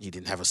 He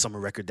didn't have a summer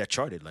record that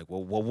charted. Like,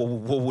 what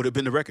would have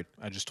been the record?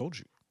 I just told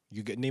you.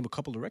 Name a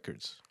couple of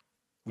records.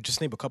 We just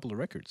name a couple of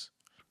records.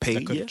 That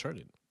Paid, could yeah, have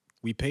charted.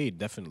 We Paid,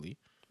 definitely.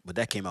 but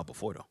that came out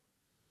before though.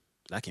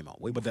 That came out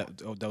way But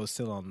before. that was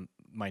still on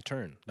My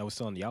Turn. That was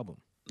still on the album.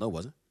 No, it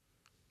wasn't.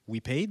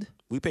 We Paid?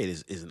 We Paid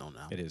isn't on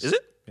now. It is. Is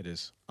it? It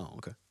is. Oh,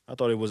 okay. I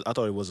thought it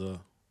was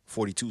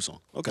 42 song.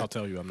 Okay. I'll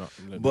tell you, I'm not.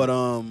 But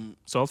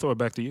So I'll throw it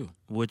back to you.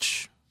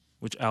 Which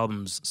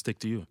albums stick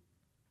to you?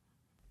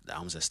 the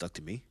albums that stuck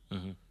to me,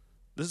 Mm-hmm.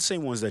 they're the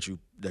same ones that you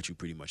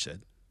pretty much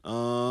said.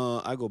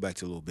 I go back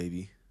to Lil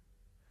Baby.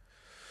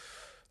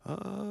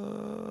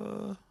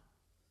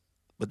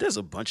 But there's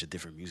a bunch of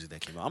different music that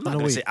came out. I'm not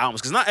gonna say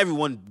albums because not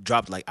everyone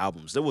dropped like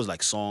albums. There was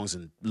like songs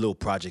and little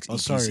projects. Oh, EPs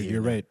sorry, here you're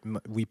and there.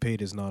 right. We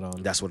Paid is not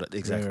on. That's what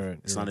exactly. Right,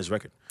 It's you're not his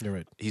record. You're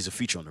right. He's a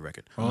feature on the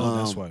record. Oh,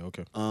 that's why.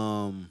 Okay.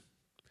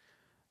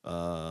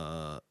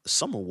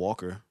 Summer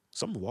Walker.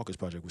 Summer Walker's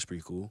project was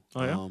pretty cool.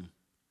 Oh, yeah?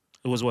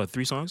 It was what,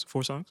 3 songs,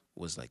 4 songs?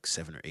 Was like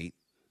 7 or 8.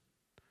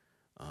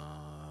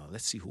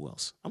 Let's see who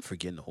else. I'm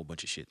forgetting a whole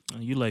bunch of shit.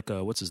 You like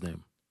what's his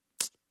name?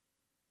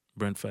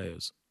 Brent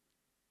Faiyaz.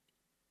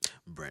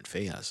 Brent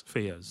Faiyaz.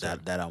 Faiyaz. sorry.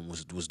 That album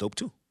was dope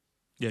too.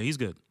 Yeah, he's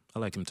good. I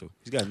like him too.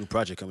 He's got a new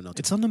project coming out. Too.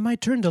 It's on the My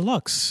Turn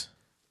Deluxe.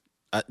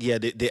 Yeah,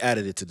 they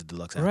added it to the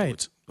deluxe Right.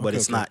 afterwards, but Okay,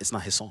 it's okay.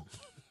 not his song.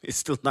 It's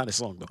still not his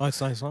song though. Oh,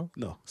 it's not a song.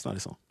 No, it's not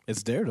his song.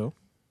 It's there though.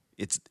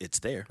 It's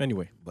there.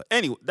 Anyway, But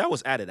anyway, that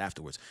was added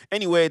afterwards.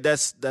 Anyway,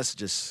 that's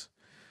just.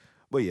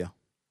 But yeah,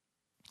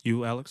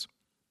 You, Alex?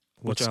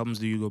 Which What's- albums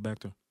do you go back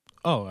to?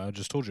 oh, I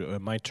just told you.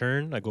 My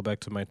Turn. I go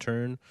back to My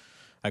Turn.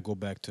 I go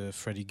back to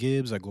Freddie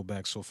Gibbs. I go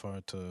back so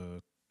far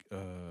to,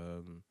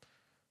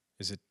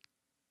 is it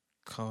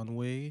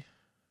Conway?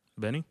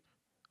 Benny?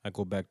 I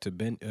go back to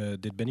Ben.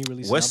 Did Benny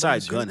release an West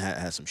album Side this year? Gun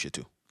had some shit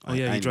too. Oh,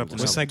 yeah, he ain't dropped even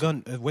an West gonna Side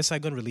Gun. West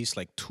Side Gun released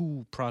like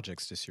 2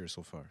 projects this year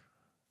so far,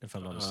 if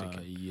I'm not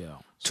mistaken. Yeah.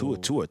 two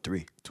So, or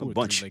three, two a or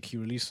bunch. three. Like he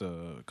released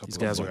a couple. These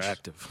of guys are bunch.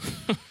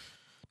 active.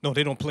 No,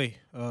 they don't play.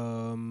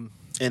 And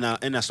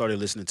I started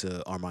listening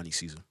to Armani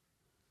Caesar.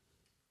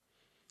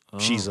 Oh,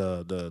 She's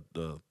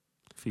the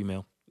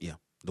female.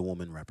 the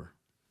woman rapper.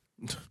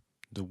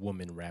 The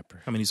woman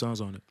rapper. How many songs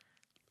on it?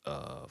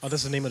 Oh,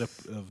 that's the name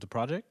of the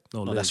project.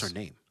 No, No, that's Liz. her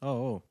name.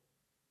 Oh,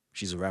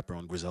 She's a rapper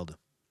on Griselda.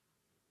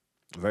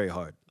 Very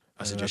hard.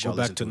 I I suggest go y'all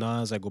back listen to to it.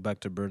 Nas. I go back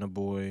to Burna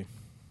Boy.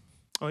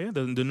 Oh yeah,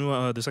 the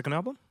new the second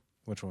album.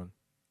 Which one?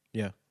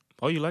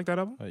 Oh, you like that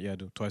album? Yeah, I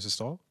do. Twice as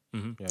Tall.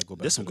 Mm-hmm. Yeah, I go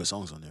back. There's to some good that.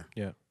 songs on there.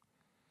 Yeah.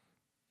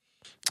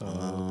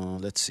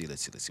 Let's see.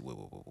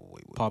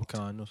 Wait.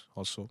 Popcorn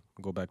also.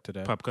 Go back to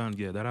that. Popcorn.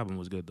 Yeah, that album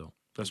was good though.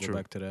 That's go true.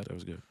 back to that. That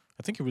was good.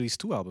 I think he released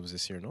 2 albums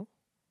this year. No.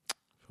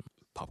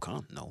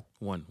 Popcorn? No.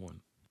 One.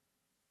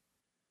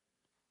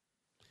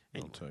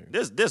 I'll tell you.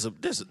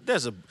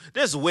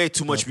 There's way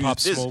too much Pop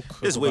music. Smoke.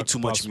 There's Go way back to too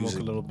Pop much Smoke music.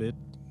 a little bit.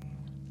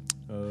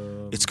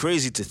 It's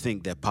crazy to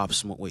think that Pop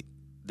Smoke. Wait,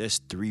 there's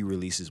 3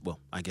 releases. Well,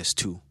 I guess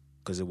 2,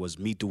 because it was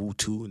Meet the Woo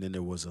 2, and then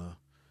there was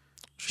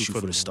Shoot for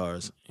the Moon.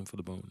 Stars. Aim for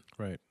the Moon.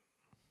 Right.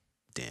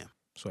 Damn.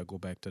 So I go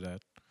back to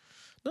that.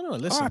 No.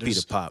 Listen, R.I.P.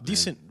 there's to Pop, man.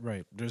 decent.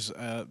 Right. There's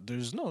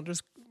there's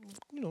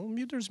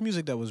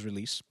music that was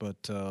released, but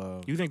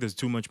You think there's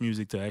too much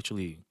music to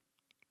actually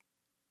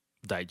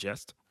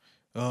digest?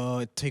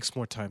 it takes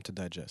more time to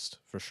digest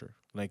for sure.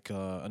 Like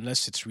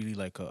unless it's really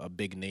like a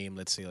big name,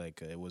 let's say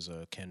like it was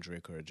a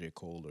Kendrick or a J.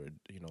 Cole or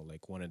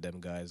like one of them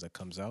guys that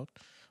comes out.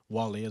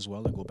 Wale as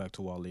well. I go back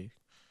to Wale.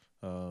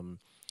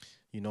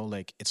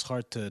 Like it's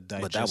hard to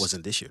digest. But that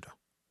wasn't this year, though.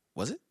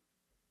 Was it?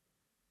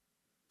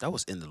 That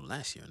was in the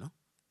last year, no?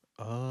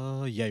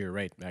 Yeah, you're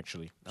right.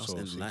 Actually, That was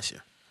in the last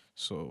year.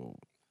 So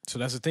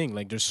that's the thing.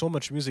 Like, there's so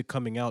much music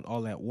coming out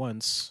all at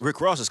once.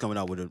 Rick Ross is coming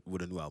out with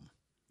a new album.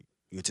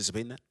 You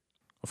anticipating that?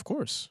 Of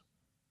course,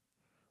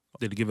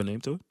 Did he give a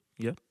name to it?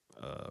 Yeah.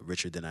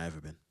 Richer Than I Ever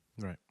Been.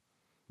 right.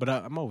 But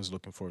I'm always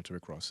looking forward to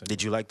Rick Ross.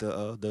 Did you like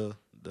the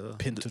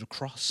Pin to the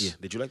Cross? Yeah.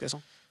 Did you like that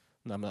song?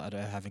 No, I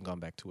haven't gone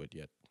back to it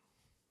yet.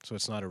 So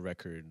it's not a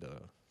record.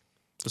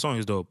 The song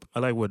is dope. I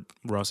like what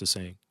Ross is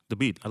saying. The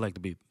beat. I like the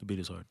beat. The beat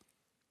is hard.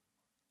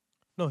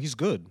 No, he's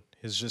good.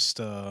 It's just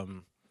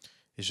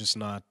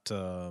not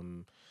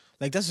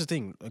like that's the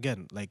thing.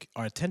 Again, like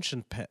our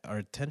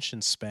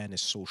attention span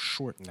is so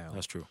short now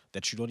That's true.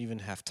 that you don't even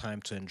have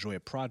time to enjoy a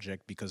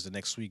project because the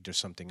next week there's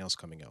something else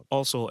coming out.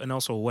 Also,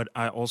 what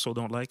I also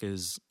don't like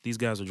is these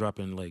guys are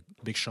dropping like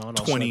Big Sean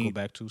also 20, I go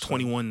back to so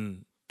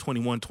 21,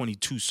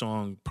 22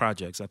 song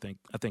projects. I think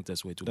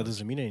that's way too that much.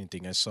 doesn't mean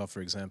anything. I saw,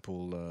 for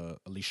example,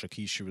 Alicia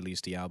Keys. She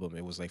released the album.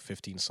 It was like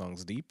 15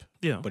 songs deep,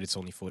 Yeah. but it's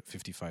only for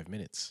 55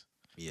 minutes.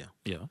 Yeah.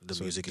 Yeah. The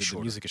So music is the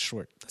short. music is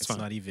short. It's fine.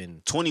 not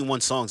even. 21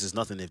 songs is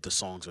nothing if the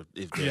songs are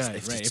if Right.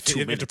 it's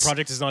 2 If the minutes.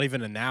 project is not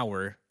even an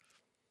hour.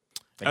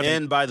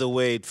 And by the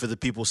way, for the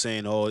people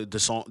saying, "Oh,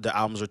 the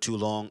albums are too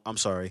long," I'm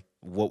sorry.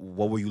 What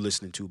were you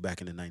listening to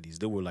back in the 90s?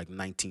 There were like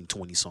 19,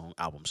 20 song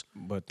albums,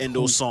 But and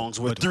those songs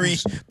were but three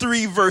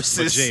who's-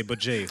 verses. But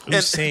Jay, And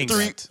who's saying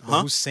three- that? But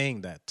huh? who's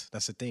saying that?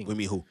 That's the thing. With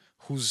me, who?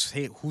 Who's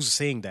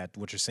saying that?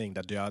 What you're saying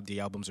that the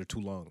albums are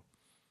too long?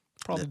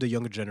 Probably the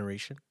younger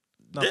generation.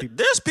 Not people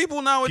There's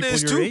people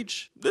nowadays your too.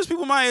 age? There's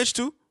people my age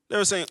too. They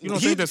were saying You don't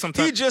he, think that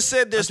sometimes he just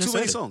said there's I just too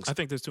many said it. songs. I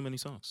think there's too many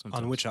songs.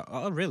 Sometimes. on which?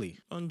 Really?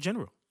 In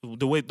general,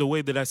 the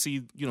way that I see,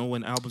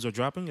 when albums are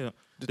dropping,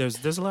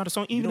 there's a lot of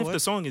songs. Even know if what? the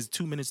song is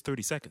 2 minutes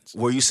 30 seconds,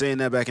 Were you saying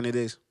that back in the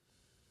days?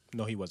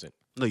 No, he wasn't.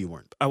 No, you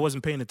weren't. I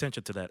wasn't paying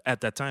attention to that at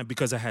that time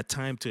because I had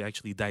time to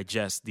actually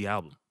digest the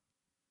album.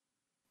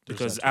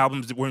 because that too.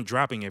 albums weren't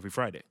dropping every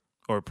Friday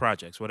or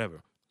projects,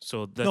 whatever.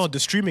 So that's No, the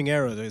streaming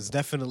era is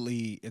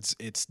definitely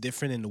it's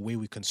different in the way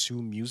we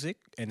consume music,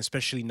 and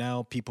especially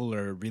now people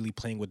are really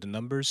playing with the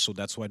numbers. So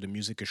that's why the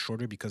music is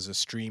shorter, because the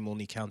stream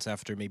only counts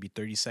after maybe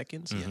 30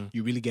 seconds.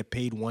 You really get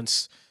paid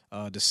once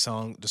the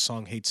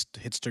song hits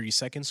 30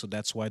 seconds. So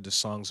that's why the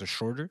songs are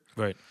shorter.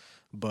 right.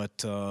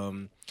 But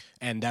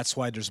and that's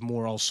why there's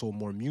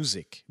more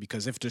music,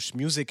 because if the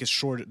music is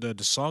short,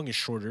 the song is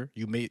shorter,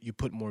 you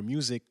put more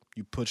music,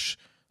 you push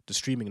the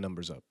streaming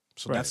numbers up.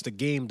 So Right. that's the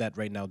game that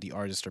right now the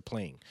artists are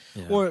playing.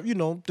 Yeah. Or,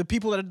 the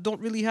people that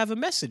don't really have a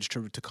message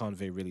to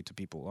convey really to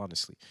people,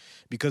 honestly.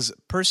 Because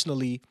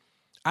personally,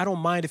 I don't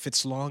mind if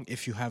it's long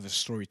if you have a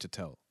story to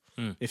tell.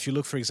 If you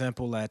look, for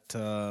example, at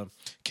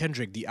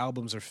Kendrick, the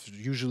albums are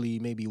usually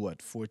maybe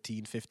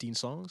 14, 15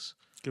 songs,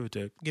 Give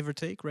or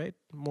take. right?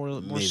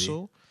 More Maybe.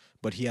 so.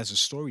 But he has a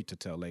story to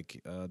tell.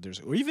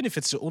 Or even if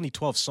it's only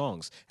 12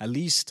 songs, at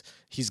least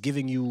he's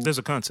giving you. There's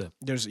a concept.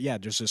 There's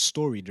a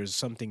story. There's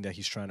something that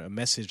a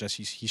message that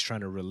he's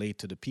trying to relate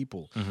to the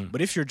people. Mm-hmm.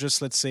 But if you're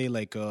just, let's say,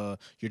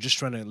 you're just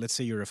trying to, let's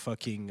say you're a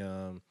fucking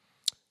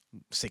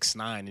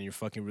 6ix9ine and you're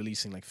fucking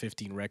releasing like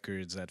 15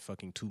 records at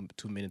fucking 2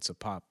 minutes a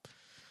pop.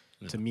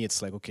 To me,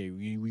 it's like, okay,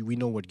 we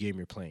know what game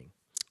you're playing.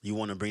 You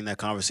want to bring that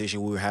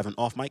conversation we were having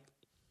off mic?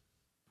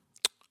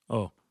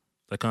 Oh,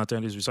 the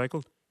content is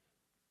recycled?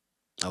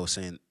 I was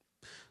saying,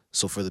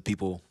 so for the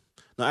people,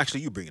 no,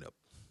 actually, you bring it up.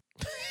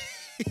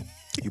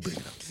 You bring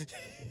it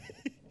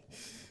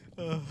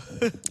up.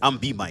 I'm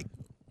B Mike.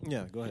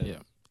 Yeah, go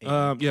ahead.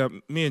 Yeah.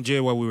 Me and Jay,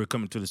 while we were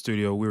coming to the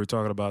studio, we were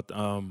talking about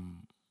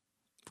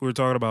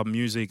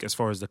music as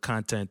far as the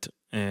content,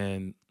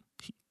 and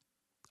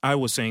I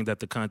was saying that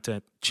the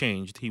content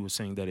changed. He was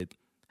saying that it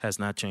has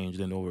not changed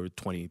in over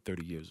 20,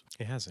 30 years.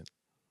 It hasn't.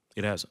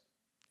 It hasn't.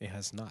 It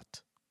has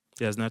not.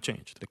 It has not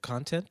changed. The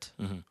content,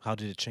 Mm-hmm. how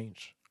did it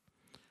change?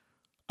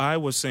 I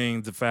was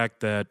saying the fact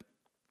that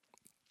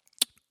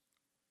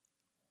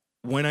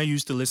when I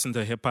used to listen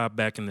to hip hop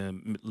back in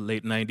the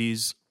late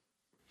 90s,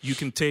 you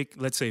can take,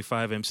 let's say,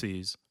 5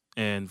 MCs,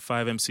 and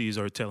 5 MCs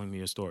are telling me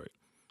a story.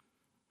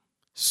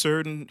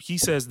 He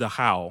says the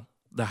how.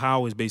 The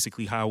how is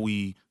basically how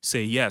we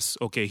say, yes,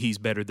 okay, he's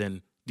better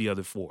than the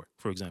other 4,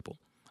 for example.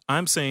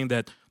 I'm saying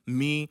that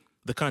the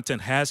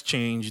content has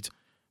changed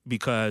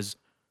because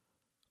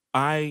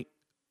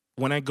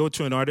when I go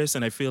to an artist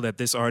and I feel that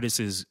this artist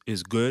is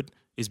good,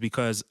 is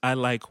because I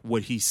like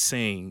what he's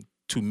saying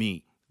to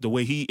me. The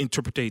way he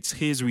interprets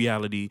his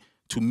reality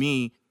to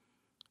me,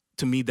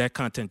 that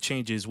content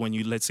changes when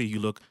let's say you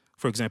look,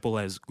 for example,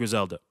 as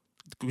Griselda.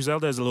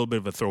 Griselda is a little bit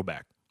of a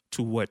throwback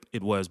to what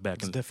it was back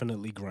It's in.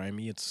 definitely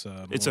grimy. It's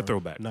a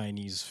throwback.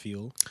 90s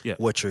feel. Yeah.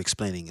 What you're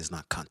explaining is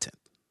not content.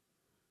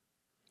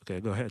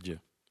 Okay, go ahead, Jay.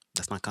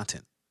 That's not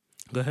content.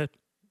 Go ahead.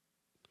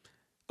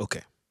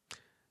 Okay.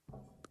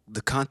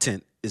 The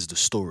content is the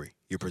story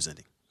you're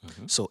presenting.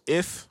 So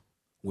if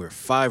we're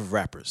 5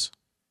 rappers,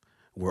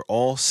 we're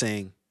all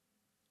saying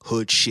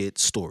hood shit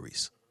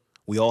stories.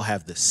 We all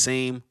have the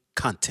same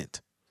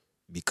content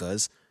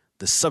because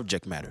the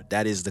subject matter,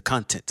 that is the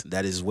content.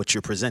 That is what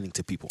you're presenting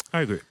to people.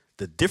 I agree.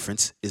 The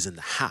difference is in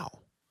the how.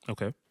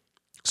 Okay.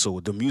 So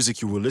the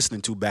music you were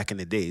listening to back in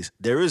the days,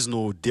 there is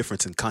no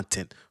difference in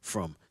content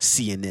from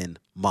CNN,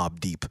 Mobb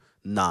Deep,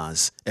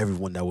 Nas,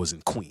 everyone that was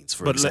in Queens,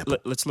 for But example.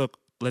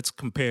 let's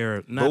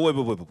compare. But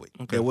wait.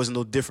 Okay. There was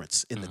no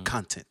difference in the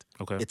content.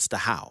 Okay. It's the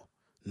how.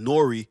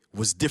 Nori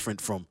was different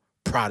from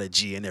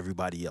Prodigy and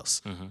everybody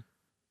else.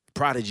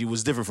 Prodigy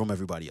was different from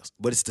everybody else.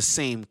 But it's the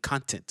same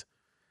content.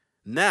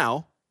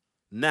 Now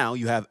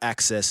you have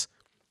access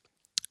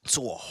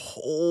to a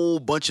whole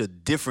bunch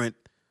of different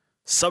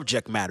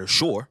subject matter,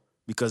 sure,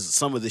 because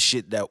some of the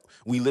shit that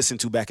we listened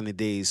to back in the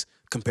days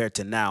compared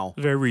to now,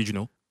 Very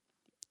regional.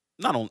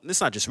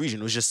 it's not just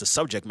regional, it's just the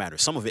subject matter.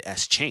 Some of it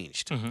has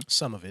changed.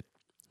 Some of it.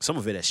 Some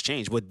of it has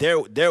changed, but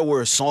there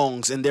were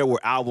songs and there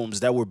were albums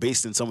that were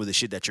based in some of the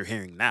shit that you're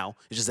hearing now.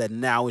 It's just that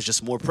now it's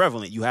just more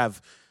prevalent.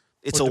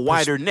 It's Or a the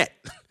wider net.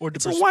 Or the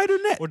It's a wider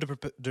net. Or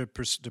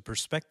the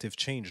perspective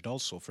changed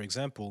also. For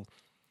example,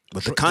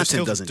 But the there's content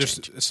still- doesn't there's-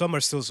 change. Some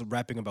are still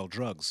rapping about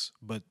drugs,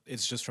 but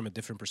it's just from a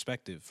different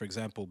perspective. For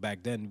example,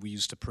 back then we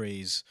used to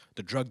praise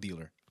the drug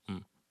dealer.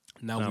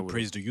 Now we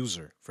praise the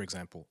user, for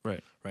example.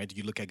 Right. Right.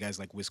 You look at guys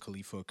like Wiz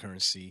Khalifa,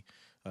 Currency,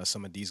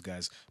 some of these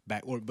guys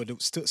but it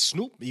was still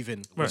Snoop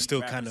even was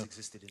still kind of.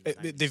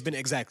 They've been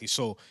exactly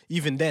so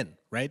even then,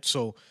 right?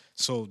 So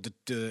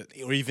the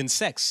or even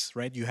Sex,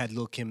 right? You had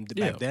Lil Kim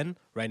back then.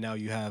 Right now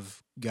you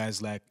have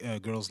guys like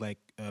girls like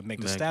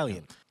Meg Thee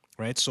Stallion,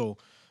 right? So.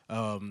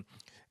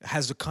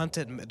 Has the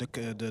content,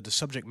 the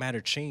subject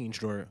matter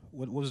changed, or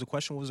what was the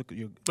question? What was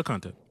The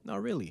content.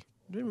 Not really.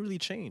 It didn't really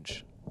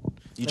change.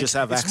 You just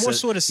have it's access. more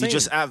so the same. You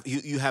just have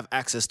you have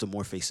access to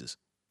more faces.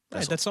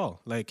 Right, that's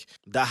all. Like,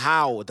 The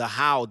how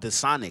the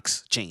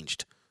sonics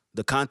changed.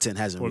 The content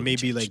hasn't. or really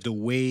maybe changed. like the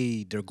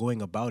way they're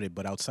going about it,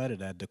 but outside of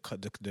that,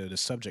 the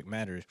subject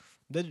matter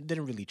that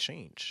didn't really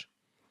change.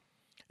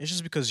 It's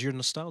just because you're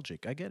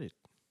nostalgic. I get it.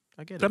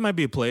 I get it. That might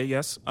be a play,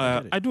 yes.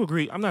 get it. I do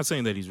agree. I'm not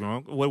saying that he's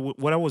wrong.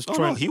 What I was Oh,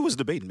 trying... no, he was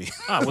debating me.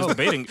 I was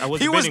debating.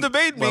 He was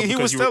debating me. well, He was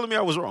because you were- telling me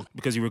I was wrong.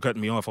 because you were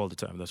cutting me off all the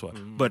time. That's why.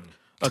 But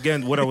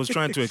again, what I was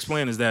trying to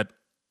explain is that,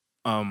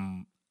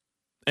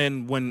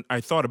 and when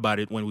I thought about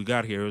it when we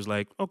got here, it was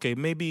like, okay,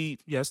 maybe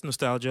yes,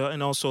 nostalgia,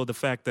 and also the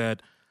fact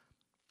that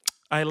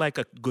I like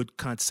a good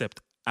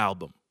concept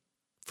album.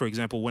 For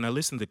example, when I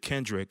listened to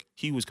Kendrick,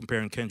 he was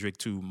comparing Kendrick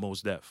to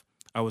Mos Def.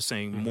 I was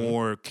saying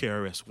more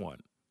KRS-One,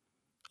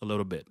 a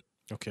little bit.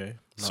 Okay.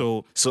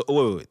 So So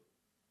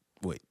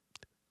wait.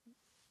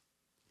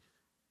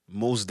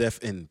 Mos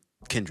Def and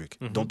Kendrick,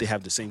 don't they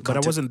have the same but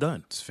content? I wasn't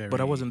done. It's very,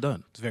 But I wasn't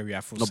done. It's very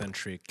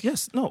Afrocentric.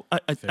 Yes, no.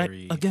 I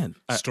Very again.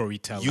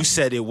 storytelling. You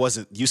said it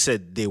wasn't. You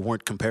said they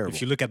weren't comparable.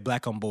 if you look at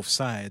Black on Both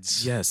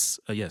Sides, Yes,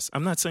 yes.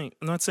 I'm not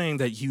saying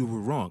that you were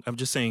wrong. I'm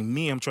just saying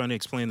I'm trying to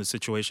explain the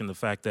situation, the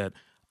fact that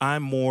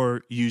I'm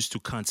more used to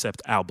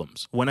concept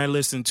albums. When I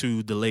listen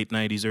to the late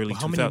 90s, early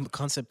how 2000s, many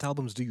concept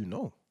albums do you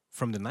know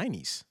from the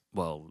 90s?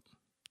 well,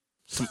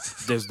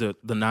 there's the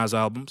Nas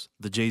albums,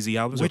 the Jay-Z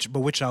albums.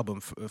 Which album?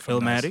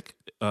 From Nas?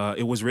 Illmatic,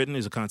 It Was Written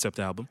is a concept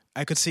album.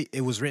 I could see it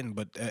was written,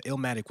 but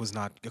Illmatic was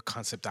not a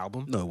concept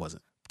album. no, it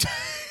wasn't.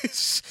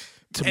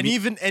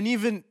 Even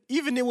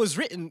it was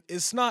written,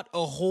 it's not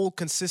a whole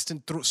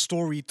consistent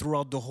story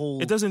throughout the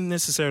whole. It doesn't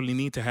necessarily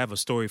need to have a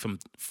story from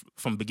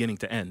beginning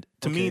to end.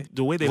 To me, Okay.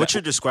 the way they What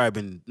you're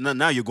describing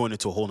now, you're going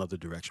into a whole other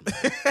direction.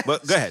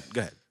 But go ahead.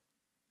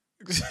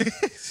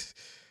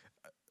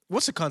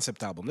 What's a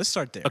concept album? Let's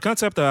start there. A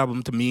concept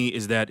album to me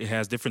is that it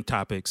has different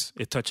topics,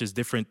 it touches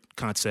different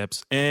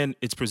concepts, and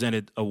it's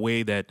presented a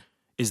way that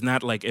is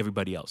not like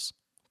everybody else.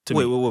 To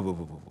Wait. me.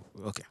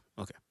 Okay.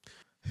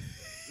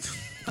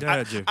 Go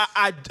ahead, Jay.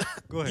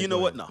 Go ahead, You know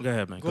go what? ahead. No. Go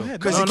ahead, man. Go ahead.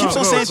 Because No, he keeps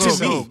on saying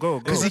to me.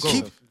 Because he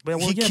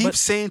keeps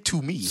saying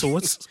to me. So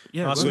what's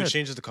yeah? So go it ahead.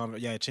 changes the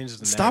conversation. Yeah, it changes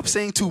the. Stop narrative.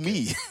 saying to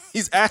me.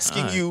 He's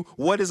asking Alright. you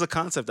what is a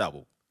concept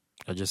album.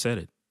 I just said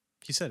it.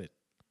 He said it.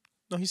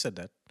 No, he said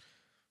that.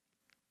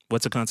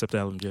 What's a concept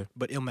album, Jay?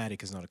 But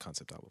Illmatic is not a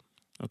concept album.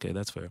 Okay,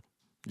 that's fair.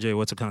 Jay,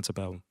 what's a concept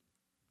album?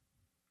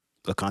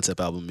 A concept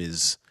album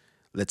is,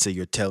 let's say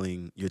you're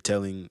giving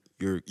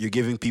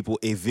people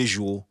a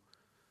visual.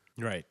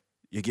 Right.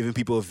 You're giving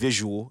people a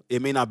visual.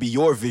 It may not be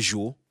your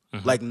visual.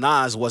 Like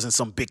Nas wasn't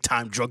some big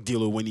time drug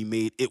dealer when he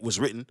made It Was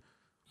Written,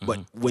 but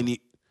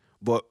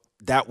but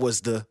that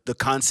was the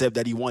concept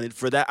that he wanted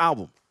for that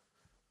album.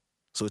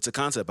 So it's a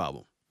concept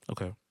album.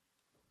 Okay.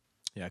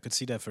 Yeah, I could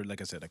see that for, like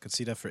I said, I could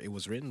see that for It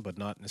Was Written, but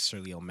not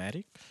necessarily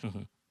Illmatic.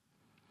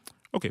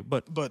 Okay,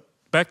 but But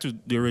back to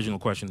the original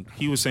question.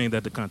 He was saying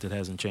that the content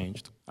hasn't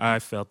changed. I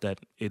felt that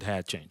it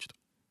had changed.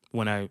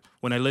 When I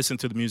listen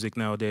to the music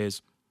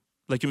nowadays,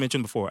 like you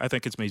mentioned before, I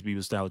think it's maybe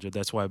nostalgia.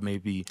 That's why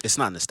maybe It's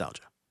not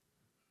nostalgia.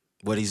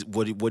 What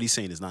he's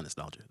saying is not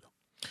nostalgia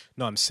though.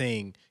 no, I'm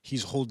saying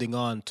he's holding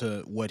on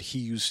to what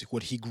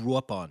he grew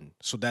up on.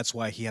 So that's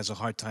why he has a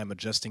hard time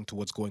adjusting to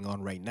what's going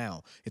on right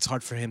now. It's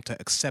hard for him to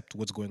accept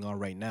what's going on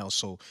right now.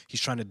 So he's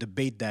trying to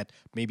debate that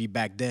maybe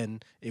back then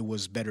it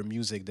was better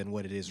music than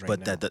what it is right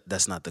But now.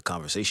 that's not the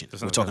conversation. We're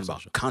not the talking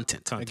conversation. about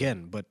content.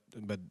 Again, but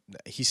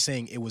he's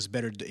saying it was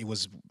better. It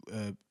was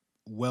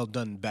well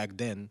done back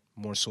then,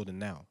 more so than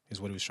now. Is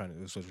what we're trying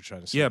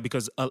to say. yeah,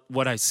 because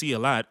what I see a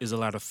lot is a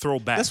lot of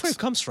throwbacks. That's where it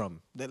comes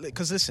from.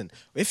 Because listen,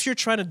 if you're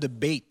trying to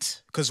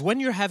debate, because when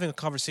you're having a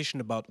conversation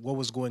about what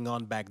was going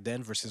on back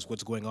then versus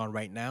what's going on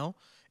right now,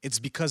 it's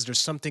because there's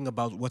something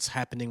about what's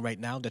happening right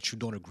now that you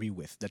don't agree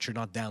with, that you're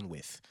not down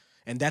with.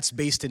 And that's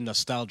based in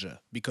nostalgia,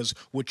 because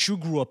what you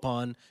grew up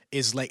on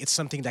is like, it's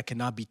something that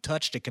cannot be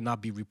touched, it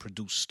cannot be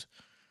reproduced.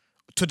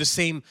 To the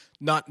same,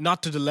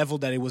 not to the level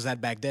that it was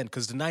at back then,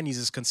 because the 90s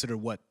is considered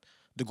what?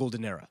 The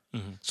golden era.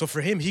 So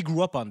for him, he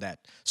grew up on that.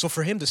 So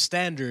for him, the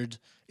standard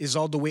is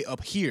all the way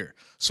up here.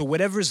 So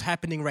whatever is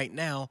happening right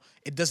now,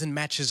 it doesn't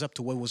matches up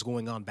to what was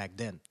going on back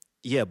then.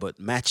 Yeah, but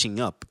matching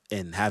up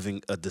and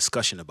having a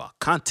discussion about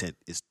content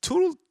is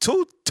two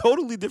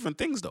totally different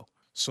things though.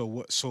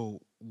 So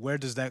where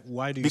does that?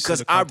 Why do you? Because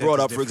say the I content brought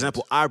is up, for different?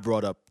 example,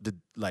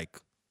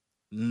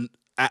 the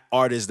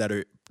artists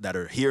that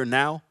are here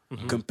now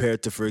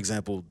compared to, for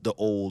example, the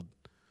old.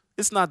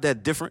 It's not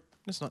that different.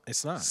 It's not.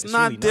 It's not. It's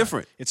not really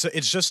different.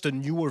 It's just a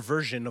newer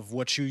version of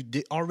what you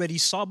already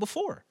saw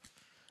before.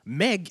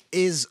 Meg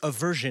is a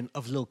version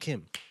of Lil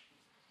Kim.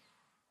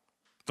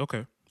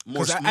 okay.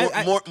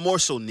 More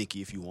so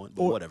Nicki if you want,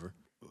 but whatever.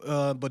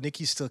 But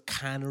Nicki's still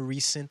kind of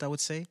recent, I would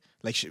say.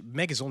 Like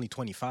Meg is only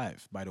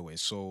 25, by the way.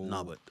 So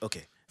No, but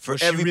okay. For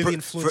Was she every really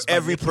influenced by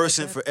Nicki like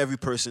that?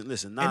 person,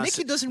 listen. And Nas,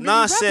 Nicki doesn't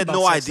really Nas rap said about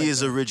no sex idea like is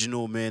that.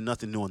 original, man.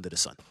 Nothing new under the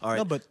sun. All right.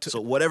 No, but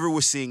so whatever we're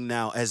seeing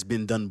now has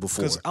been done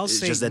before. Because I'll It's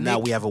say just that now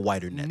Nick- we have a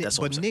wider net. Nick- That's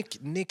all I'm but saying.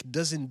 Nick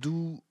doesn't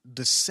do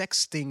the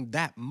sex thing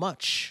that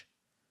much.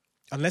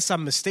 Unless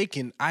I'm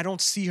mistaken, I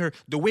don't see her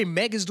the way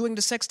Meg is doing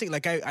the sex thing.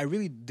 Like I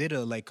really did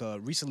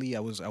recently I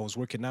was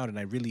working out and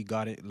I really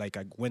got it. Like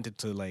I went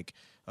into like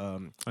A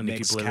Nicki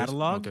Meg's playlist?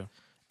 catalog, Okay.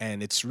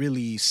 and it's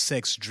really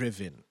sex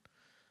driven.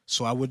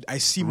 So I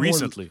see more-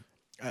 Recently.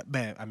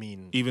 Man, I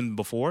mean, even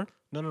before.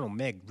 no,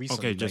 Meg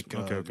recently. Okay, just-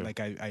 like, okay. Like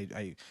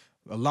I,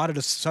 a lot of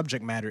the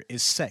subject matter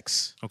is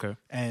sex. Okay.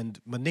 And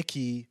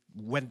Maniki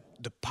went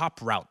the pop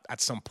route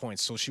at some point,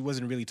 so she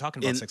wasn't really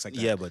talking about sex like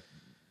that. Yeah, but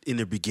in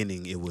the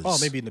beginning it was. Oh,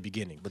 maybe in the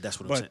beginning. But that's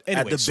what I'm saying.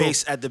 Anyway,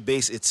 At the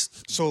base, it's.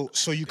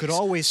 So you could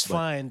always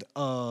find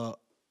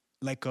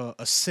like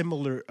a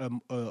similar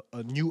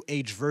a new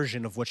age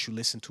version of what you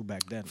listened to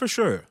back then. For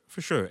sure.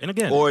 And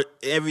again, Or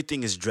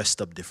everything is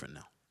dressed up different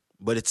now.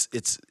 But it's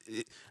got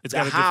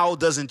the a how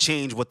doesn't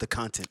change what the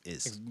content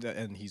is.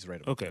 And he's right.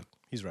 About Okay. that.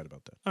 He's right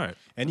about that. all right.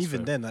 And That's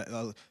even fair.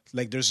 then,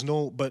 like there's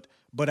no,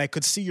 but I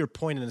could see your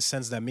point in the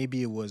sense that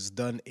maybe it was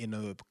done in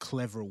a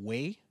clever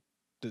way.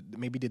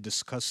 Maybe they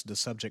discussed the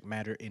subject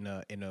matter in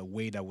a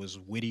way that was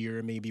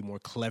wittier, maybe more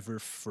clever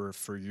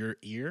for your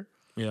ear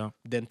Yeah.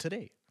 than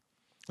today.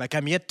 Like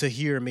I'm yet to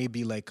hear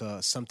maybe like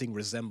something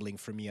resembling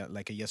for me.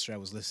 Like yesterday, I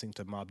was listening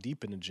to Mobb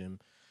Deep in the gym.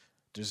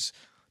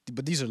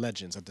 But these are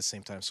legends at the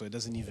same time, so it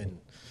doesn't even.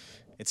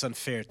 It's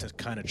unfair to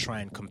kind of try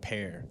and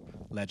compare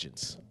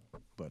legends.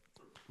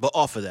 But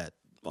off of that.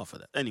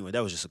 Anyway,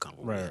 that was just a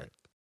comment. Right.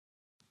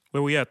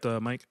 Where we at,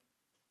 Mike?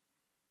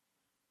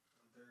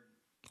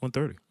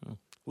 1:30. Oh.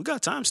 We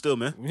got time still,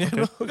 man. Yeah,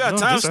 We got No,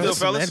 time just still,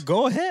 listen, fellas. man,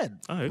 go ahead.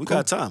 All right, We cool.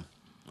 got time.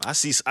 I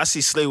see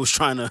Slay was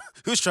trying to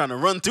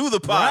run through the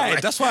pod. Right,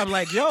 Like, that's why I'm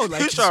like, yo, like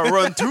he was trying to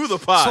run through the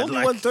pod. It's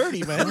only like,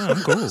 1:30, man. Yeah,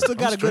 I'm cool. Still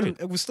got I'm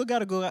straight. we still got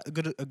to go a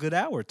good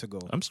hour to go.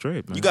 I'm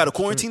straight, man. you got a I'm straight.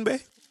 quarantine, bay?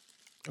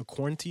 A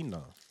quarantine?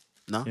 No.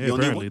 No, Yeah, you don't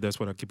need apparently one. that's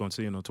what I keep on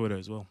seeing on Twitter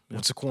as well. Yeah.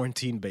 What's a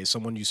quarantine base?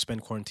 Someone you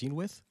spend quarantine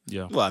with?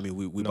 Yeah. Well, I mean,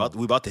 we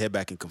about to head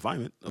back in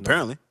confinement.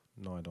 Apparently,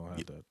 No, I don't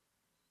have that.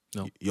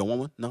 No. You don't want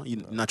one? No,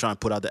 you're not trying to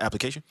put out the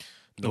application.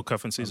 No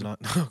cuffing I'm season. not.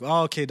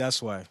 Oh, okay,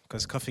 that's why.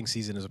 Because cuffing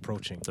season is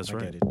approaching. That's I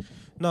right. Get it.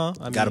 No,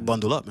 I mean, Got to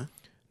bundle up, man.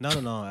 No.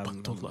 I'm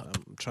Bundle up.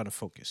 trying to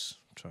focus.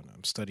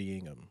 I'm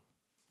studying. I'm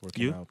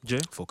working You, out. Jay?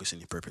 Focus on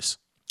your purpose.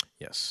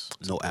 Yes.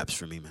 No apps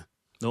for me, man.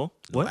 No.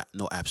 No What?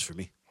 no apps for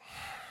me.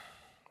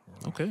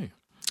 Okay.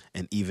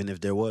 And even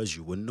if there was,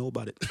 you wouldn't know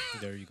about it.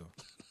 There you go.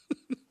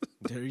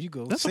 There you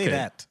go. That's Say okay.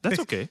 that. That's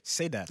okay.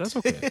 Say that. That's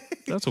okay.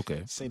 That's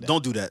okay. Say that.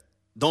 Don't do that.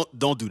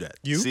 Don't do that.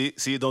 You?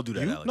 See, don't do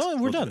that, You? Alex. No,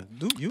 we're Don't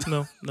do done. Do you?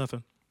 No,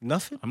 nothing.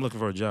 Nothing? I'm looking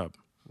for a job.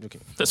 Okay.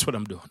 That's what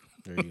I'm doing.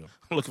 There you go.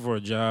 I'm looking for a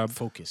job.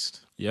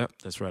 Focused. Yep,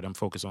 that's right. I'm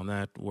focused on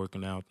that,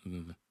 working out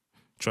and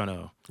trying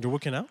to. You're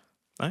working out?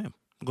 I am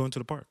going to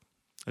the park.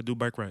 I do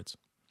bike rides.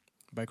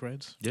 Bike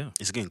rides? Yeah.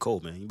 It's getting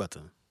cold, man. You about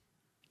to.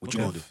 What you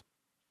Okay. gonna do?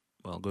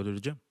 Well, I'll go to the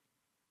gym.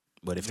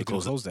 But if They they can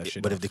close, close that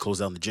shit But off. if they close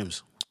down the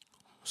gyms,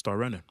 Start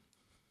running.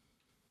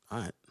 all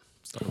right.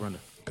 Start running.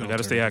 Good I got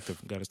to stay alternative.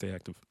 active. Got to stay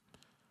active.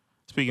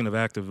 Speaking of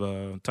active,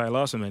 Ty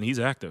Lawson, man, he's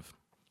active.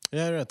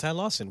 Yeah, Ty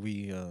Lawson.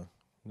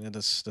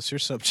 That's your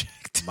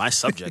subject. My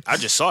subject. I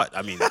just saw it.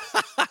 I mean,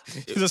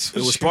 That's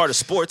it was part of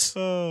sports.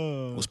 It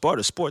Uh, was part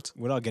of sports.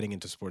 without getting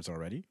into sports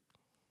already.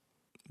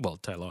 Well,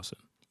 Ty Lawson.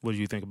 What do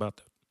you think about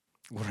that?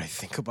 What do I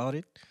think about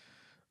it?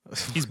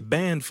 He's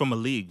banned from a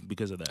league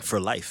because of that. For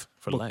life.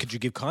 For Well, life. could you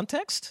give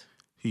context?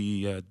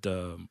 He had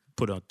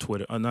put on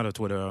Twitter, not on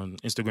Twitter, on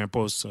Instagram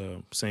posts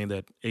saying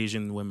that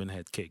Asian women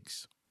had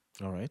cakes.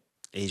 All right.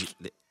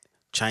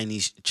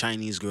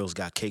 Chinese girls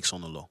got cakes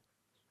on the low.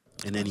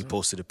 And then he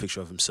posted a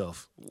picture of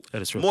himself.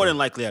 At a strip More club. than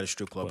likely at a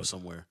strip club or But-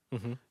 somewhere.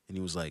 Mhm. And he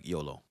was like,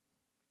 YOLO.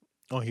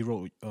 Oh, he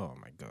wrote. Oh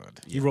my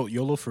God. He wrote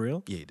YOLO for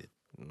real. Yeah, he did.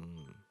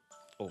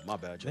 Oh, my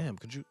bad, Joe. Damn.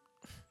 Could you?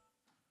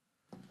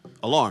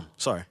 Alarm.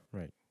 Sorry.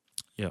 Right.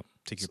 Yeah.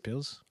 Take your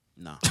pills.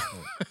 Nah.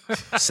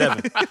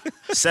 7.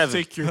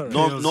 Take your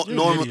Norm- pills. no-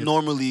 You're an idiot.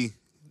 normally,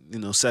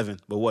 7,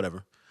 but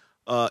whatever.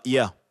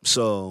 Yeah.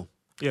 So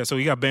Yeah, so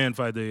he got banned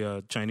by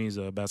the Chinese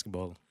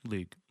basketball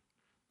league.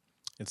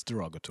 It's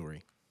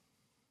derogatory.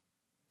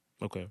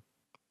 Okay.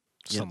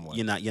 Somewhat.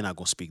 you're not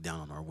gonna speak down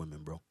on our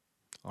women, bro.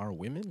 Are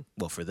women?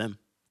 Well, for them,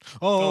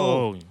 Oh.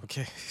 Oh.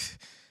 Okay.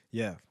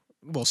 Yeah.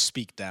 Well,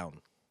 speak down.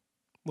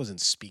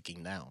 Wasn't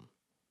speaking down.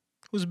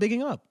 Was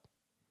bigging up.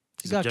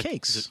 He got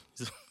cakes.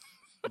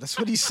 That's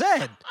what he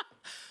said.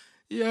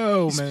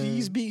 Yo,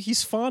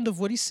 He's fond of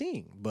what he's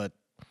seeing. But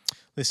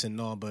listen,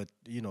 no, but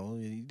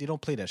they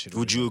don't play that shit.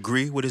 would you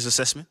agree with his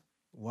assessment?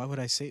 Why would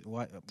I say?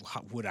 Why?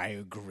 How would I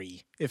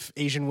agree? If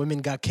Asian women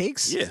got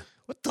cakes? Yeah.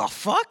 What the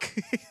fuck?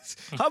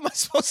 How am I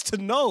supposed to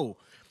know?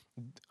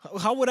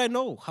 How would I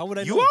know? How would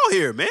I You know? out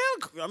here, man?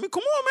 I mean,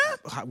 come on, man.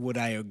 How would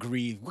I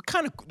agree? What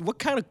kind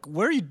of?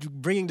 Where are you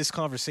bringing this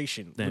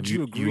conversation? Damn, would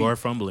you agree? you are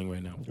fumbling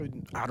right now.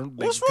 I don't.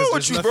 What's because wrong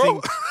with there's you, bro?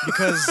 nothing-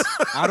 Because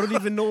I don't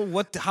even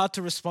know how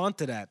to respond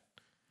to that.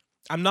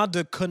 I'm not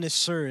the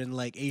connoisseur in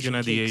like Asian. You're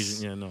not the cakes.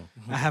 Asian. Yeah, no.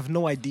 I have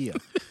no idea.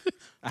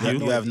 I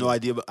You have no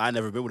idea, but I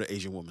never been with an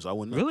Asian woman, so I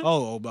wouldn't know. Really?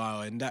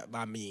 Oh, and that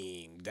I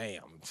mean,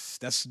 damn.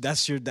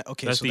 That's your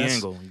okay. That's so the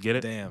angle. You get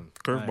it? Damn.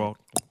 Curveball. All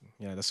right.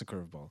 Yeah, that's a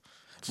curveball.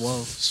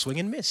 Well, swing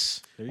and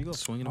miss. There you go.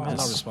 Swing and I'm not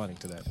miss. responding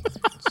to that.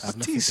 I have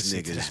nothing to These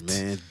say to niggas,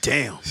 that. man.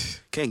 Damn.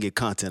 Can't get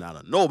content out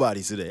of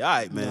nobody today. All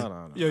right, man.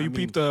 No. Yo, you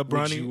peeped, Bronny?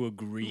 Would you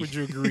agree? Would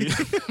you agree?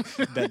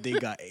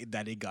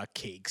 that they got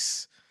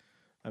cakes?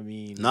 I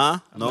mean, Nah,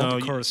 I'm no. not No, the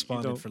you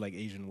correspondent don't. for like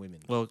Asian women.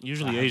 Well, I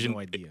have no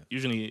idea.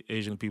 usually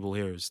Asian people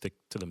here stick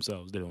to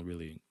themselves. They don't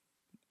really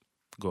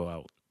go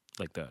out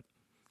like that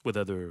with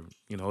other,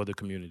 other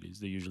communities.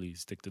 They usually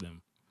stick to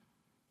them.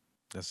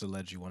 That's the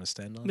ledge you want to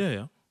stand on. Yeah,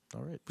 yeah,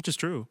 All right. which is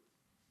true.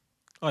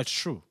 Oh, it's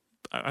true.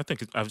 I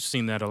think I've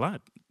seen that a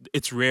lot.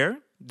 It's rare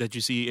that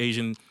you see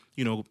Asian,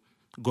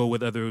 go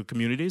with other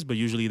communities, but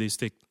usually they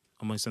stick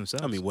amongst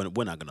themselves. I mean,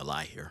 we're not gonna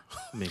lie here.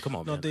 come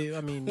on, No, man. they.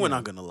 I mean, We're yeah,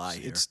 not gonna lie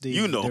here. It's they,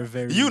 You know, They're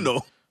very. you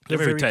know. They're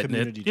very tight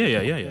knit. community Yeah,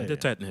 driven. They're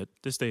tight knit.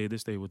 They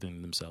stay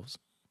within themselves.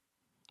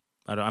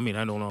 I don't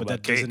know But about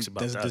that cakes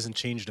about that. doesn't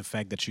change the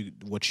fact that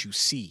what you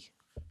see,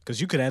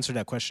 because you could answer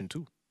that question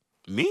too.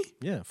 Me?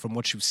 Yeah, from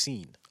what you've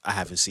seen. I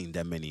haven't seen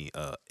that many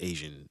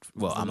Asian.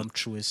 Well,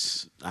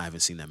 Voluptuous. I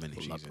haven't seen that many.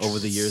 Jesus. Over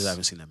the years, I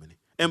haven't seen that many.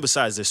 And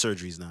besides, there's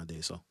surgeries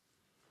nowadays, so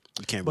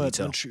you can't really But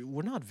tell.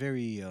 we're not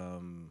very.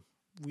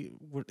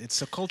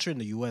 It's a culture in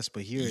the U.S.,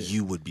 but here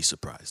You would be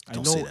surprised. I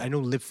Don't know. say that. I know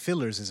lip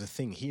fillers is a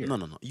thing here.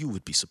 No. You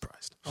would be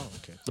surprised. Oh,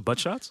 okay. The butt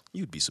shots?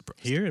 You'd be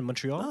surprised. Here in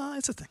Montreal,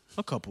 It's a thing.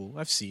 a couple.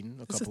 I've seen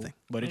a It's a couple, thing.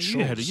 but it You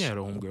had, shows you had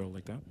a homegirl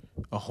like that.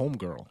 a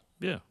homegirl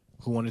Yeah,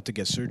 who wanted to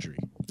get surgery.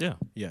 yeah.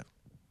 Yeah,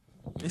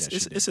 It's she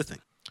did. it's a thing.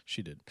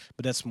 She did,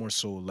 but that's more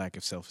so lack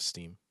of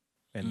self-esteem,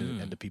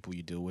 and the people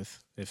you deal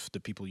with. If the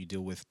people you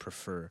deal with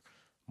prefer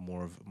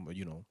more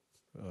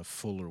of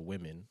fuller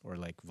women or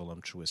like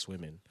voluptuous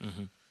women,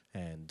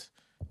 and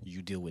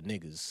you deal with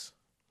niggas,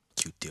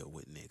 You deal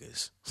with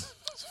niggas.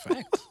 it's a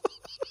fact.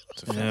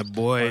 It's a fact. Yeah,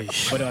 boy.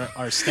 But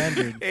our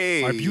standard,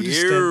 Hey, our beauty you.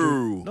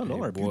 standard, no,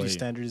 Hey, our beauty boy.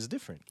 standard is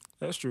different.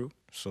 That's true.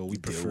 So we You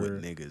deal prefer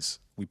with niggas.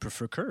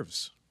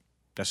 curves.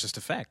 That's just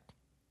a fact.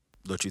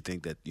 Don't you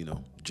think that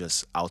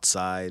just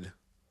outside,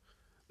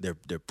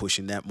 they're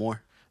pushing that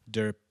more?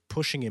 They're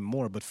pushing it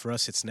more, but for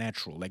us, it's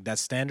natural. Like that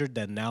standard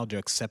that now they're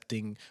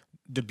accepting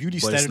the beauty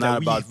But standard. it's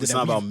not about that it's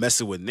not we- about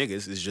messing with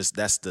niggas. It's just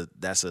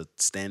that's a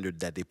standard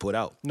that they put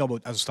out. No,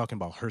 but I was talking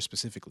about her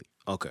specifically,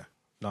 Okay.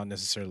 not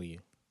necessarily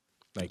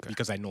like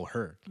because I know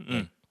her.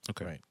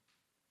 Okay. Right.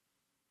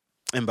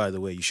 And by the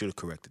way, you should have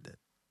corrected that.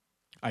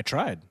 I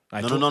tried.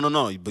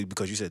 No. But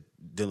because you said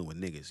dealing with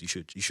niggas, you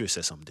should have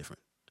said something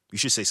different. You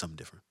should say something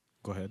different.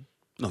 Go ahead.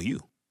 No, you.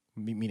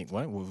 Meaning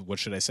what? What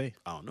should I say?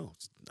 I don't know.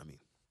 I mean,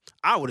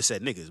 I would have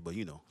said niggas, but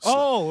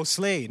Oh,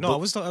 slay. No, I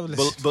was talking.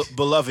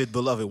 beloved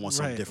wants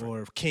something Right, different.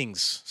 or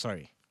kings.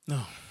 Sorry.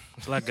 No,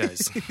 black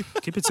guys.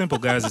 Keep it simple,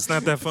 guys. It's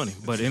not that funny.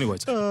 But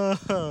anyways,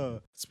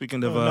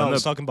 speaking of, No, I was another-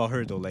 talking about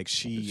her though. Like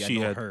I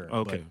know had- her.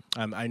 okay.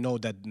 But, I know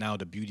that now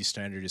the beauty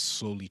standard is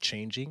slowly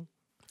changing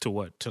to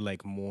what? to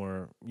like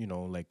more,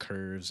 like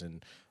curves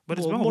and. But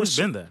it's well, always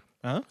so- been that.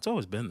 Huh? It's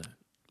always been that.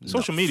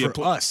 Social media.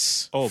 for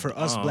us. Oh, for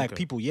us black okay.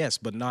 people, yes,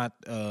 but not.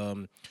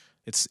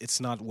 It's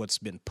not what's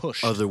been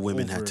pushed. Other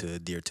women over had to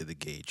adhere to the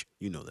gauge.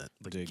 You know that.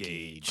 the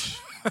gauge.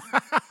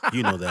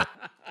 You know that.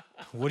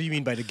 What do you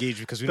mean by the gauge?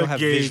 Because we don't have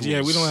gauge, visuals.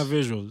 yeah, we don't have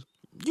visuals.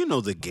 You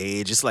know the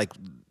gauge. It's like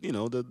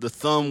the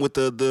thumb with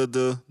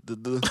the.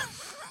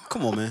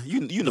 Come on, man. You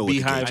know what the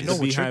beehive. gauge I know is.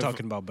 what you're beehive-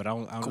 talking about, but I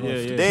don't know. Yeah,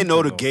 if yeah. the They people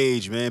know the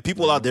gauge, man.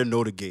 People out there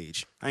know the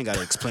gauge. I ain't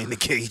gotta explain the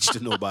gauge to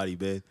nobody,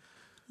 man.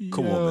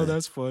 Come on, man.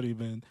 That's funny,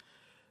 man.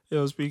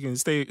 Yo,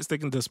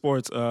 sticking to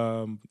sports.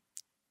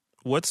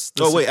 What's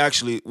the Oh wait,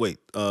 actually, wait.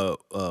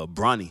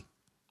 Bronny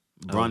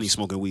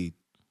smoking weed.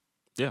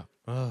 Yeah.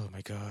 Oh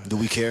my god. Do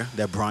we care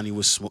that Bronny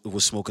was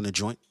smoking a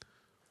joint?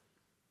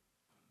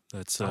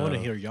 That's. I want to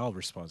hear y'all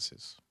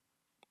responses.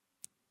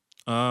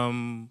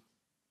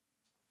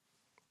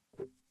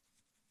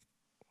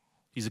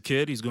 He's a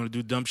kid. He's going to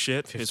do dumb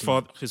shit. His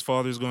 15.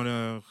 father's going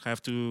to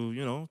have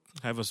to,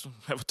 have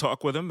a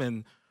talk with him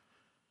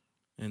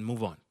and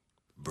move on.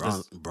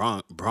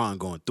 Bron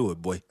going through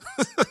it, boy.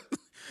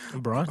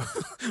 Braun.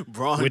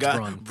 Braun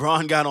Braun?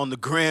 Braun got on the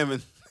gram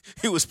and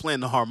he was playing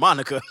the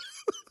harmonica.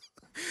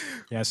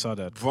 Yeah, I saw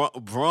that.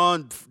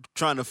 Braun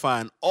trying to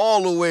find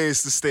all the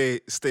ways to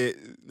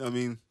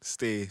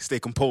stay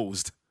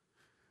composed.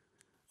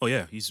 Oh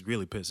yeah, he's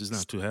really pissed. He's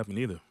not too happy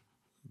neither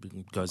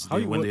because How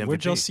they win the MVP.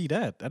 where'd y'all see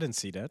that? I didn't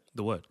see that.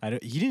 The what?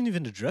 He didn't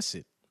even address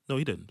it. No,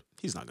 he didn't,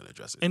 He's not gonna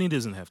address it, and he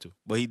doesn't have to.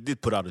 but he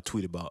did put out a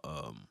tweet about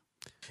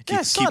Yeah,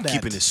 I saw that.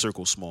 keeping his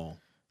circle small.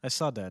 I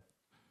saw that.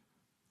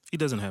 He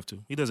doesn't have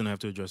to. He doesn't have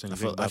to address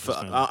anything.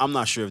 I'm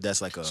not sure if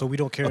that's like So we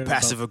don't care a about-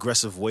 passive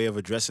aggressive way of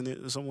addressing it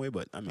in some way,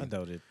 but I I mean,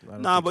 doubt it. I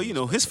don't nah. think But it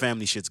was- his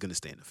family shit's gonna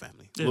stay in the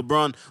family. Yeah.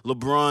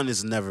 LeBron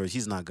is never.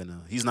 He's not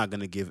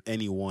gonna give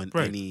anyone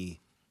Right.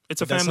 any.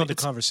 It's a That's family. not the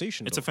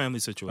conversation. It's a though. family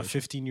A situation.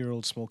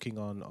 15-year-old smoking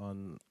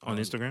on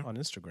Instagram? On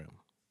Instagram.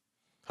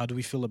 How do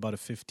we feel about a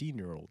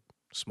 15-year-old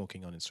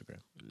smoking on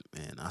Instagram?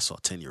 Man, I saw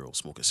 10-year-olds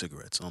smoking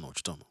cigarettes. I don't know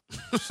what you're talking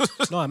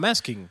about. No, I'm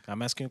asking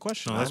a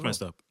question. No, I that's don't know.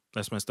 messed up.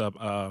 That's messed up.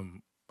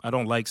 I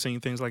don't like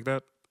seeing things like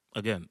that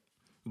again,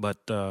 but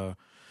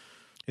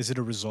Is it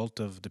a result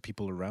of the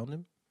people around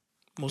him?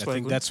 most I likely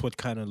think that's what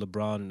kind of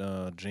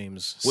LeBron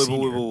James. Wait.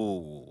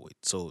 Senior-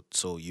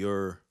 So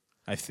you're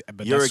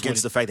but you're that's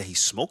against the what fact that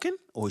he's smoking,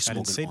 or he's I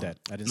smoking? didn't say on- that.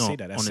 I didn't no say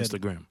that. I on said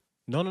Instagram.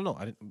 No.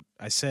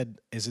 I said,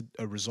 is it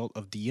a result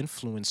of the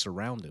influence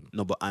around him?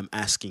 No, but I'm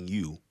asking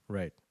you,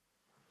 Right.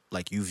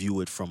 like you view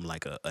it from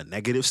like a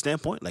negative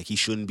standpoint, like he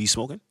shouldn't be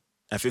smoking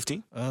at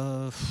 15,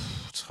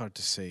 It's hard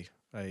to say.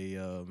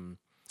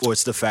 or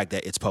it's the fact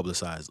that it's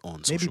publicized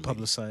on social Maybe media.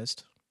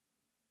 publicized.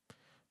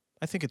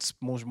 I think it's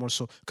more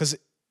so because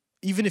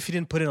even if he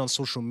didn't put it on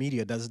social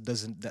media,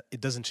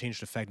 it doesn't change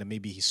the fact that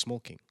maybe he's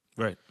smoking.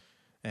 Right.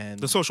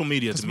 And The social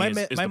media to me is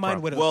my the mind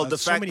problem. went Well, the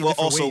so fact. many Well,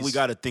 different also ways. we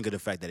got to think of the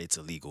fact that it's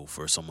illegal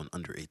for someone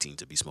under 18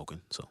 to be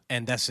smoking. So,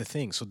 And that's the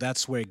thing. So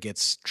that's where it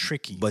gets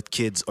tricky. but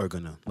kids are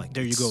gonna like.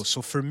 There you it's- go.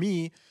 So for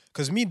me,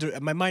 because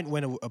my mind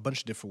went a bunch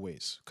of different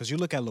ways. Because you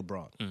look at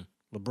LeBron.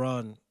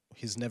 LeBron,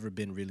 he's never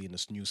been really in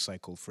this news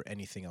cycle for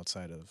anything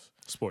outside of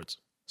Sports.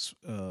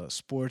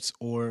 sports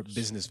or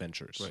business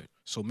ventures. Right.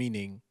 So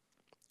meaning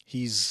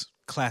he's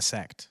class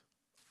act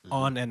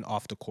on and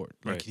off the court.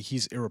 Like Right.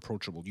 he's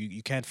irreproachable.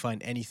 You can't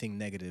find anything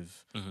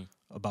negative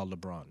about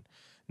LeBron.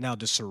 Now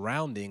the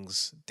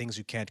surroundings, things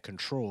you can't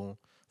control.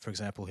 For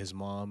example, his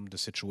mom, the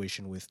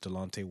situation with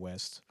Delonte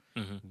West,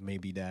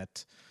 maybe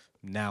that.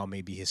 Now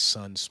maybe his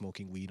son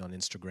smoking weed on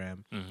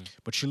Instagram.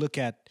 But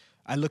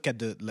I look at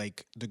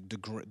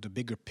the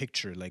bigger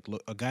picture. Like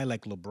a guy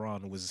like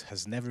LeBron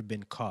has never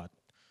been caught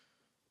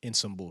in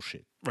some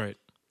bullshit. Right.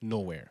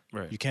 Nowhere.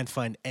 Right. You can't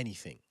find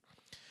anything.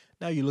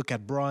 Now you look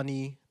at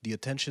Bronny, the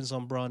attentions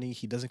on Bronny.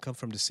 He doesn't come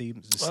from the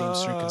same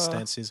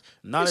circumstances.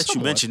 Now that you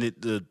Somewhat. mention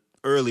it,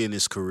 early in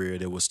his career,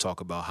 there was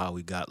talk about how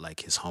he got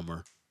like his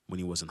Hummer when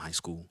he was in high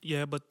school.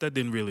 Yeah, but that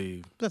didn't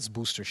really. That's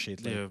booster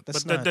shit. Like, Yeah,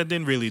 that's but not, that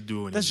didn't really do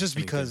anything. that's just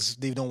because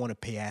they don't want to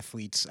pay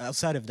athletes.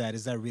 Outside of that,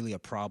 is that really a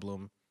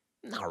problem?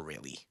 Not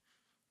really.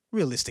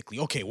 Realistically,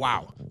 okay,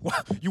 wow.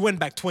 You went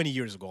back 20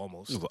 years ago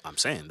almost. Well, I'm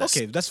saying that's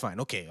Okay, that's fine.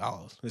 Okay,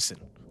 I'll listen.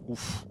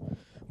 Oof.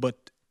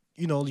 But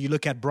you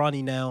look at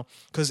Bronny now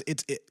because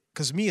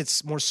because me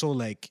it's more so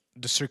like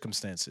the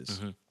circumstances.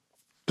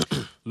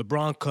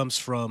 LeBron comes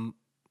from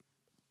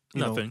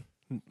you know, Nothing.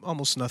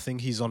 almost nothing.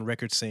 He's on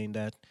record saying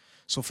that.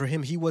 So for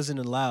him, he wasn't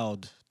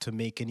allowed to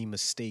make any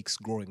mistakes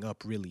growing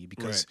up, really,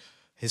 because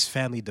his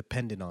family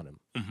depended on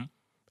him,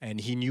 and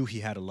he knew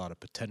he had a lot of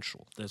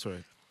potential. That's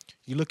right.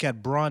 You look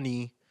at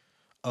Bronny.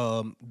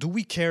 Do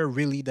we care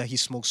really that he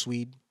smokes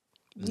weed?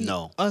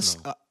 no. Us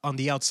on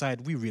the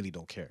outside, we really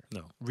don't care.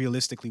 No.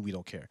 Realistically, we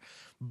don't care.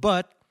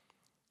 But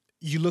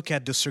you look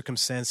at the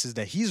circumstances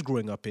that he's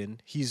growing up in.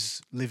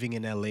 He's living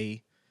in LA.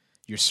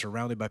 You're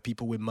surrounded by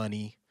people with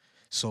money.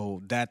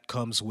 So that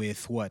comes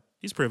with what?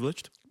 He's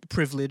privileged.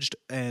 Privileged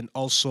and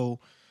also,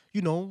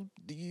 His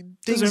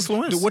things,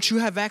 influence. what you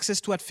have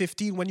access to at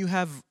 15 when you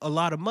have a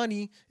lot of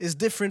money is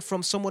different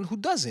from someone who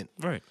doesn't.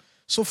 Right.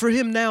 So for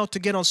him now to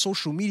get on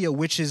social media,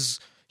 which is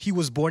he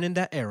was born in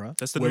that era,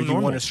 That's the where new you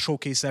want normal. to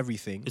showcase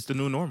everything. It's the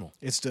new normal.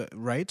 It's the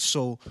right.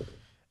 So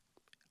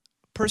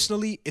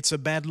personally, it's a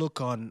bad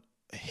look on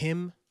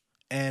him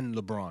and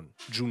LeBron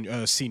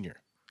Junior Senior.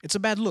 It's a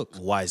bad look.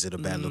 Why is it a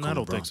bad look? I on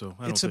don't LeBron? think so.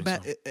 I don't It's a think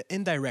bad so.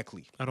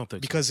 indirectly. I don't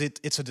think so. because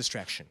it's a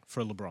distraction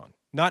for LeBron.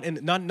 Not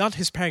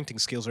his parenting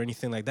skills or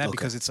anything like that. Okay.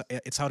 Because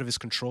it's out of his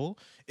control.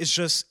 It's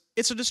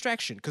a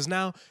distraction because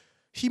now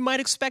he might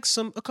expect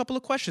a couple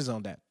of questions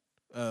on that.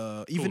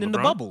 Even in the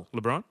LeBron? bubble.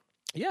 LeBron?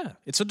 Yeah,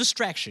 it's a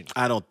distraction.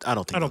 I don't think. I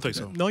don't they'll think do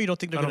so. that. No, you don't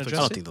think they're I going don't to think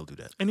I so. adjust don't it? think they'll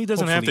do that. And he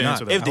doesn't have Hopefully to not.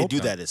 answer that. If they hope do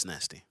not. that, it's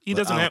nasty. He But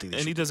I doesn't don't have, think they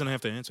and he should. doesn't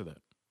have to answer that.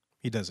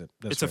 He doesn't.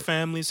 That's It's a right.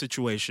 family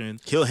situation.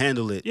 He'll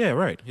handle it. Yeah,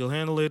 right. He'll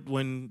handle it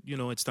when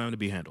it's time to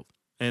be handled,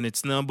 and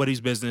it's nobody's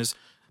business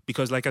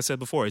because, like I said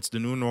before, it's the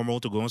new normal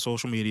to go on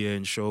social media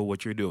and show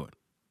what you're doing.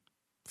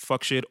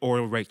 Fuck shit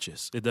or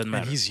righteous, it doesn't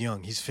matter. And he's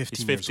young. He's 15,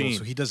 He's years old, 15.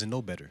 so he doesn't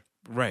know better.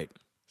 right.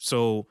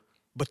 So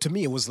But to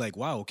me, it was like,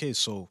 wow, okay,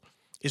 so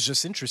it's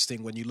just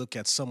interesting when you look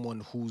at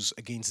someone who's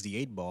against the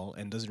 8 ball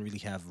and doesn't really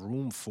have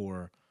room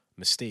for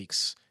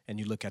mistakes, and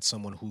you look at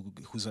someone who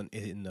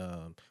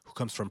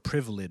comes from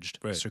privileged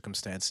Right.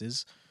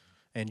 circumstances,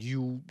 and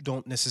you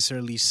don't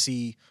necessarily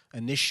see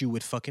an issue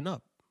with fucking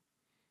up,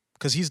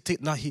 because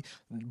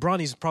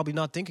Bronny's probably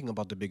not thinking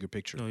about the bigger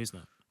picture. no, he's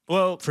not.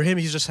 Well, For him,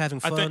 he's just having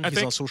I fun. think- I He's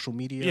think- on social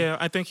media. yeah,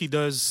 I think he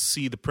does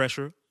see the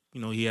pressure.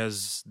 He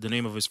has the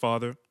name of his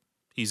father.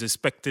 He's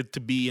expected to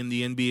be in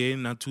the NBA,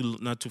 not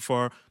too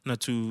far, not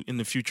too in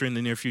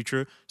the near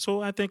future.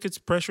 So I think it's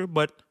pressure,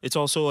 but it's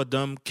also a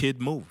dumb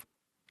kid move.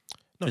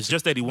 No, It's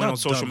just that he went not on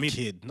social dumb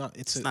media. Kid. Not,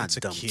 it's not a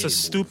dumb. kid. It's a move.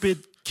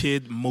 stupid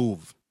kid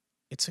move.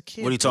 It's a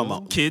kid. What are you talking bro.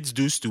 about? Kids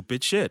do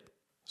stupid shit.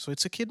 So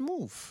it's a kid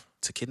move.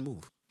 It's a kid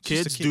move.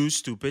 Just a Kids kid. do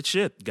stupid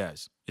shit,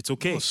 guys. It's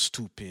okay. Oh,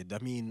 stupid. I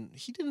mean,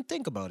 he didn't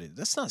think about it.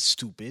 That's not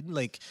stupid.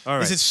 Like, All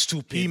right. is it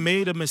stupid? He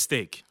made a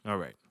mistake. All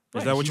right. Is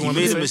Right. that what you He want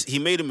me to say? He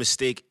made a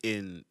mistake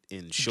in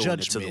showing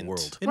it to the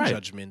world. In Right.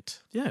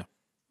 judgment. Yeah.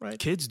 Right.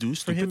 Kids do For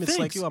stupid him, it's things.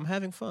 like, yo, I'm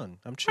having fun.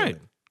 I'm chilling.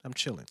 Right. I'm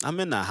chilling. I'm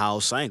in the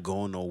house. I ain't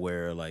going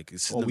nowhere. Like,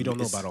 it's Oh, we don't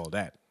know about all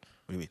that.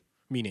 What do you mean?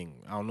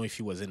 Meaning, I don't know if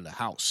he was in the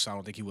house. I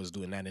don't think he was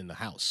doing that in the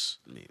house.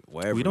 I mean,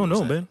 wherever we don't he was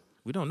know, at. man.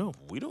 We don't know.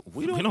 We don't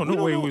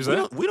know where he was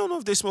at. We don't know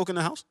if they smoke in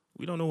the house.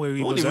 We don't know where he We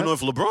don't was even at. know if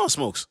LeBron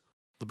smokes.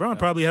 LeBron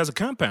probably has a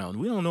compound.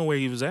 We don't know where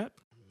he was at.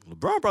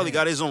 LeBron probably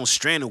got his own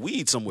strand of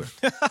weed somewhere.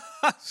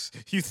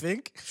 You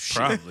think?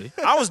 Probably.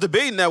 I was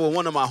debating that with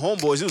one of my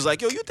homeboys. He was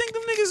like, "Yo, you think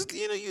them niggas?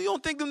 You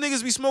don't think them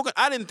niggas be smoking?"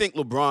 I didn't think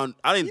LeBron.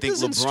 He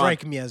doesn't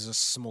strike me as a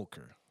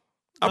smoker.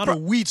 Not a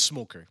weed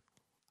smoker.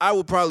 I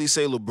would probably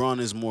say LeBron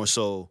is more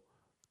so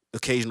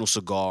occasional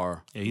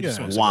cigar, Yeah, he just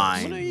smokes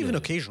wine. cigars. Well, not even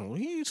occasional.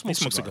 He smokes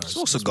smokes cigars.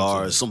 cigars. Some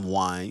cigars, some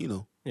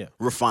wine, Yeah.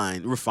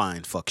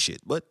 refined fuck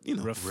shit. But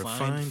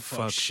Refined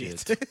fuck shit.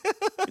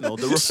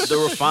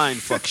 the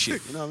refined fuck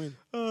shit. You know what I mean?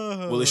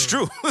 Well, it's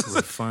true.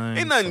 Refined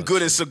Ain't nothing fuck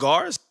good as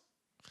cigars.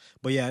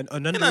 But yeah, an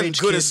Ain't nothing underage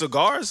good kid, as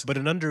cigars. but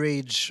an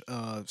underage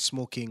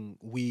smoking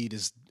weed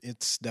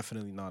it's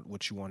definitely not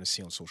what you want to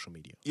see on social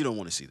media. You don't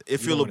want to see that.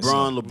 If You you're don't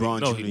wanna see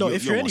LeBron, No, Jr., no, you,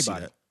 if you you're don't wanna see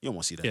anybody. that. You don't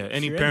want to see that. Yeah,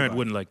 any you're parent anybody.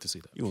 wouldn't like to see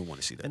that. You wouldn't want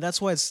to see that. And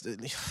that's why it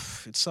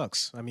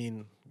sucks. I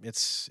mean,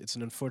 it's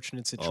an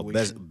unfortunate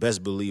situation.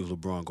 Best believe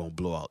LeBron gonna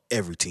blow out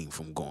every team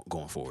from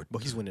going forward.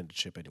 But he's winning the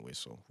chip anyway,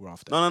 so we're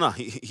off that. No.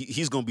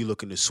 He's gonna be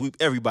looking to sweep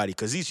everybody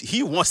because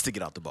he wants to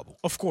get out the bubble.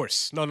 Of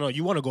course. No,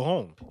 you want to go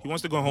home. He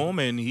wants to go home,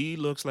 and he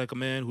looks like a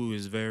man who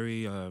is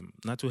very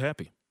not too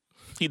happy.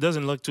 He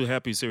doesn't look too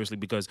happy, seriously,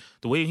 because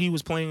the way he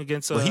was playing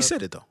against. But he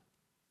said it though.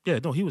 Yeah,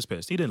 no, he was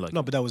pissed. He didn't like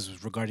No, but that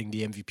was regarding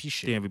the MVP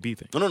shit. the MVP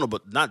thing. No,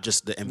 but not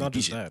just the MVP Not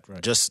just shit. that,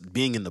 right. Just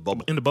being in the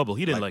bubble. In the bubble,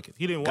 he didn't like it.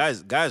 He didn't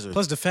want. Guys are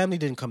Plus, the family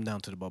didn't come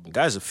down to the bubble.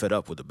 guys are fed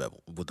up with the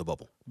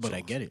bubble. But So, I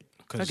get it.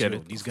 I Because get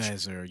it. these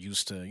guys are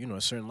used to,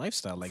 a certain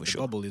lifestyle. Like For the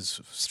sure. bubble is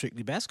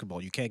strictly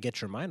basketball. You can't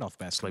get your mind off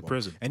basketball.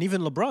 prison. And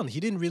even LeBron, he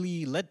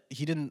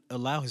didn't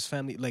allow his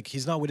family, like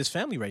he's not with his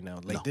family right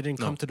now. Like they didn't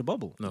come to the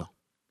bubble. No.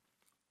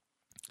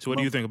 So what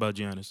do you think about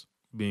Giannis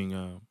being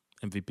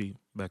MVP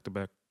back to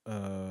back?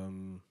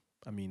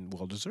 I mean,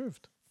 well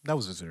deserved. That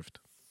was deserved.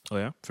 Oh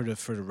yeah. For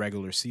the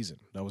regular season.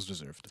 That was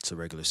deserved. it's a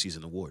regular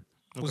season award.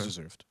 It was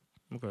deserved.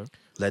 Okay.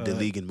 Led the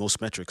league in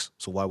most metrics.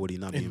 So why would he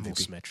not be In MVP?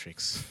 most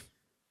metrics.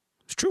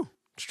 It's true.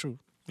 It's true.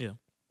 Yeah.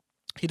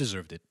 He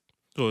deserved it.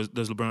 So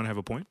does LeBron have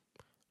a point?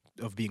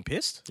 Of being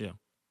pissed? Yeah.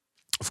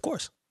 Of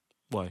course.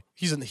 Why?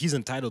 He's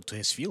entitled to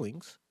his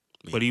feelings.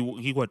 But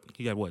he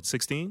got what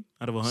 16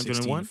 out of 101.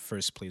 16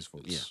 first place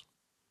votes. Yeah.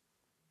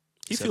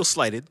 He feels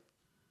slighted.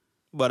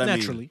 But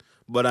Naturally.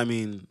 I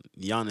mean,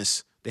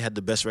 Giannis, they had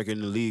the best record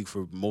in the league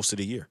for most of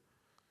the year.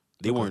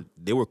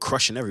 They were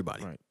crushing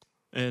everybody. Right.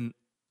 And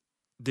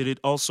did it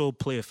also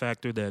play a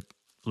factor that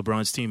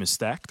LeBron's team is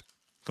stacked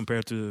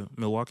compared to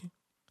Milwaukee?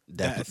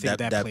 I think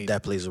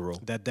That plays a role.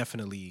 That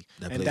definitely,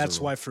 That and plays a that's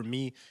role. why for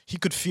me, he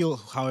could feel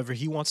however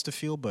he wants to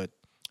feel, but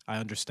I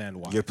understand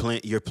why.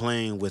 You're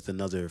playing with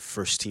another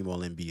first team All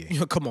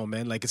NBA. Come on,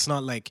 man! Like it's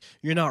not like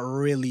you're not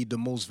really the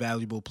most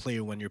valuable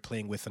player when you're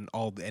playing with an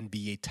All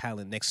NBA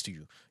talent next to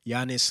you.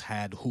 Giannis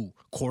had who?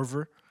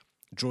 Korver,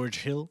 George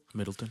Hill,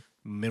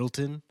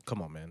 Middleton.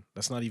 Come on, man!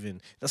 That's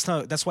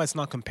why it's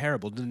not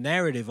comparable. The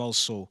narrative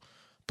also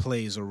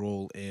plays a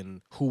role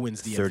in who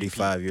wins the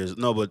 35 MVP. years.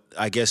 No, but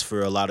I guess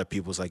for a lot of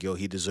people, it's like, yo,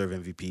 he deserved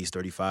MVP. He's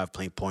 35,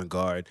 playing point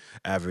guard,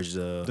 averaged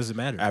Doesn't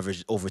matter.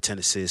 averaged over 10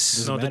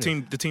 assists. No, matter.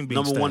 the team being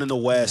Number stacked. one in the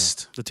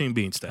West. The team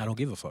being stacked. I don't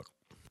give a fuck.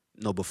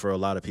 No, but for a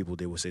lot of people,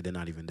 they would say they're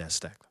not even that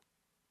stacked.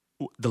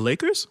 The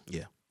Lakers?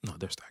 Yeah. No,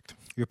 they're stacked.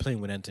 You're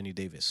playing with Anthony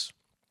Davis.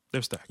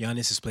 They're stacked.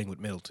 Giannis is playing with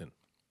Middleton.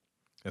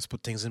 Let's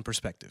put things in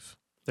perspective.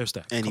 They're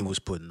stacked. And he was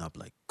putting up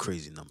like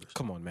crazy numbers.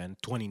 Come on, man.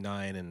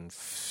 29 and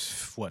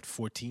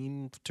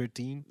 14,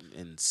 13?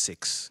 And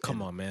 6.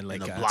 Come on, man.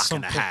 Like and a at block some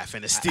and a point- half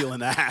and a steal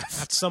and a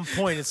half. At some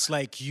point, it's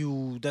like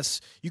you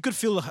could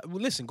feel.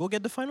 Listen, go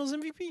get the Finals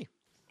MVP.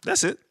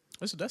 That's it.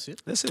 That's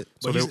it. That's it.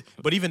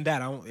 But even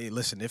that,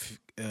 listen. If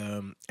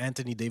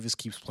Anthony Davis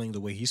keeps playing the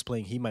way he's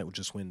playing, he might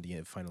just win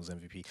the Finals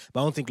MVP.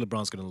 But I don't think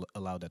LeBron's going to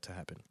allow that to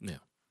happen. Yeah.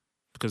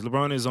 Because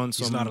LeBron is on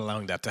some. He's not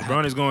allowing that to LeBron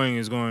happen.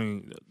 is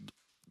going.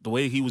 The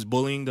way he was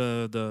bullying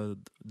the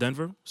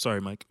Denver.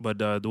 Sorry, Mike, but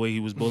the way he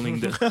was bullying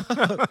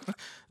the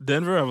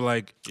Denver, I'm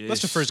like,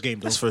 That's the first game,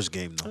 though. That's first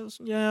game, though.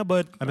 yeah,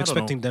 but I'm I don't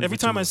expecting know. Denver Every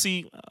time to I win.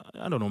 see,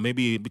 I don't know,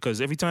 maybe because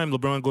every time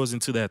LeBron goes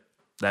into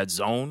that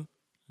zone,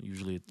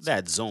 usually it's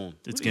That zone.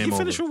 It's He game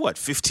finished over. with what,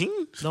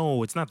 15?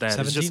 No, it's not that.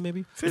 17 it's just,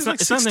 maybe? It's like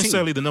not, it's not 16.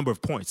 necessarily the number of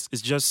points.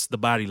 It's just the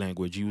body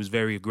language. He was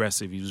very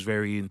aggressive. He was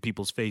very in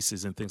people's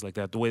faces and things like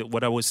that. The way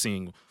what I was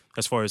seeing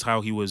as far as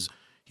how he was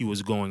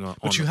going on.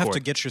 But you the have court. to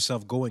get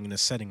yourself going in a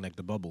setting like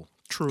the bubble.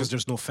 True. Because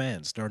there's no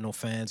fans. There are no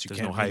fans. You There's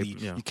can't no hype, really,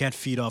 yeah. you can't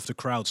feed off the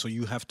crowd. So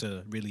you have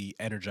to really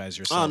energize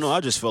yourself. Oh, no, I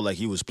just felt like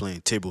he was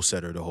playing table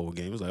setter the whole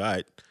game. It was like, all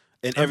right.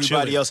 And I'm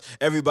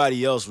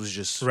everybody else was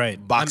just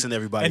boxing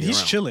everybody and he's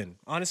around. chilling.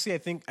 Honestly, I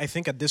think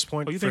at this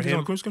point, Oh, you for think he's him,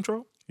 on cruise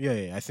control?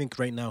 yeah, I think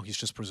right now he's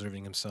just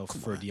preserving himself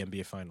for the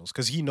NBA Finals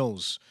because he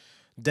knows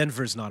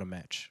Denver's not a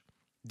match.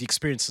 The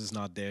experience is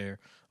not there.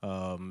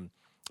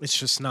 It's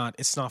just not.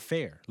 It's not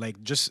fair.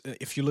 Like just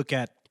if you look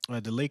at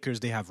the Lakers,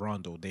 they have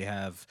Rondo. They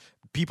have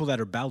people that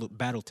are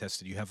battle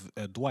tested. You have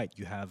Dwight.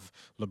 You have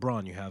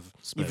LeBron. You have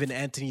even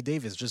Anthony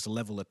Davis. Just the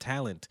level of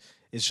talent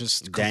is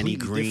just Danny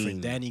completely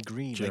different. Green. Danny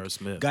Green, J.R. like,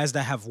 Smith. guys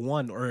that have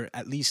won or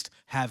at least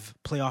have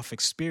playoff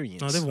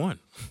experience. No, they've won.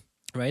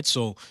 Right.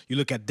 So you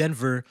look at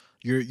Denver.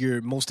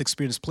 Your most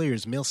experienced player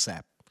is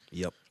Millsap.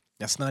 Yep.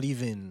 That's not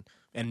even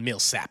and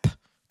Millsap.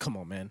 Come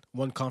on, man.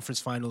 1 conference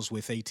finals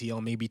with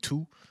ATL, maybe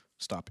 2.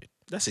 Stop it.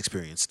 That's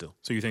experience still.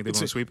 So you think they're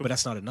going to sweep But them?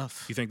 that's not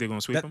enough. You think they're going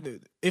to sweep them?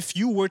 If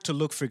you were to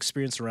look for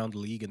experience around the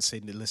league and say,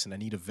 listen, I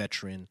need a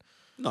veteran,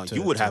 No, to-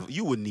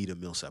 you would need a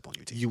Millsap on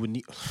your team. you would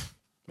need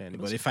man.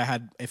 But if I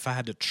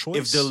had the choice,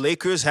 If the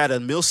Lakers had a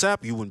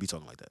Millsap, you wouldn't be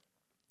talking like that.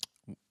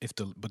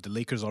 but the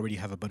Lakers already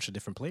have a bunch of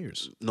different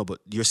players. No, but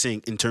you're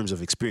saying in terms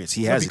of experience,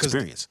 he No, has because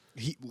experience.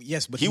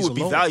 Yes, but He he's would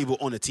be alone. valuable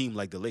on a team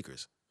like the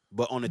Lakers.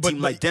 But on a But-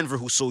 team like Denver,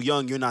 who's so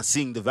young, you're not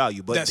seeing the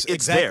value. But That's it's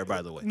exact- there,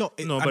 by the way. No,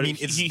 No, I but mean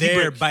it's he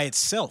there break- by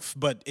itself,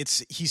 but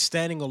he's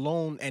standing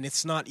alone, and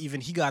it's not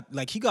even he got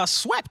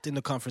swept in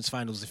the conference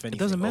finals. If anything,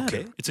 It doesn't matter.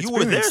 Okay. It's You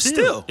were there experience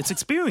still. It's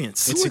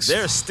experience. You were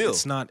there still.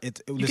 It's not. You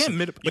can't but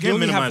you they can't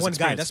only have minimize one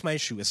guy. experience. That's my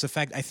issue. It's the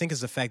fact. I think it's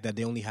the fact that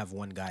they only have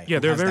one guy. Yeah,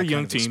 who they're a has very that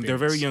young kind of team. They're a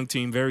very experience. young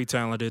team, very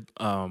talented.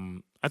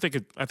 I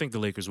think the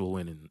Lakers will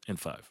win in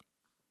 5.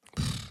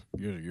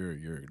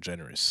 You're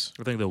generous.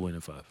 I think they'll win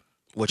in 5.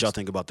 What y'all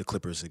think about the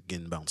Clippers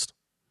getting bounced?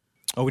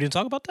 Oh, we didn't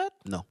talk about that.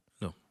 No.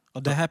 Oh,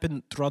 that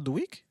happened throughout the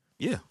week.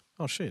 Yeah.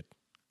 Oh shit!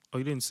 Oh,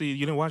 you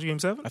didn't watch Game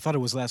 7? I thought it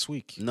was last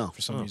week. No.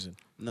 for some reason.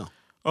 No.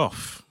 Oh,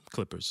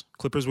 Clippers.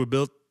 Clippers were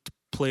built to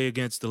play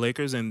against the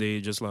Lakers, and they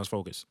just lost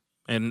focus.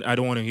 And I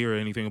don't want to hear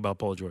anything about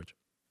Paul George.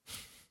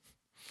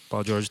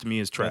 Paul George to me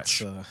is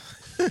trash.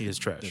 He is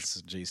trash.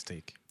 That's Jay's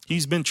take.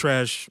 He's been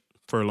trash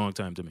for a long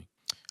time to me.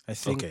 I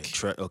think.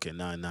 Okay.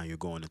 Now you're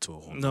going into a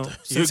whole. No, nother-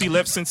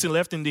 since he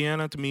left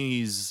Indiana, to me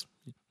he's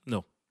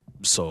no.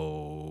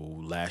 So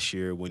last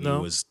year when No,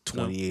 he was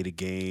 28 a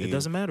game, It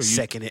doesn't matter.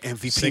 Second in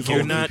MVP.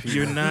 You're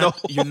voting. not No.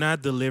 you're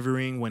not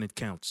delivering when it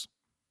counts.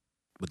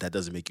 But that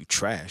doesn't make you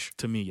trash.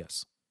 To me,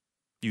 yes.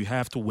 You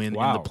have to win in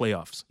Wow. the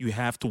playoffs. You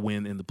have to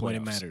win in the playoffs when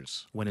it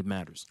matters. When it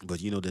matters. But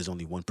there's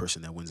only one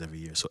person that wins every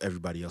year, so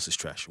everybody else is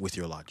trash. With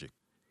your logic,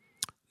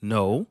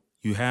 No,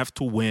 you have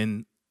to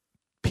win.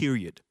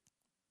 Period.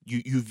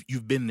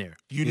 You've been there.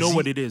 You Is know he-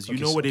 what it is. You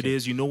okay, know so- what it okay.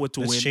 is. You know what to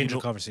Let's win. change You the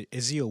know- conversation.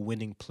 Is he a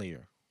winning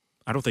player?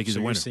 I don't think he's So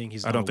a you're winner. saying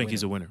he's I not don't a think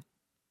he's a winner. winner.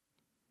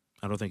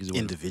 I don't think he's a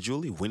winner.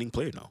 individually, winning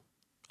player. No, I don't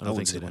think wouldn't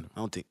he's say a that. winner. I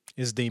don't think.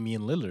 Is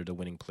Damian Lillard a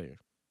winning player?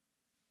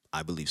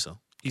 I believe so.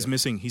 He's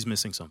missing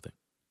something.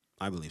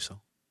 I believe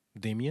so.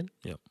 Damian?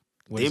 Yep.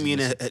 What is he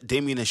missing?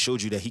 Damian has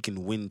showed you that he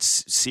can win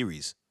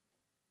series,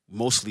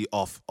 mostly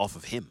off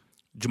of him.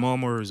 Jamal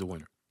Murray is a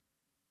winner.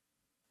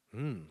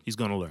 Hmm. He's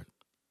gonna learn.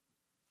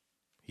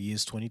 He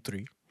is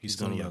 23. He's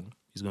still gonna young. learn.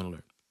 He's gonna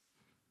learn.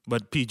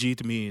 But PG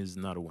to me is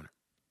not a winner.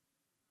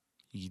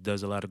 He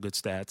does a lot of good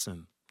stats,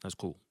 and that's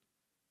cool.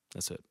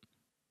 That's it.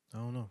 I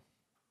don't know.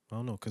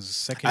 Because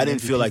second. I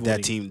didn't feel MVP like that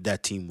voting-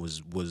 team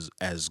was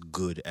as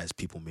good as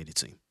people made it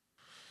seem,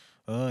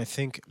 I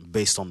think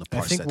based on the I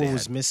parts think that what they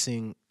was had.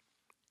 missing.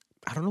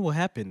 I don't know what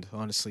happened.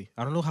 Honestly,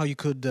 I don't know how you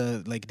could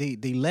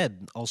they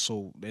led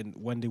also, and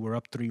when they were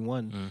up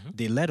 3-1,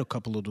 they led a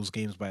couple of those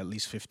games by at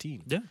least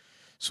 15. Yeah.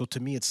 So to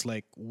me, it's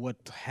like what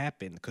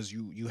happened because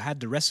you had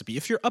the recipe.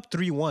 If you're up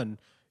 3-1,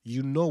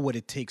 you know what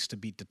it takes to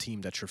beat the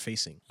team that you're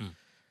facing.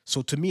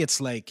 So to me, it's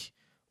like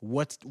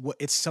what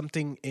it's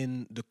something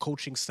in the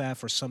coaching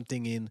staff or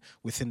something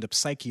within the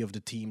psyche of the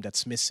team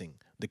that's missing.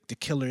 The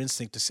killer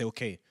instinct to say,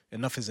 okay,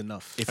 enough is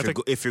enough.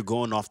 If you're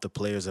going off the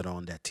players that are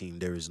on that team,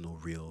 there is no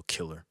real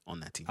killer on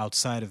that team.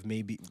 Outside of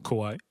maybe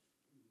Kawhi.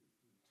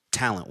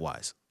 Talent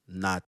wise,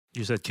 not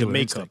You said the killer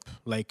makeup, instinct.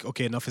 like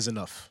okay, enough is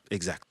enough.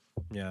 exactly.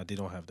 Yeah, they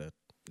don't have that.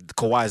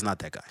 Kawhi is not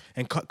that guy.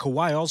 And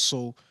Kawhi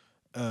also,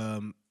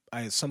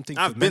 something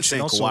to I've been mention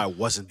saying also, Kawhi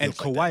wasn't and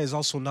built like Kawhi that. is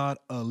also not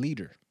a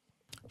leader.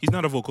 He's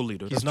not a vocal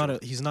leader. He's That's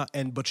not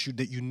true. but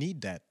you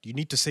need that. You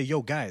need to say,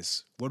 yo,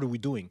 guys, what are we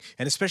doing?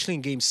 And especially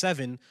in Game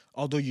 7,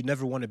 although you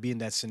never want to be in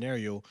that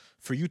scenario,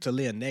 for you to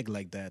lay an egg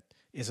like that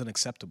is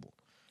unacceptable.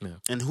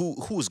 And who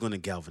is going to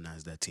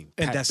galvanize that team?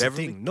 And Pat that's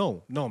Beverly? the thing.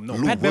 No.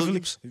 Lou Pat Beverly,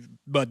 Williams?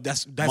 but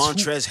that's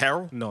Montrezl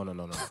Harrell, No.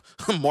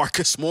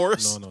 Marcus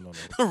Morris, No.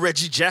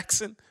 Reggie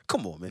Jackson.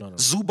 Come on, man. No.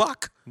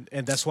 Zubac.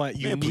 And that's why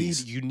Man,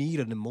 please. you need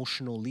an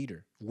emotional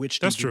leader,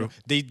 which That's they do true.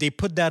 not. They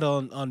put that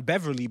on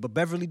Beverly, but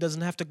Beverly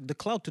doesn't have the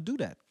clout to do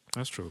that.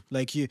 That's true.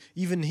 Like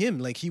even him,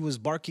 like he was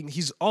barking.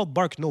 He's all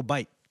bark, no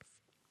bite.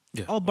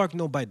 Yeah. All bark,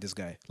 no bite. This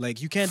guy,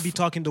 like you can't be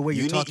talking the way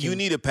you're talking. You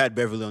need a Pat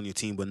Beverly on your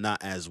team, but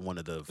not as one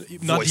of the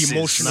not voices. the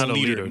emotional Not a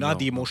leader, leader, not no,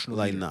 the no. emotional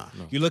Like, leader. nah.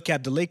 You look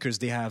at the Lakers;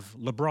 they have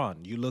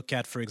LeBron. You look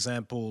at, for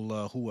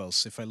example, who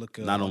else? If I look,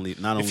 Not only if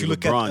LeBron, you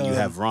look at, you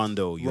have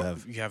Rondo, you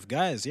have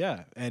guys,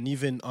 yeah, and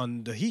even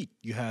on the Heat,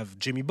 you have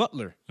Jimmy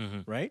Butler,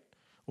 Mm-hmm. right?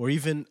 Or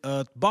even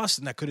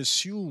Boston. I could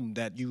assume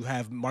that you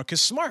have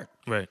Marcus Smart,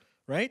 Right.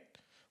 right?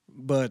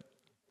 But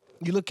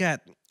you look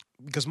at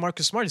because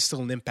Marcus Smart is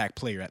still an impact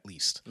player at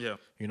least. Yeah.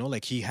 You know,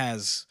 like he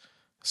has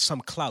some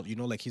clout. You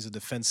know, like he's a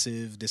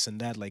defensive, this and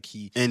that. Like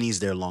and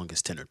he's their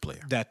longest tenured player.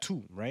 that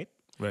too, right?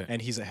 Right.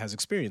 And has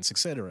experience,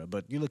 etc.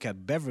 But you look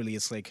at Beverly,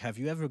 it's like, have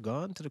you ever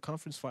gone to the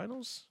conference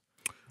finals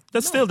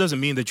That still doesn't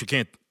mean that you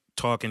can't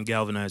talk and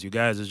galvanize you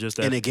guys. It's just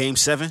that In a game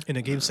 7, in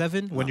a game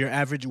 7 when you're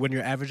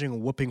averaging a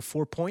whooping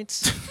 4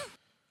 points?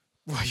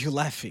 Why are you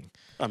laughing?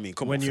 I mean,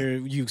 come when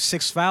on. you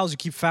 6 fouls, you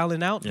keep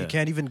fouling out. You Yeah.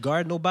 can't even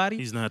guard nobody.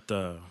 He's not.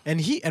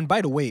 And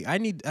by the way,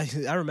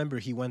 I remember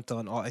he went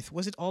on.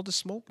 Was it All the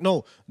Smoke?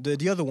 No,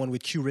 the other one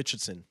with Q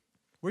Richardson.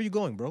 Where are you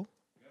going, bro?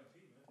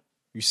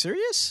 You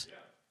serious?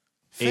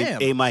 Yeah.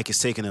 A Mike is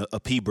taking a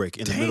pee break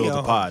in the middle of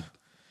the pod.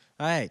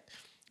 All right.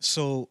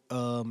 So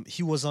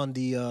he was on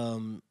the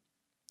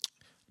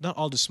not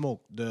All the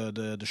Smoke,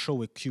 the show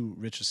with Q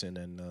Richardson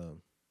and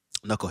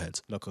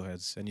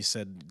Knuckleheads and he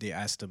said they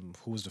asked him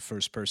who was the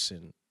first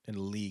person in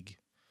the league.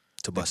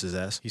 to bust his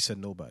ass. He said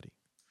nobody.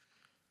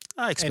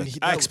 I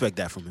expect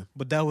that from him.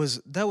 But that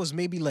was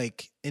maybe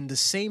like in the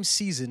same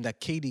season that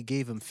KD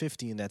gave him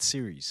 50 in that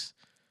series.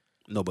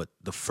 No, but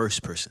the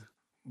first person.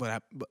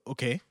 But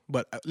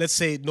let's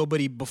say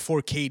nobody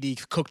before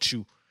KD cooked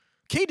you.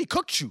 KD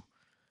cooked you.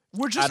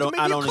 We're just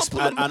I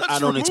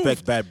don't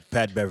expect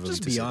Pat Beverly.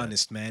 Just to be say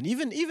honest, man.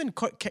 Even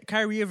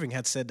Kyrie Irving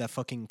had said that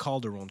fucking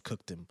Calderon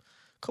cooked him.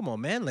 Come on,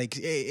 man. Like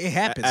it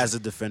happens. As a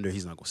defender,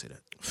 he's not gonna say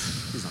that.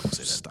 He's not gonna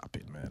say that. Stop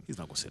it, man. He's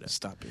not gonna say that.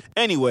 Stop it.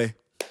 Anyway,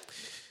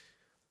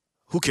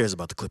 who cares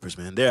about the Clippers,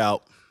 man? They're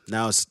out.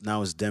 Now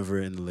it's Denver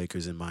and the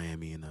Lakers and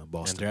Miami and And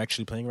Boston. they're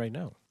actually playing right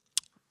now.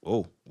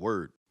 Oh,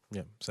 word.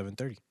 Yeah,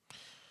 7:30.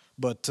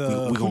 But We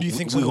who do you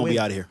think's gonna gonna win? be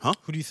out of here, huh?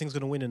 Who do you think's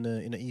gonna win in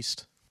the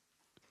East?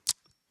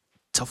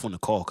 Tough one to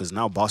call because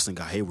now Boston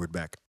got Hayward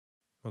back.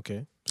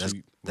 Okay,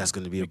 That's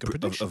going to be make a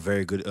prediction. a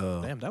very good.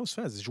 Damn, that was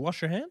fast. Did you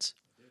wash your hands?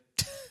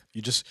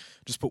 You just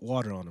put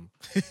water on them.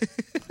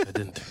 I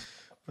didn't.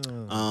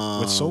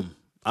 With soap?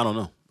 I don't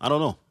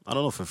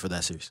know for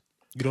that series.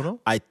 You don't know?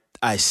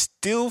 I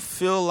still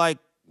feel like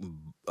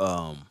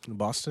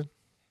Boston?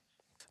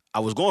 I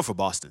was going for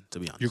Boston, to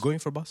be honest. You're going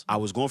for Boston? I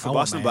was going for I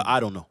want Boston, but Miami. I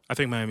don't know. I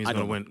think Miami's I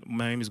going to don't win.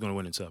 Miami's going to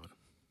win in 7.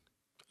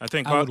 I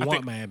think I would I want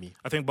think, Miami.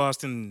 I think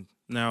Boston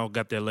now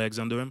got their legs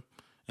under him,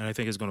 and I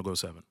think it's going to go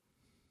 7.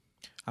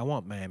 I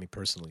want Miami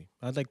personally.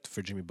 I'd like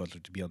for Jimmy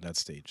Butler to be on that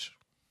stage.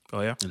 Oh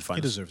yeah, In the He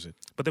finals. deserves it.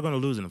 but they're going to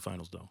lose in the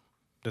finals though.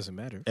 Doesn't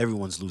matter.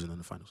 Everyone's losing in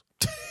the finals.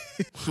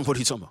 What are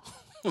you talking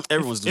about?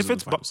 Everyone's If losing in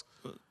it's the finals.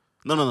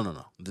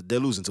 No. They're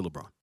losing to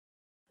LeBron.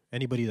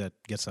 Anybody that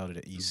gets out of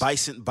the East.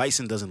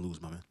 Bison doesn't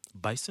lose, my man.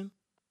 Bison,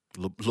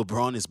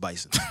 LeBron is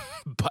Bison.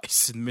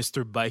 Bison,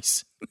 Mr.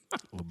 Bison,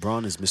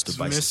 LeBron is Mr.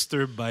 Bison.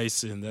 Mr.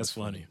 Bison. That's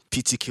funny.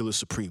 PT Killer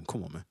Supreme.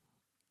 Come on, man.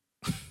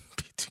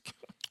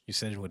 You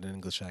said it with an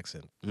English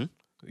accent. Hmm?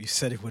 You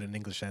said it with an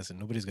English accent.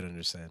 Nobody's going to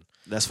understand.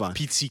 That's fine.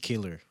 Pizza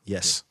Killer.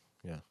 Yes.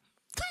 Yeah.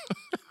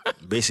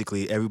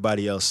 Basically,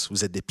 everybody else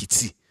was at the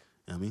pizza. You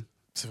know what I mean?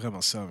 C'est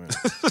vraiment ça, man.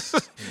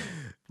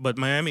 But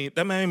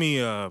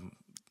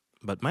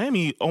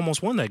Miami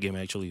almost won that game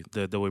actually.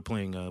 That they were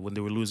playing when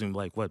they were losing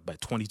by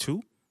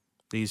 22.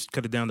 They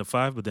cut it down to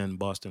 5, but then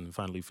Boston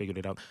finally figured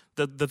it out.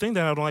 The thing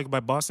that I don't like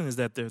about Boston is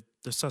that they're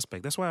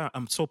suspect. That's why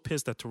I'm so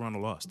pissed that Toronto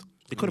lost.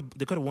 They could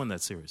have won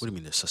that series. What do you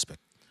mean they're suspect?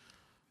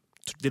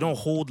 They don't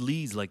hold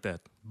leads like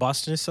that.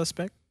 Boston is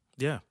suspect?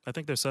 Yeah, I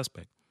think they're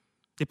suspect.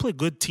 They play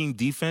good team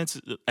defense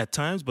at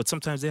times, but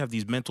sometimes they have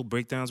these mental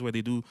breakdowns where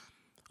they do,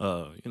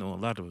 a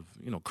lot of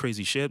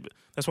crazy shit.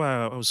 That's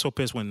why I was so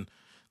pissed when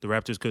the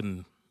Raptors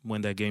couldn't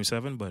win that Game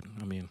 7. But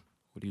I mean,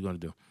 what are you gonna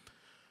do?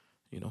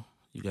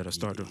 You got to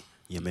start to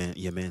Your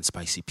man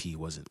Spicy P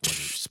wasn't.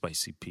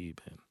 Spicy P,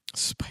 man.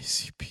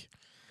 Spicy P.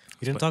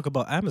 You didn't talk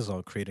about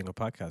Amazon creating a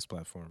podcast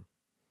platform.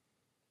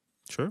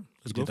 Sure, You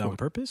let's did go that for on it.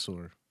 purpose,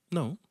 or?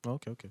 No, Oh,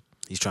 okay.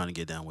 He's trying to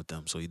get down with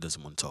them, so he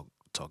doesn't want to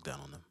talk down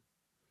on them.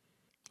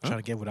 Trying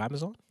to get with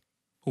Amazon?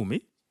 who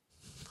me?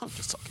 I'm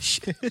just talking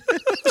shit.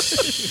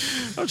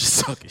 I'm just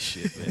talking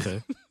shit, man.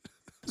 Okay.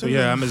 So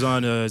yeah,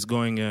 Amazon is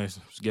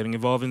getting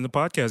involved in the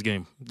podcast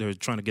game. They're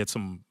trying to get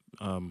some,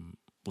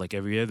 like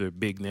every other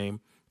big name,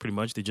 pretty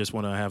much. They just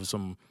want to have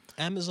some.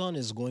 Amazon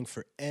is going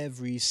for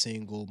every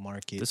single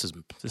market. This is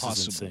possible.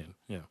 insane.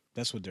 Yeah,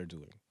 That's what they're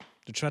doing.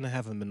 They're trying to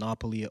have a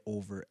monopoly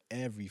over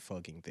every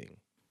fucking thing.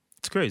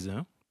 it's crazy,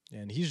 huh?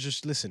 And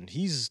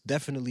he's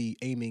definitely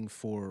aiming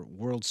for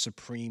world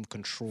supreme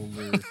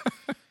controller.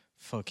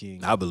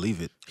 Fucking. I believe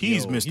it.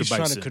 He's Mr. He's trying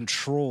to Bison.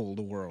 control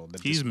the world.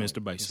 at He's this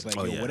Mr. point. It's Bison.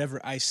 like, Oh, yeah. whatever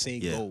I say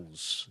Yeah.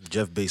 goes.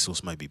 Jeff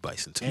Bezos might be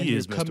Bison too. And He you're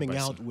is Mr. coming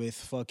Bison. out with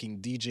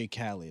fucking DJ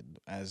Khaled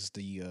as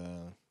the,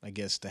 I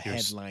guess, the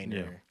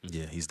headliner.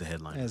 Yeah, he's the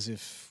headliner. As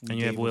if we And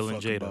you have gave a Will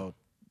and fuck Jada.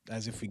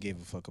 as if we gave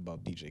a fuck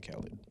about DJ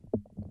Khaled.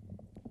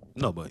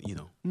 No, but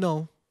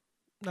No,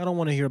 I don't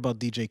want to hear about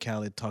DJ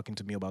Khaled talking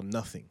to me about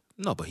nothing.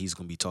 no, but he's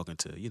gonna be talking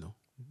to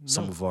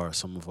some of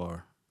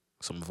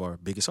our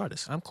biggest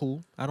artists. I'm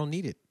cool. I don't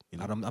need it. You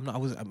know? I'm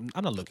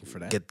not looking for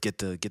that. Get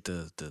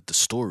the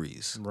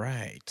stories,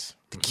 right.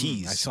 the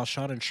keys. I saw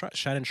Shannon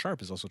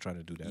Sharp is also trying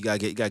to do that. You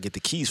gotta get the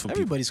keys from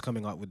people. Everybody's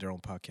coming out with their own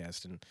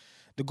podcast, and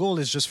the goal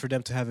is just for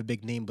them to have a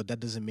big name, but that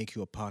doesn't make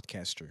you a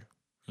podcaster.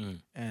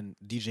 And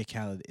DJ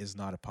Khaled is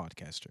not a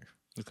podcaster,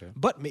 Okay.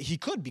 but he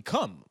could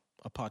become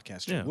a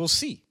podcaster. Yeah. We'll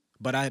see.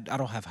 But I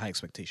don't have high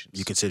expectations.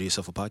 You consider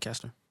yourself a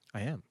podcaster?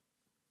 I am,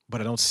 but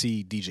I don't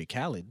see DJ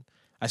Khaled.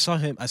 I saw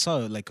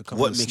like a couple.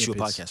 What of makes you a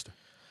snippets. podcaster?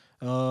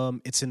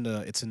 It's in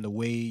the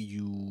way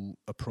you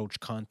approach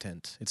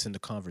content. It's in the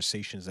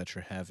conversations that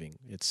you're having.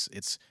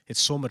 It's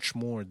so much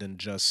more than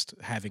just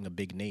having a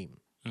big name,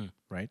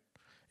 right?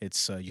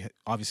 It's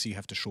obviously you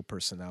have to show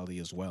personality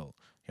as well.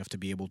 You have to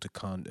be able to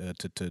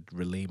to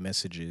relay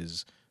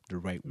messages the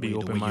right way, the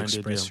way you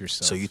express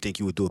yourself. So you think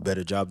you would do a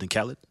better job than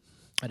Khaled?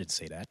 I didn't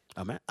say that.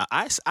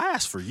 I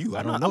asked for you.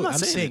 I don't know. I'm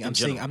saying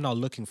I'm not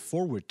looking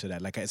forward to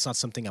that. Like it's not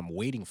something I'm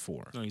waiting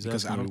for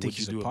because I don't think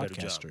he's a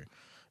podcaster.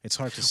 It's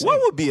hard to say.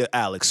 What would be an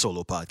Alex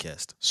solo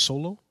podcast?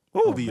 Solo?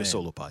 What would be your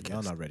solo podcast?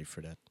 I'm not ready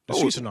for that. The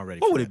streets are not ready.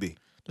 What would it be?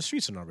 The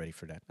streets are not ready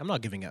for that. I'm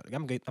not giving out.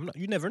 I'm not.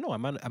 You never know. I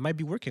might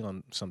be working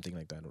on something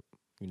like that.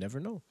 You never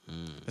know.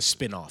 A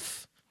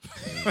spin-off.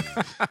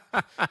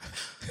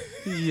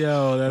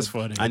 Yo, that's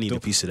funny. I need a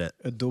piece of that.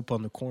 A dope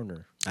on the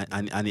corner.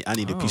 I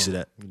need a piece of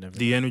that.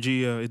 The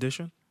Energy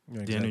edition?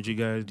 Yeah, The Energy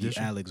Guy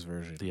edition? The Alex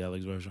version. The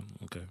Alex version.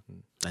 Okay.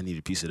 I need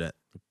a piece of that.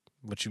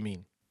 What you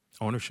mean?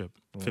 Ownership.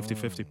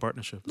 50-50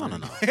 partnership. No.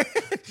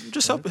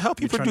 Just help you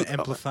You're trying produce. to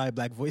amplify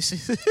black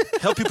voices?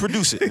 Help you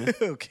produce it, man.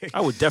 Okay.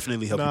 I would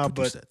definitely help you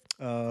produce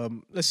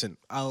that. Listen,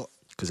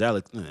 Because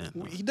Alex,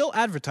 they'll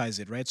advertise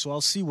it, right? So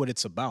I'll see what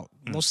it's about.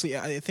 Mostly,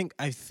 I think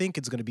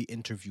it's going to be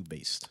interview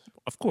based.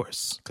 Of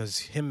course. Because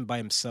him by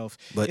himself,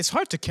 But it's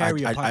hard to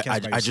carry a podcast by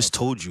yourself. I just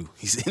told you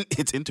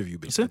it's interview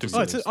based. It's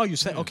interview. You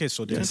said okay.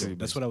 So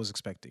that's what I was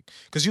expecting.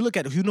 Because you look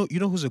at you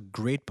know who's a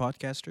great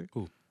podcaster?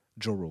 Who?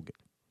 Joe Rogan.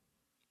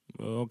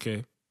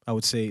 Okay. I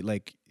would say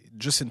like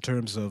just in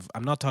terms of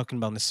I'm not talking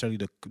about necessarily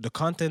the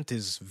content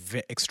is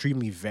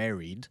extremely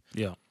varied.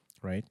 Yeah.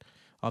 Right.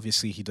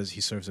 Obviously,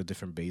 he serves a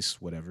different base,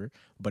 whatever.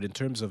 But in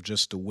terms of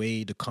just the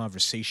way the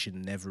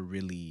conversation never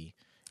really,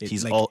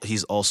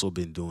 he's also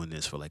been doing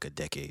this for like a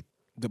decade.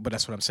 But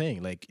that's what I'm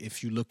saying. Like,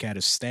 if you look at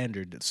a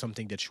standard, it's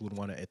something that you would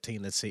want to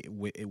attain, let's say,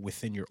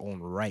 within your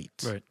own right.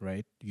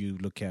 You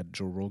look at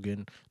Joe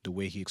Rogan, the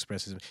way he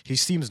expresses it. He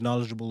seems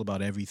knowledgeable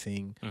about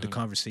everything. The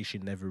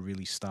conversation never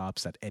really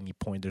stops at any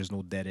point. There's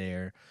no dead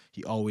air.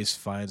 He always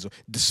finds,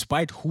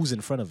 despite who's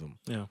in front of him.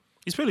 Yeah.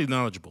 He's pretty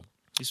knowledgeable.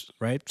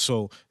 Right?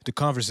 So the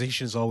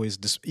conversation is always,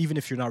 even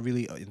if you're not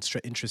really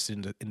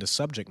interested in the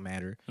subject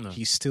matter,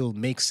 he still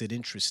makes it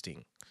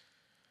interesting.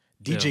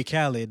 DJ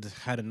Khaled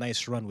had a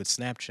nice run with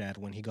Snapchat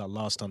when he got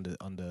lost on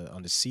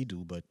the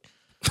Sea-Doo, but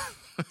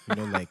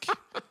like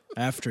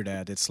after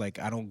that, it's like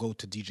I don't go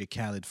to DJ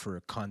Khaled for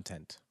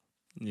content.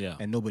 Yeah.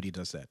 And nobody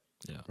does that.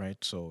 Yeah. Right?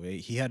 So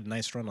he had a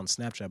nice run on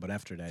Snapchat, but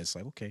after that, it's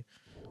like, okay,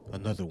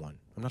 another one.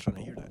 I'm not trying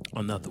to hear that.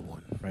 Another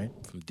one. Right?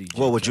 From DJ.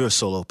 What would your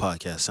solo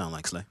podcast sound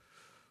like, Slay?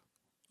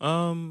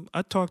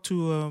 I talked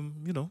to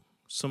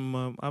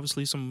some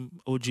obviously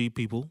some OG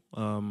people.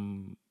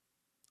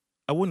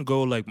 I wouldn't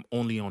go like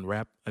only on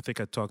rap. I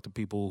think I talk to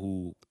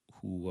people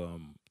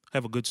who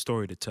have a good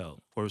story to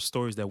tell or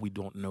stories that we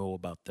don't know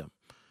about them.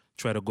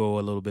 Try to go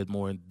a little bit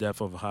more in depth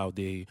of how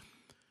they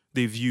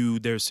view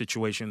their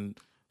situation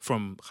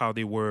from how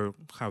they were,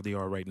 how they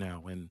are right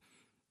now, and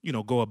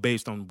go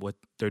based on what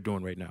they're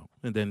doing right now,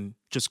 and then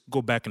just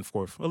go back and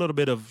forth a little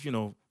bit of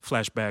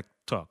flashback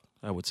talk.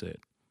 I would say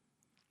it.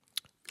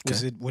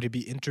 Would it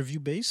be interview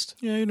based?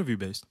 Yeah, interview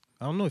based.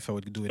 I don't know if I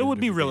would do it. It would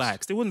be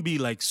relaxed. It wouldn't be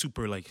like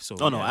super like so.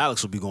 Oh no,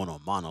 Alex would be going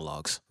on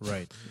monologues.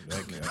 Right.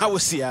 I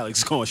would see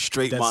Alex going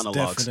straight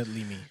monologues. That's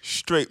definitely me.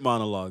 Straight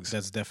monologues.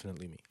 That's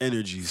definitely me.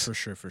 Energies. For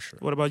sure.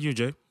 What about you,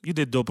 Jay? You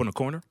did Dope on the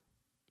Corner.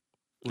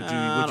 Would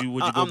you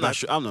go I'm back? not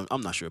sure.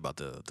 I'm not sure about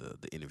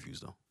the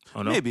interviews though.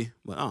 Oh no. Maybe,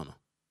 but I don't know.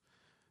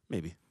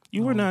 Maybe.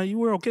 You were not. You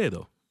were okay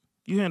though.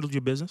 You handled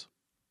your business.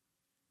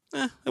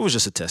 It was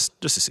just a test,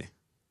 just to see.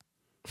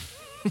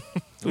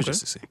 It was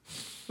just to see.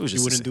 It was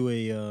just you wouldn't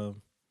do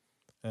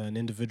an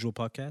individual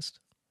podcast?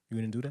 You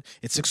wouldn't do that?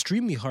 It's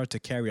extremely hard to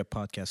carry a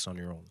podcast on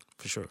your own.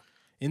 For sure.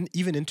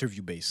 Even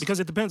interview based. Because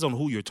it depends on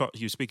who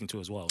you're speaking to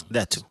as well.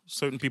 That too.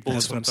 Certain people.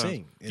 That's what I'm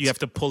saying. You have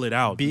to pull it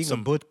out. Being a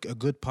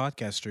good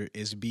podcaster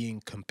is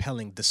being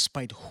compelling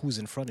despite who's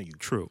in front of you.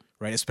 True.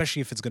 Right? Especially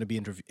if it's going to be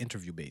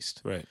interview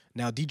based. Right.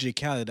 Now, DJ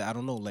Khaled, I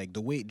don't know, like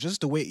the way,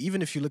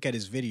 even if you look at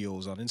his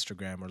videos on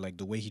Instagram or like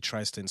the way he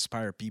tries to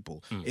inspire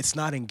people, it's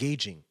not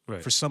engaging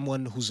for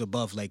someone who's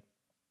above like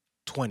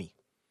 20,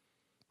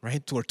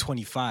 right? Or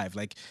 25.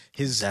 Like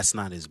that's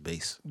not his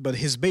base. But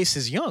his base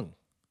is young.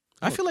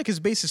 I feel like his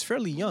base is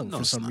fairly young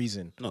for some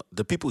reason. No,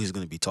 the people he's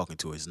going to be talking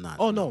to is not.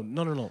 Oh, no.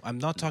 I'm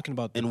not talking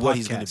about the podcast. And what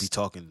he's going to be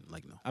talking,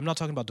 like, no. I'm not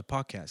talking about the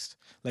podcast.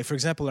 Like, for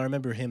example, I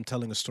remember him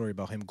telling a story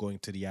about him going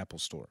to the Apple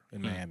store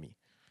in Miami.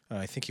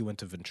 I think he went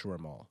to Ventura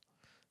Mall.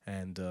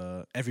 And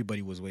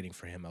everybody was waiting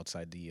for him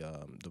outside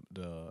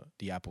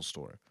the Apple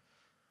store.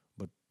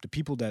 But the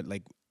people that,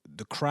 like,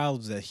 the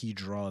crowds that he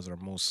draws are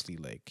mostly,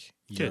 like,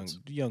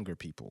 younger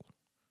people.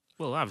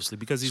 Well, obviously,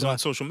 because he's on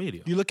social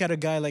media. You look at a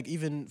guy like,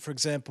 even, for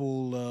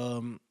example,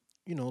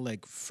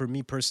 like for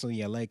me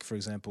personally, I like, for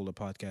example, a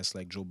podcast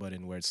like Joe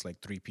Budden where it's like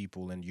three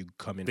people and you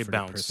come in for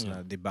the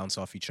person, they bounce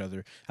off each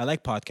other. I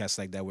like podcasts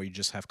like that where you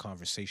just have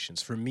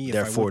conversations. For me,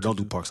 Therefore, don't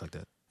do parks like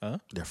that. Huh?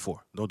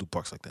 Therefore, don't do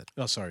parks like that.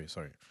 Oh, sorry.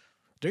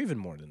 They're even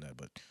more than that,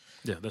 but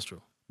yeah, that's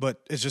true. But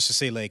it's just to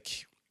say,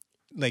 like,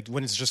 like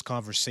when it's just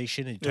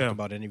conversation and you talk Yeah.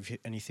 about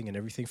anything and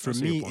everything. For I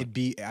see your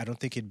me, point. I don't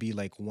think it'd be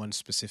like one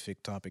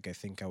specific topic. I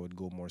think I would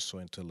go more so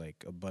into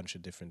like a bunch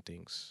of different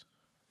things,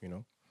 you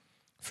know,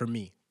 for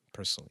me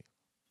personally.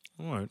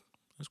 All right,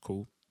 that's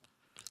cool.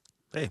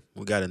 Hey,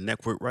 we got a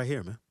network right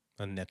here, man.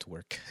 A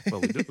network.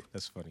 Well, we do.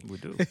 That's funny. We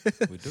do.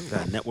 We do.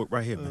 Got a network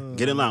right here, man.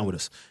 Get in line with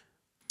us.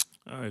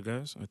 All right,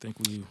 guys. I think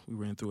we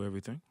ran through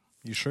everything.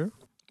 You sure?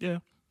 Yeah.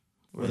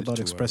 What about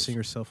expressing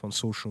yourself on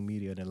social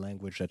media in a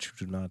language that you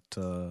do not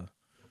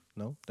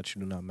know, that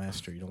you do not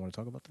master? You don't want to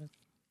talk about that?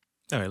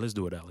 All right, let's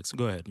do it, Alex.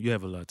 Go ahead. You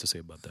have a lot to say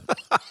about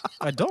that.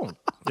 I don't.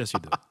 Yes, you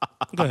do.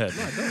 Go ahead.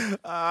 No,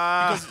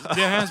 I don't. Because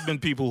there has been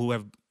people who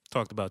have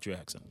talked about your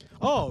accent.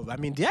 Oh, I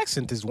mean, the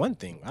accent is one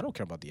thing. I don't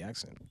care about the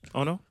accent.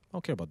 Oh no. I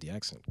don't care about the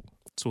accent.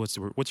 So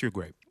what's your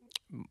gripe?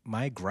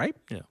 My gripe?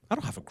 Yeah. I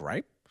don't have a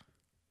gripe.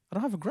 I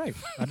don't have a gripe.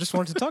 I just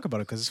wanted to talk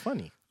about it because it's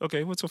funny.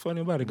 Okay, what's so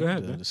funny about it? Go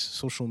ahead, man. The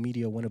social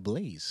media went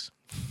ablaze.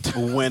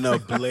 When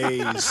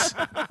ablaze.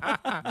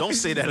 Don't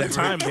say that The ever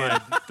again.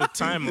 timeline. The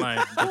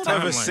timeline. The Don't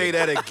ever timeline. say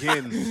that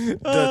again.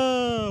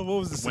 What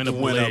was the When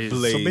situation?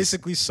 ablaze. So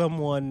basically,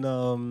 someone,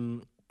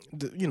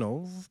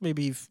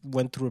 maybe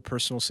went through a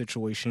personal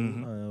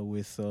situation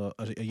with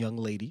a young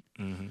lady,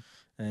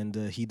 and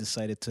he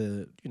decided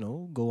to,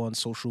 go on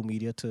social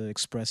media to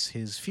express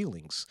his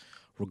feelings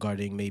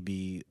regarding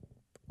maybe,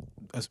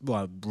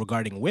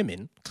 regarding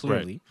women.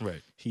 Clearly,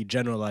 Right. he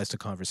generalized the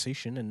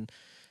conversation, and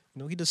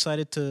he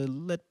decided to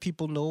let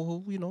people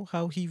know,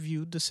 how he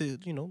viewed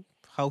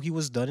how he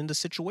was done in the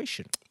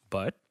situation.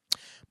 But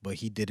But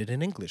he did it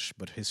in English.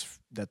 But his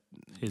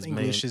His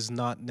English main- is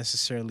not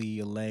necessarily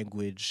a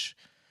language.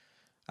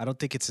 I don't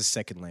think it's a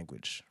second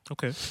language.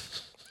 okay.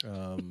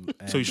 So you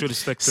And- should have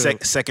stuck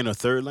to. Second or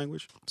third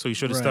language? So you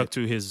should have Right. stuck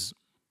to his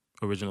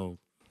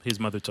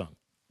mother tongue.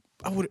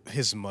 I would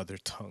his mother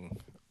tongue.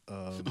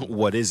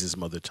 What is his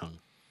mother tongue?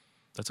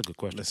 That's a good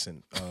question.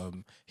 Listen,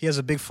 he has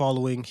a big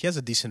following. He has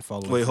a decent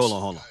following. Wait, hold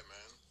on. Man,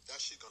 that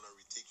shit gonna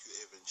retake you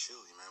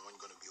eventually, man. When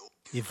you're gonna be old.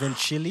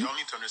 Eventually, Y'all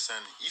need to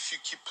understand. If you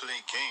keep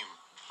playing game,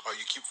 or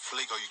you keep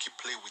flake, or you keep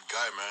playing with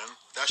guy, man,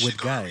 that With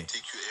shit gonna guy.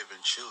 retake you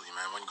eventually,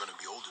 man. When you're gonna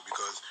be older,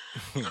 because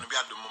you're gonna be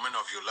at the moment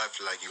of your life,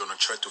 like you're gonna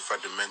try to find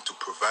the man to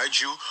provide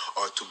you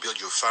or to build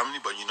your family,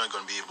 but you're not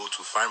gonna be able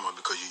to find one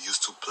because you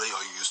used to play,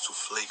 or you used to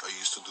flake, or you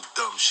used to do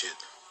dumb shit.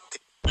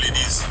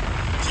 Ladies,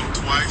 think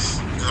twice,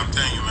 because I'm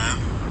telling you, man.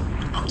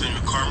 I'm telling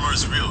you, karma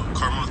is real.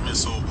 Karma is real.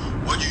 So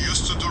what you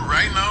used to do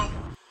right now,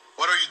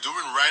 what are you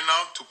doing right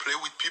now to play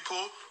with people?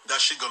 That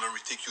shit gonna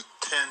retake you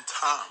 10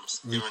 times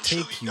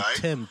eventually, retake you guy.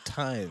 10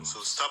 times. So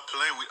stop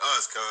playing with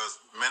us, cause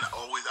men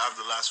always have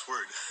the last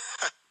word.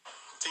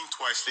 Think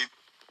twice, lady.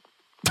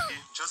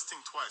 Just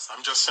think twice.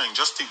 I'm just saying,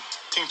 just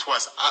think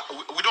twice.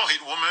 We don't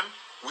hate women.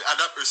 We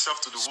adapt ourselves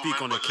to the Speak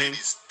woman. on it, But King.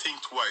 ladies,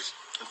 think twice.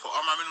 And for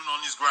all my men who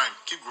on this grind,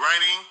 keep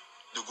grinding.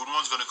 The good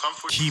one's gonna come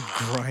for Keep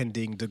you.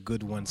 grinding. The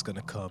good one's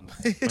gonna come.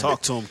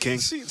 Talk to him, King.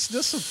 See,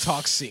 that's so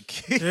toxic.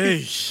 Hey,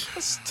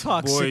 That's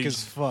toxic boy,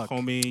 as fuck.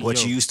 homie.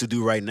 What yo. you used to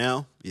do right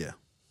now? Yeah.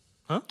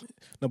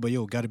 No, but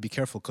yo, gotta be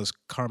careful because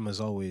karma's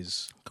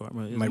always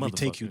Karma is might a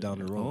retake you motherfucker. down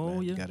the road. Oh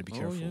man. yeah. You gotta be Oh,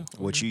 careful. yeah.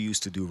 What you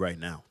used to do right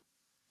now?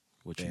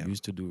 What Damn. you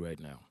used to do right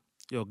now.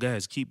 Yo,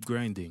 guys, keep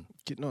grinding.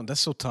 No,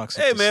 that's so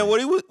toxic. Hey, to man,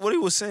 say. what he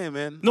was saying,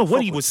 man. No, what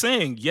Fuck he with- was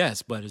saying,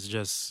 yes, but it's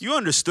just You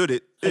understood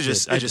it. I It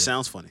just did.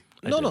 sounds funny.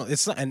 No,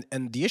 it's not.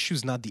 And the issue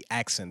is not the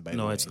accent, by the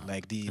No, way. it's not.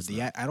 Like It's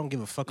I don't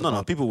give a fuck No,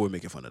 about people were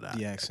making fun of that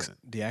the accent.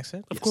 The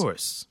accent? of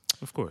course.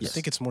 Of course. I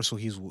think it's more so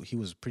he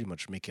was pretty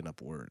much making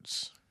up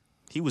words.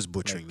 He was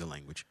butchering the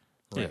language.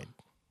 Yeah. Right.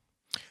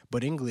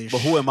 But English. But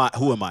who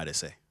am I to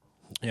say?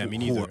 Yeah, me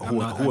who- neither.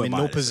 who- I'm who in am I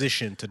no to say?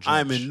 position to judge.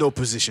 I'm in no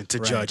position to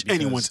Right, judge because-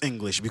 anyone's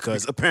English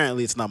because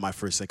apparently it's not my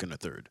first, second, or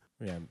third.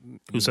 Yeah.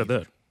 Who said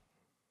that?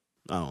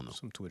 I don't know.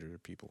 Some Twitter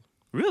people.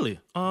 Really?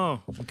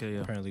 Oh, okay,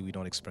 yeah. Apparently, we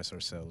don't express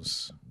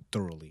ourselves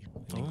thoroughly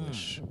in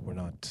English. We're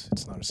not.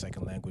 It's not a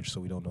second language,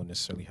 so we don't know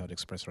necessarily how to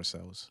express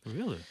ourselves.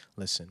 Really?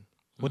 Listen,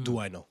 what do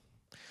I know?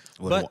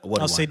 What But do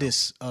I'll I say know?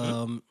 this: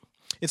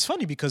 it's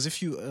funny because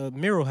if you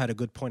Miro had a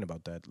good point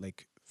about that.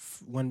 Like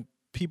when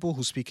people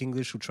who speak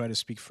English who try to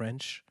speak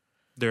French,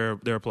 They're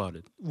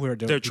applauded. they're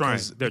trying.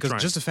 because, They're because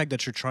trying. just the fact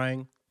that you're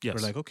trying. Yes.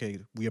 We're like, okay,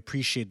 we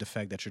appreciate the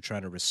fact that you're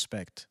trying to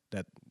respect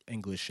that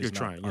English is You're not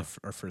trying, our, yeah.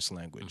 our first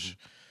language.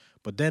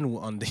 But then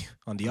on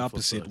the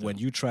opposite, side, when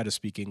you try to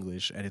speak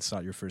English and it's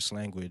not your first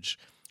language,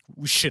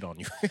 we shit on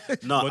you.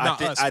 No, Well, I not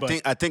think us, I but-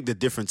 think I think the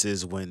difference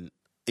is when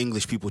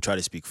English people try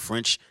to speak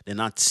French, they're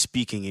not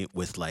speaking it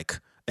with like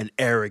an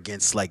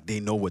arrogance, like they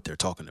know what they're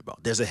talking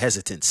about. There's a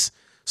hesitance.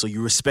 So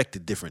you respect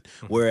it different.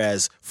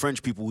 Whereas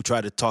French people who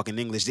try to talk in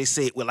English, they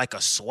say it with like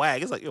a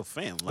swag. It's like, yo,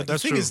 fam. Like,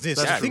 that's the thing true. is this.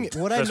 That's the thing,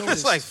 true. what I That's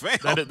noticed, it's like,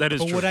 fam. That is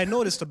but true. what I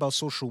noticed about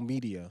social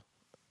media,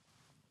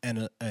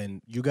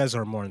 and you guys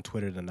are more on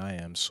Twitter than I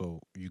am,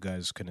 so you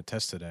guys can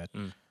attest to that.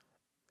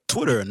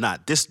 Twitter or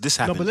not, this No,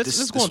 happened. but let's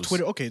this go on was-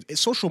 Twitter. Okay,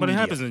 it's social But it media.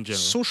 happens in general.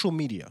 Social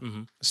media,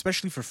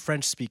 especially for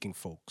French-speaking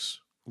folks,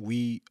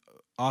 we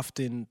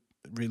often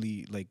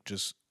really like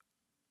just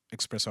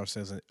express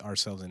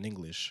ourselves in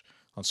English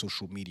on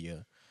social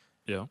media,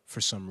 Yeah.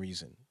 for some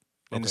reason.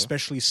 And Okay.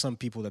 especially some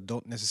people that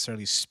don't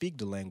necessarily speak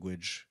the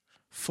language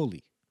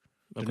fully.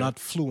 They're Okay. not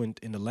fluent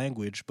in the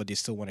language, but they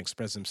still want to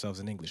express themselves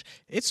in English.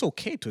 It's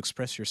okay to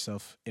express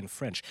yourself in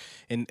French.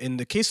 In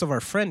the case of our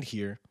friend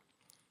here,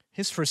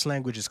 his first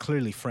language is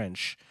clearly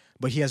French,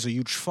 but he has a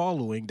huge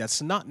following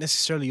that's not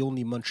necessarily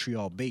only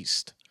Montreal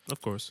based. Of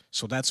course.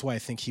 So that's why I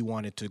think he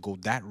wanted to go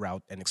that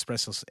route and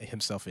express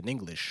himself in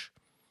English.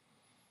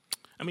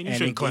 I mean, you And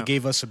shouldn't clown. it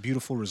gave us a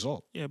beautiful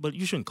result. Yeah, but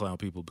you shouldn't clown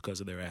people because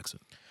of their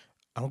accent.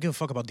 I don't give a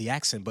fuck about the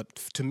accent, but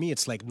to me,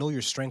 it's like know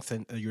your strength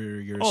and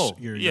your Oh,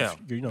 your yeah,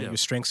 your yeah.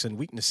 strengths and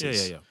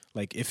weaknesses. Yeah.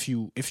 Like if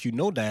you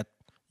know that,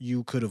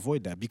 you could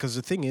avoid that, because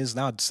the thing is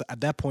now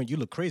at that point you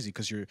look crazy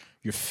because you're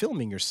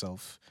filming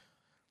yourself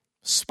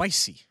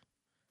spicy,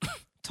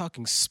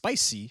 talking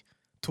spicy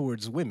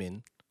towards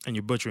women, And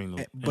you're butchering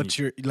them. but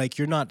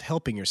you're not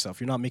helping yourself.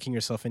 You're not making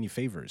yourself any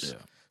favors.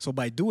 Yeah. So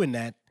by doing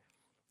that,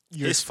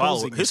 you're His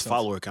exposing yourself.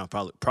 follower count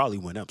probably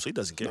went up, so he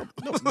doesn't care.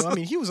 No, I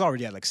mean he was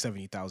already at like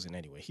 70,000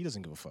 anyway. He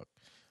doesn't give a fuck.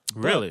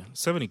 Really?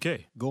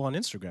 70K? Go on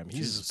Instagram.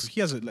 He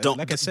has a Don't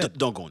like I said.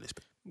 don't go on this.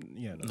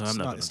 Yeah, no, No, it's I'm not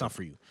not. gonna It's do not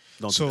for you.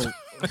 Don't so do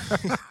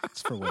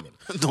it's for women.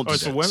 Don't do Oh,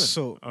 it's for that. women?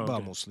 So, Oh, well,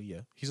 okay. mostly,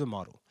 yeah. He's a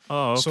model.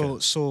 Oh, okay.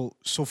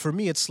 So for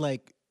me, it's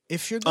like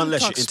if you're going to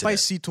Unless talk you're into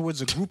spicy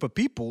towards a group of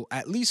people,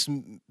 at least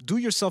do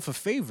yourself a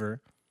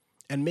favor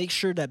and make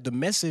sure that the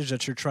message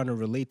that you're trying to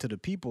relate to the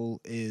people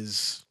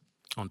is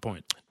On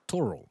point.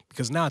 thorough.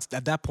 Because now it's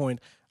at that point,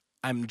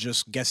 I'm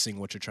just guessing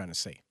what you're trying to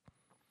say.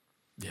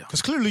 Yeah.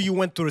 Because clearly you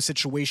went through a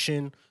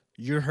situation,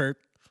 you're hurt.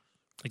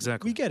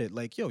 Exactly. We get it.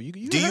 Like, yo, you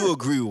Do hurt. you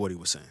agree with what he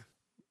was saying?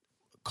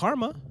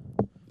 Karma?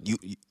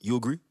 You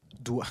agree?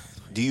 Do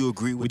Do you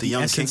agree with with the the young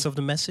king? essence of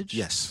the message?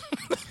 Yes.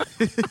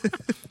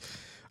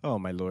 Oh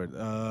my lord.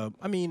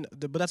 I mean,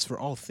 but that's for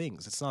all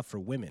things. It's not for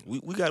women. We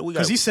got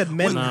Because he said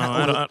men. No,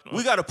 I don't-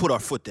 we got to put our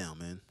foot down,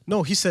 man.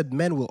 No, he said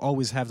men will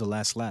always have the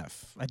last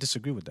laugh. I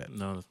disagree with that.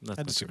 No, that's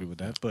I disagree with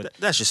that. But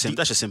That's just him.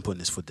 That's just him putting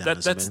his foot down.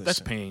 that's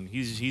pain.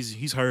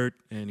 He's hurt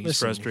and he's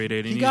Listen,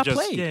 frustrated and he he's got just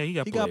played. yeah he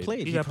got He played. got played.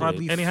 He He got probably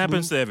played. And it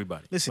happens flew- to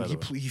everybody. listen, by he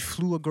the way. he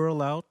flew a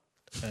girl out.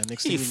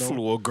 Next He thing you know,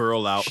 flew a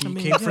girl out. she I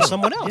mean, came for yeah.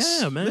 someone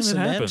else. Yeah, man, it Listen,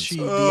 man. happens.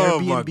 The Oh,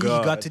 Airbnb. my He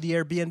God. got to the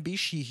Airbnb.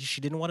 She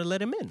didn't want to let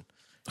him in.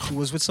 She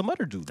was with some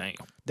other dude. Damn.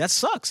 That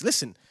sucks.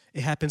 Listen,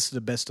 it happens to the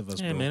best of us,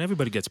 Yeah, bro. man,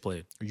 everybody gets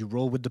played. You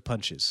roll with the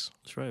punches.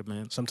 That's right,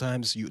 man.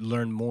 Sometimes you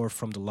learn more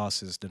from the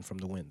losses than from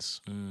the wins.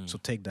 So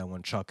take that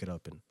one, chalk it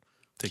up, and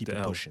Take keep the it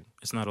L. pushing.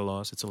 It's not a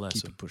loss, it's a Keep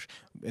lesson. it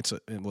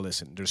pushing. Well,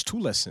 listen. There's two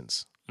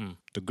lessons: Mm.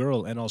 the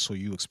girl and also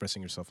you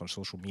expressing yourself on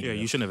social media. Yeah,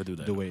 you should never do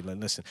that. The way, like,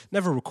 listen,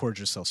 never record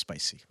yourself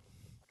spicy.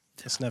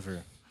 It's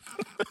never.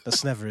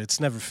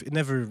 It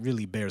never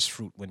really bears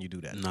fruit when you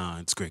do that. Nah,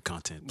 it's great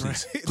content.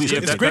 Please, Right. please Yeah,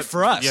 continue. it's great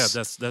for us. Yeah,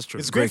 that's true.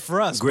 It's great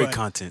for us. Great but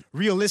content.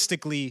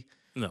 Realistically,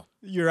 No.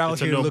 you're out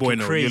It's a here no looking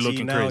bueno. You're crazy.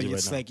 looking now crazy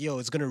it's right now. like, yo,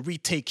 it's gonna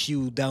retake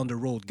you down the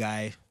road,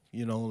 guy.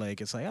 You know,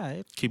 like it's like, all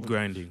right, Keep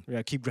grinding.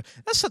 yeah, keep.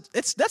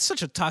 That's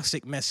such a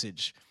toxic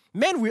message.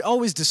 Men, we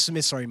always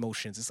dismiss our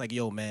emotions. It's like,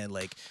 yo, man,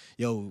 like,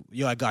 yo,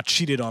 I got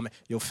cheated on.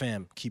 Yo,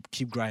 fam,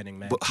 keep grinding,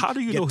 man. But how do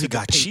you Get know to he the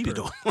got cheated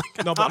paper. on?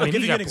 No, but I I'm mean, he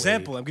giving you got an played.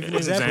 example. I'm giving you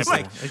an Example.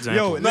 example. It's like, Example.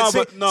 yo, No, let's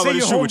but say it's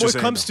your true what you're homeboy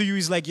saying, comes though. to you.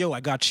 He's like, yo,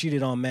 I got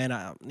cheated on, man.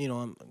 I'm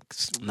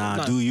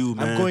Nah, do you,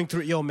 man? I'm going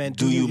through. Yo, man,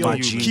 Do you, my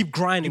yo, G? keep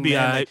grinding, You be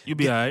man. alright. Like, You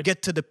be alright.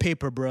 Get to the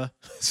paper, bruh.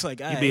 It's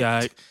like, You be all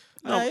right.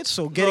 All right,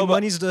 so getting but-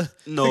 money's the.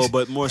 No,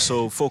 but more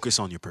so focus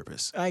on your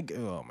purpose.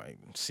 Oh my,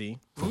 see,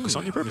 Focus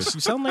on your purpose. you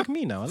sound like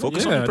me now. I like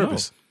Focus that. on Yeah, your I know.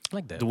 purpose. I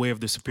like that. The way of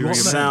the You superior want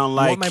You my- man. sound you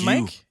like want my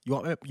you. mic?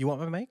 You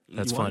want my mic?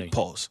 That's You want- funny.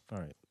 Pause. All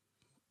right.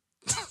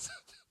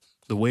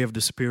 The way of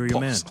the superior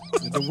man. Pause.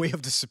 The way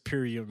of the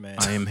superior man.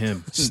 I am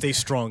him. Stay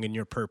strong in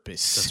your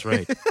purpose. That's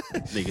right.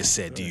 Nigga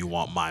said, "Do you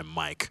want my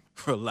mic?"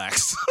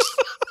 Relax.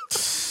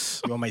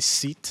 You want my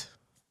seat?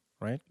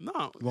 Right? No,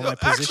 You want my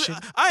actually, position?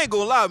 I ain't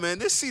gonna lie, man.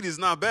 This seat is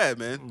not bad,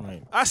 man.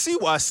 Right. I see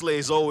why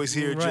Slay's always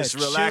here, Right, just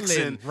relaxing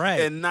chilling,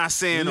 right. and not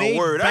saying Laid a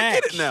word. I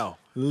get back. it now.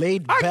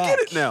 Laid I back. get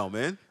it now,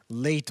 man.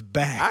 Laid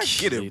back. I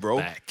get it, bro.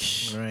 Back.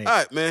 Right. All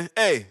right, man.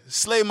 Hey,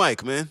 Slay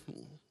Mike, man.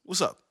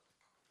 What's up?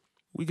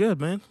 We good,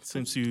 man.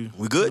 Since you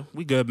We good?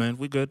 We good, man.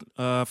 We good.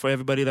 For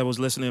everybody that was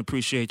listening,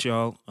 appreciate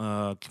y'all.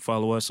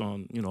 Follow us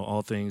on,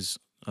 all things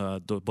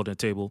dope on the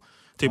table.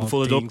 Table All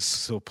full of dope. things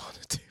soap on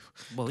the table.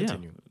 Well,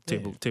 Continue.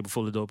 Table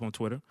full of dope on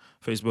Twitter,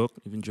 Facebook.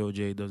 Even Joe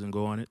J doesn't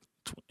go on it.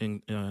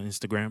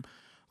 Instagram.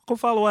 Go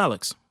follow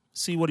Alex.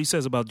 See what he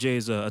says about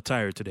Jay's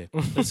attire today.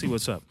 Let's see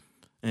what's up.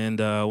 And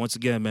once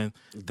again, man,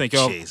 thank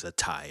y'all. Jay's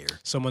attire.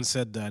 Someone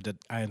said that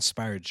I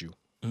inspired you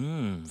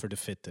Mm. for the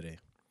fit today.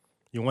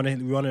 You want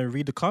to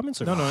read the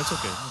comments or No, it's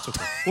okay. It's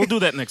okay. We'll do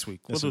that next week.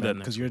 We'll do that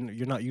next because week.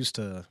 you're not used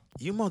to.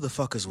 You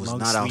motherfuckers was Long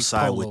not sleeve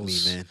outside with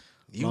polos. me, man.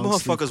 You Long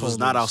sleeve motherfuckers was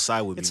not polos.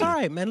 outside with It's me. all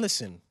man. right, man.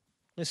 Listen.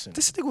 This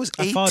nigga was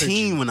I fathered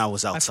 18 you. when I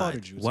was I outside.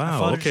 fathered you. Wow, I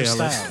fathered okay, your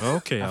Alex. style.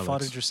 Okay, I Alex.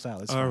 fathered your style.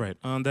 It's All fine. right.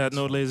 On that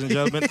note, ladies and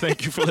gentlemen,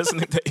 thank you for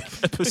listening to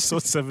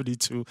episode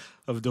 72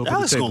 of Dope on the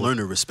Alex Table. gonna learn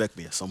to respect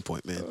me at some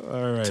point, man.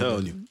 All right.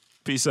 Telling man. you.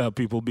 Peace out,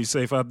 people. Be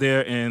safe out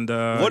there. And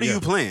What are you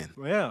playing?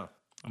 Yeah.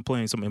 I'm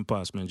playing some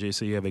Impost, man.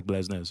 JC avec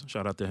Blaznez.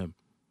 Shout out to him.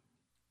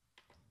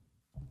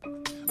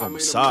 Oh,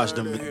 massage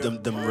them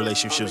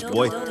relationships,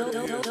 boy.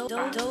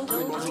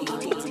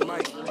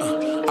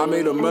 I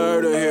made a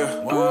murder here.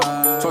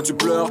 Soit tu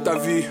pleures ta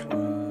vie,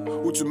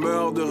 ou tu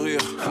meurs de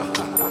rire.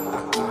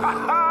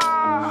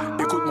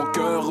 Écoute mon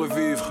cœur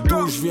revivre.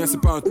 D'où je viens,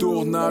 c'est pas un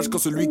tournage. Quand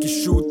celui qui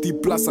shoot, il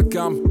place sa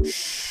cam.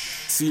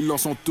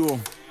 Silence on tourne.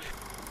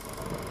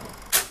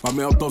 Ma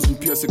mère dans une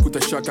pièce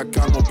écoutait Chaka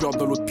Khan. Mon père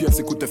dans l'autre pièce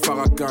écoutait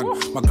Farrakhan.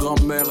 Ma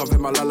grand-mère avait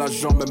mal à la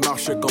jambe, elle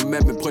marchait quand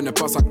même, elle prenait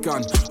pas sa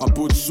canne. À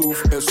bout de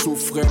souffle, elle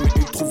souffrait, mais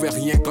il trouvait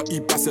rien quand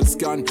il passait le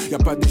scan. Y'a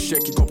pas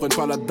d'échec, ils comprennent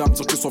pas la dame,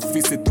 dire que son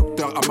fils est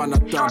docteur à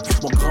Manhattan.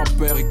 Mon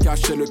grand-père, il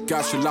cachait le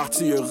cash et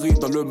l'artillerie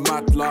dans le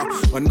matelas.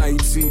 En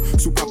Haïti,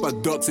 sous Papa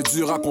Doc, c'est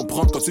dur à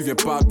comprendre quand tu viens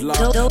pas de là.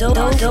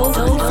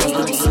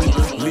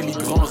 Les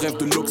migrants rêvent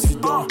de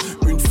l'Occident.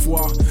 Une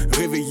fois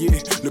réveillé,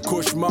 le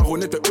cauchemar, on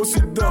était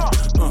aussi dedans.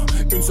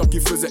 Une sœur qui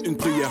faisait une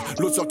prière,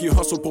 l'autre sœur qui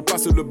hustle pour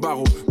passer le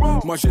barreau.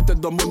 Moi j'étais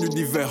dans mon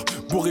univers,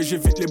 bourré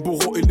j'évite les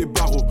bourreaux et les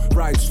barreaux.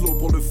 Ride slow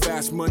pour le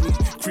fast money,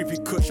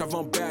 creepy kush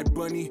avant Bad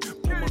Bunny.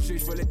 Pour manger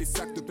je volais des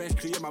sacs de pain, je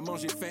criais maman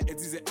j'ai faim, elle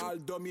disait Al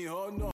Domi, oh non.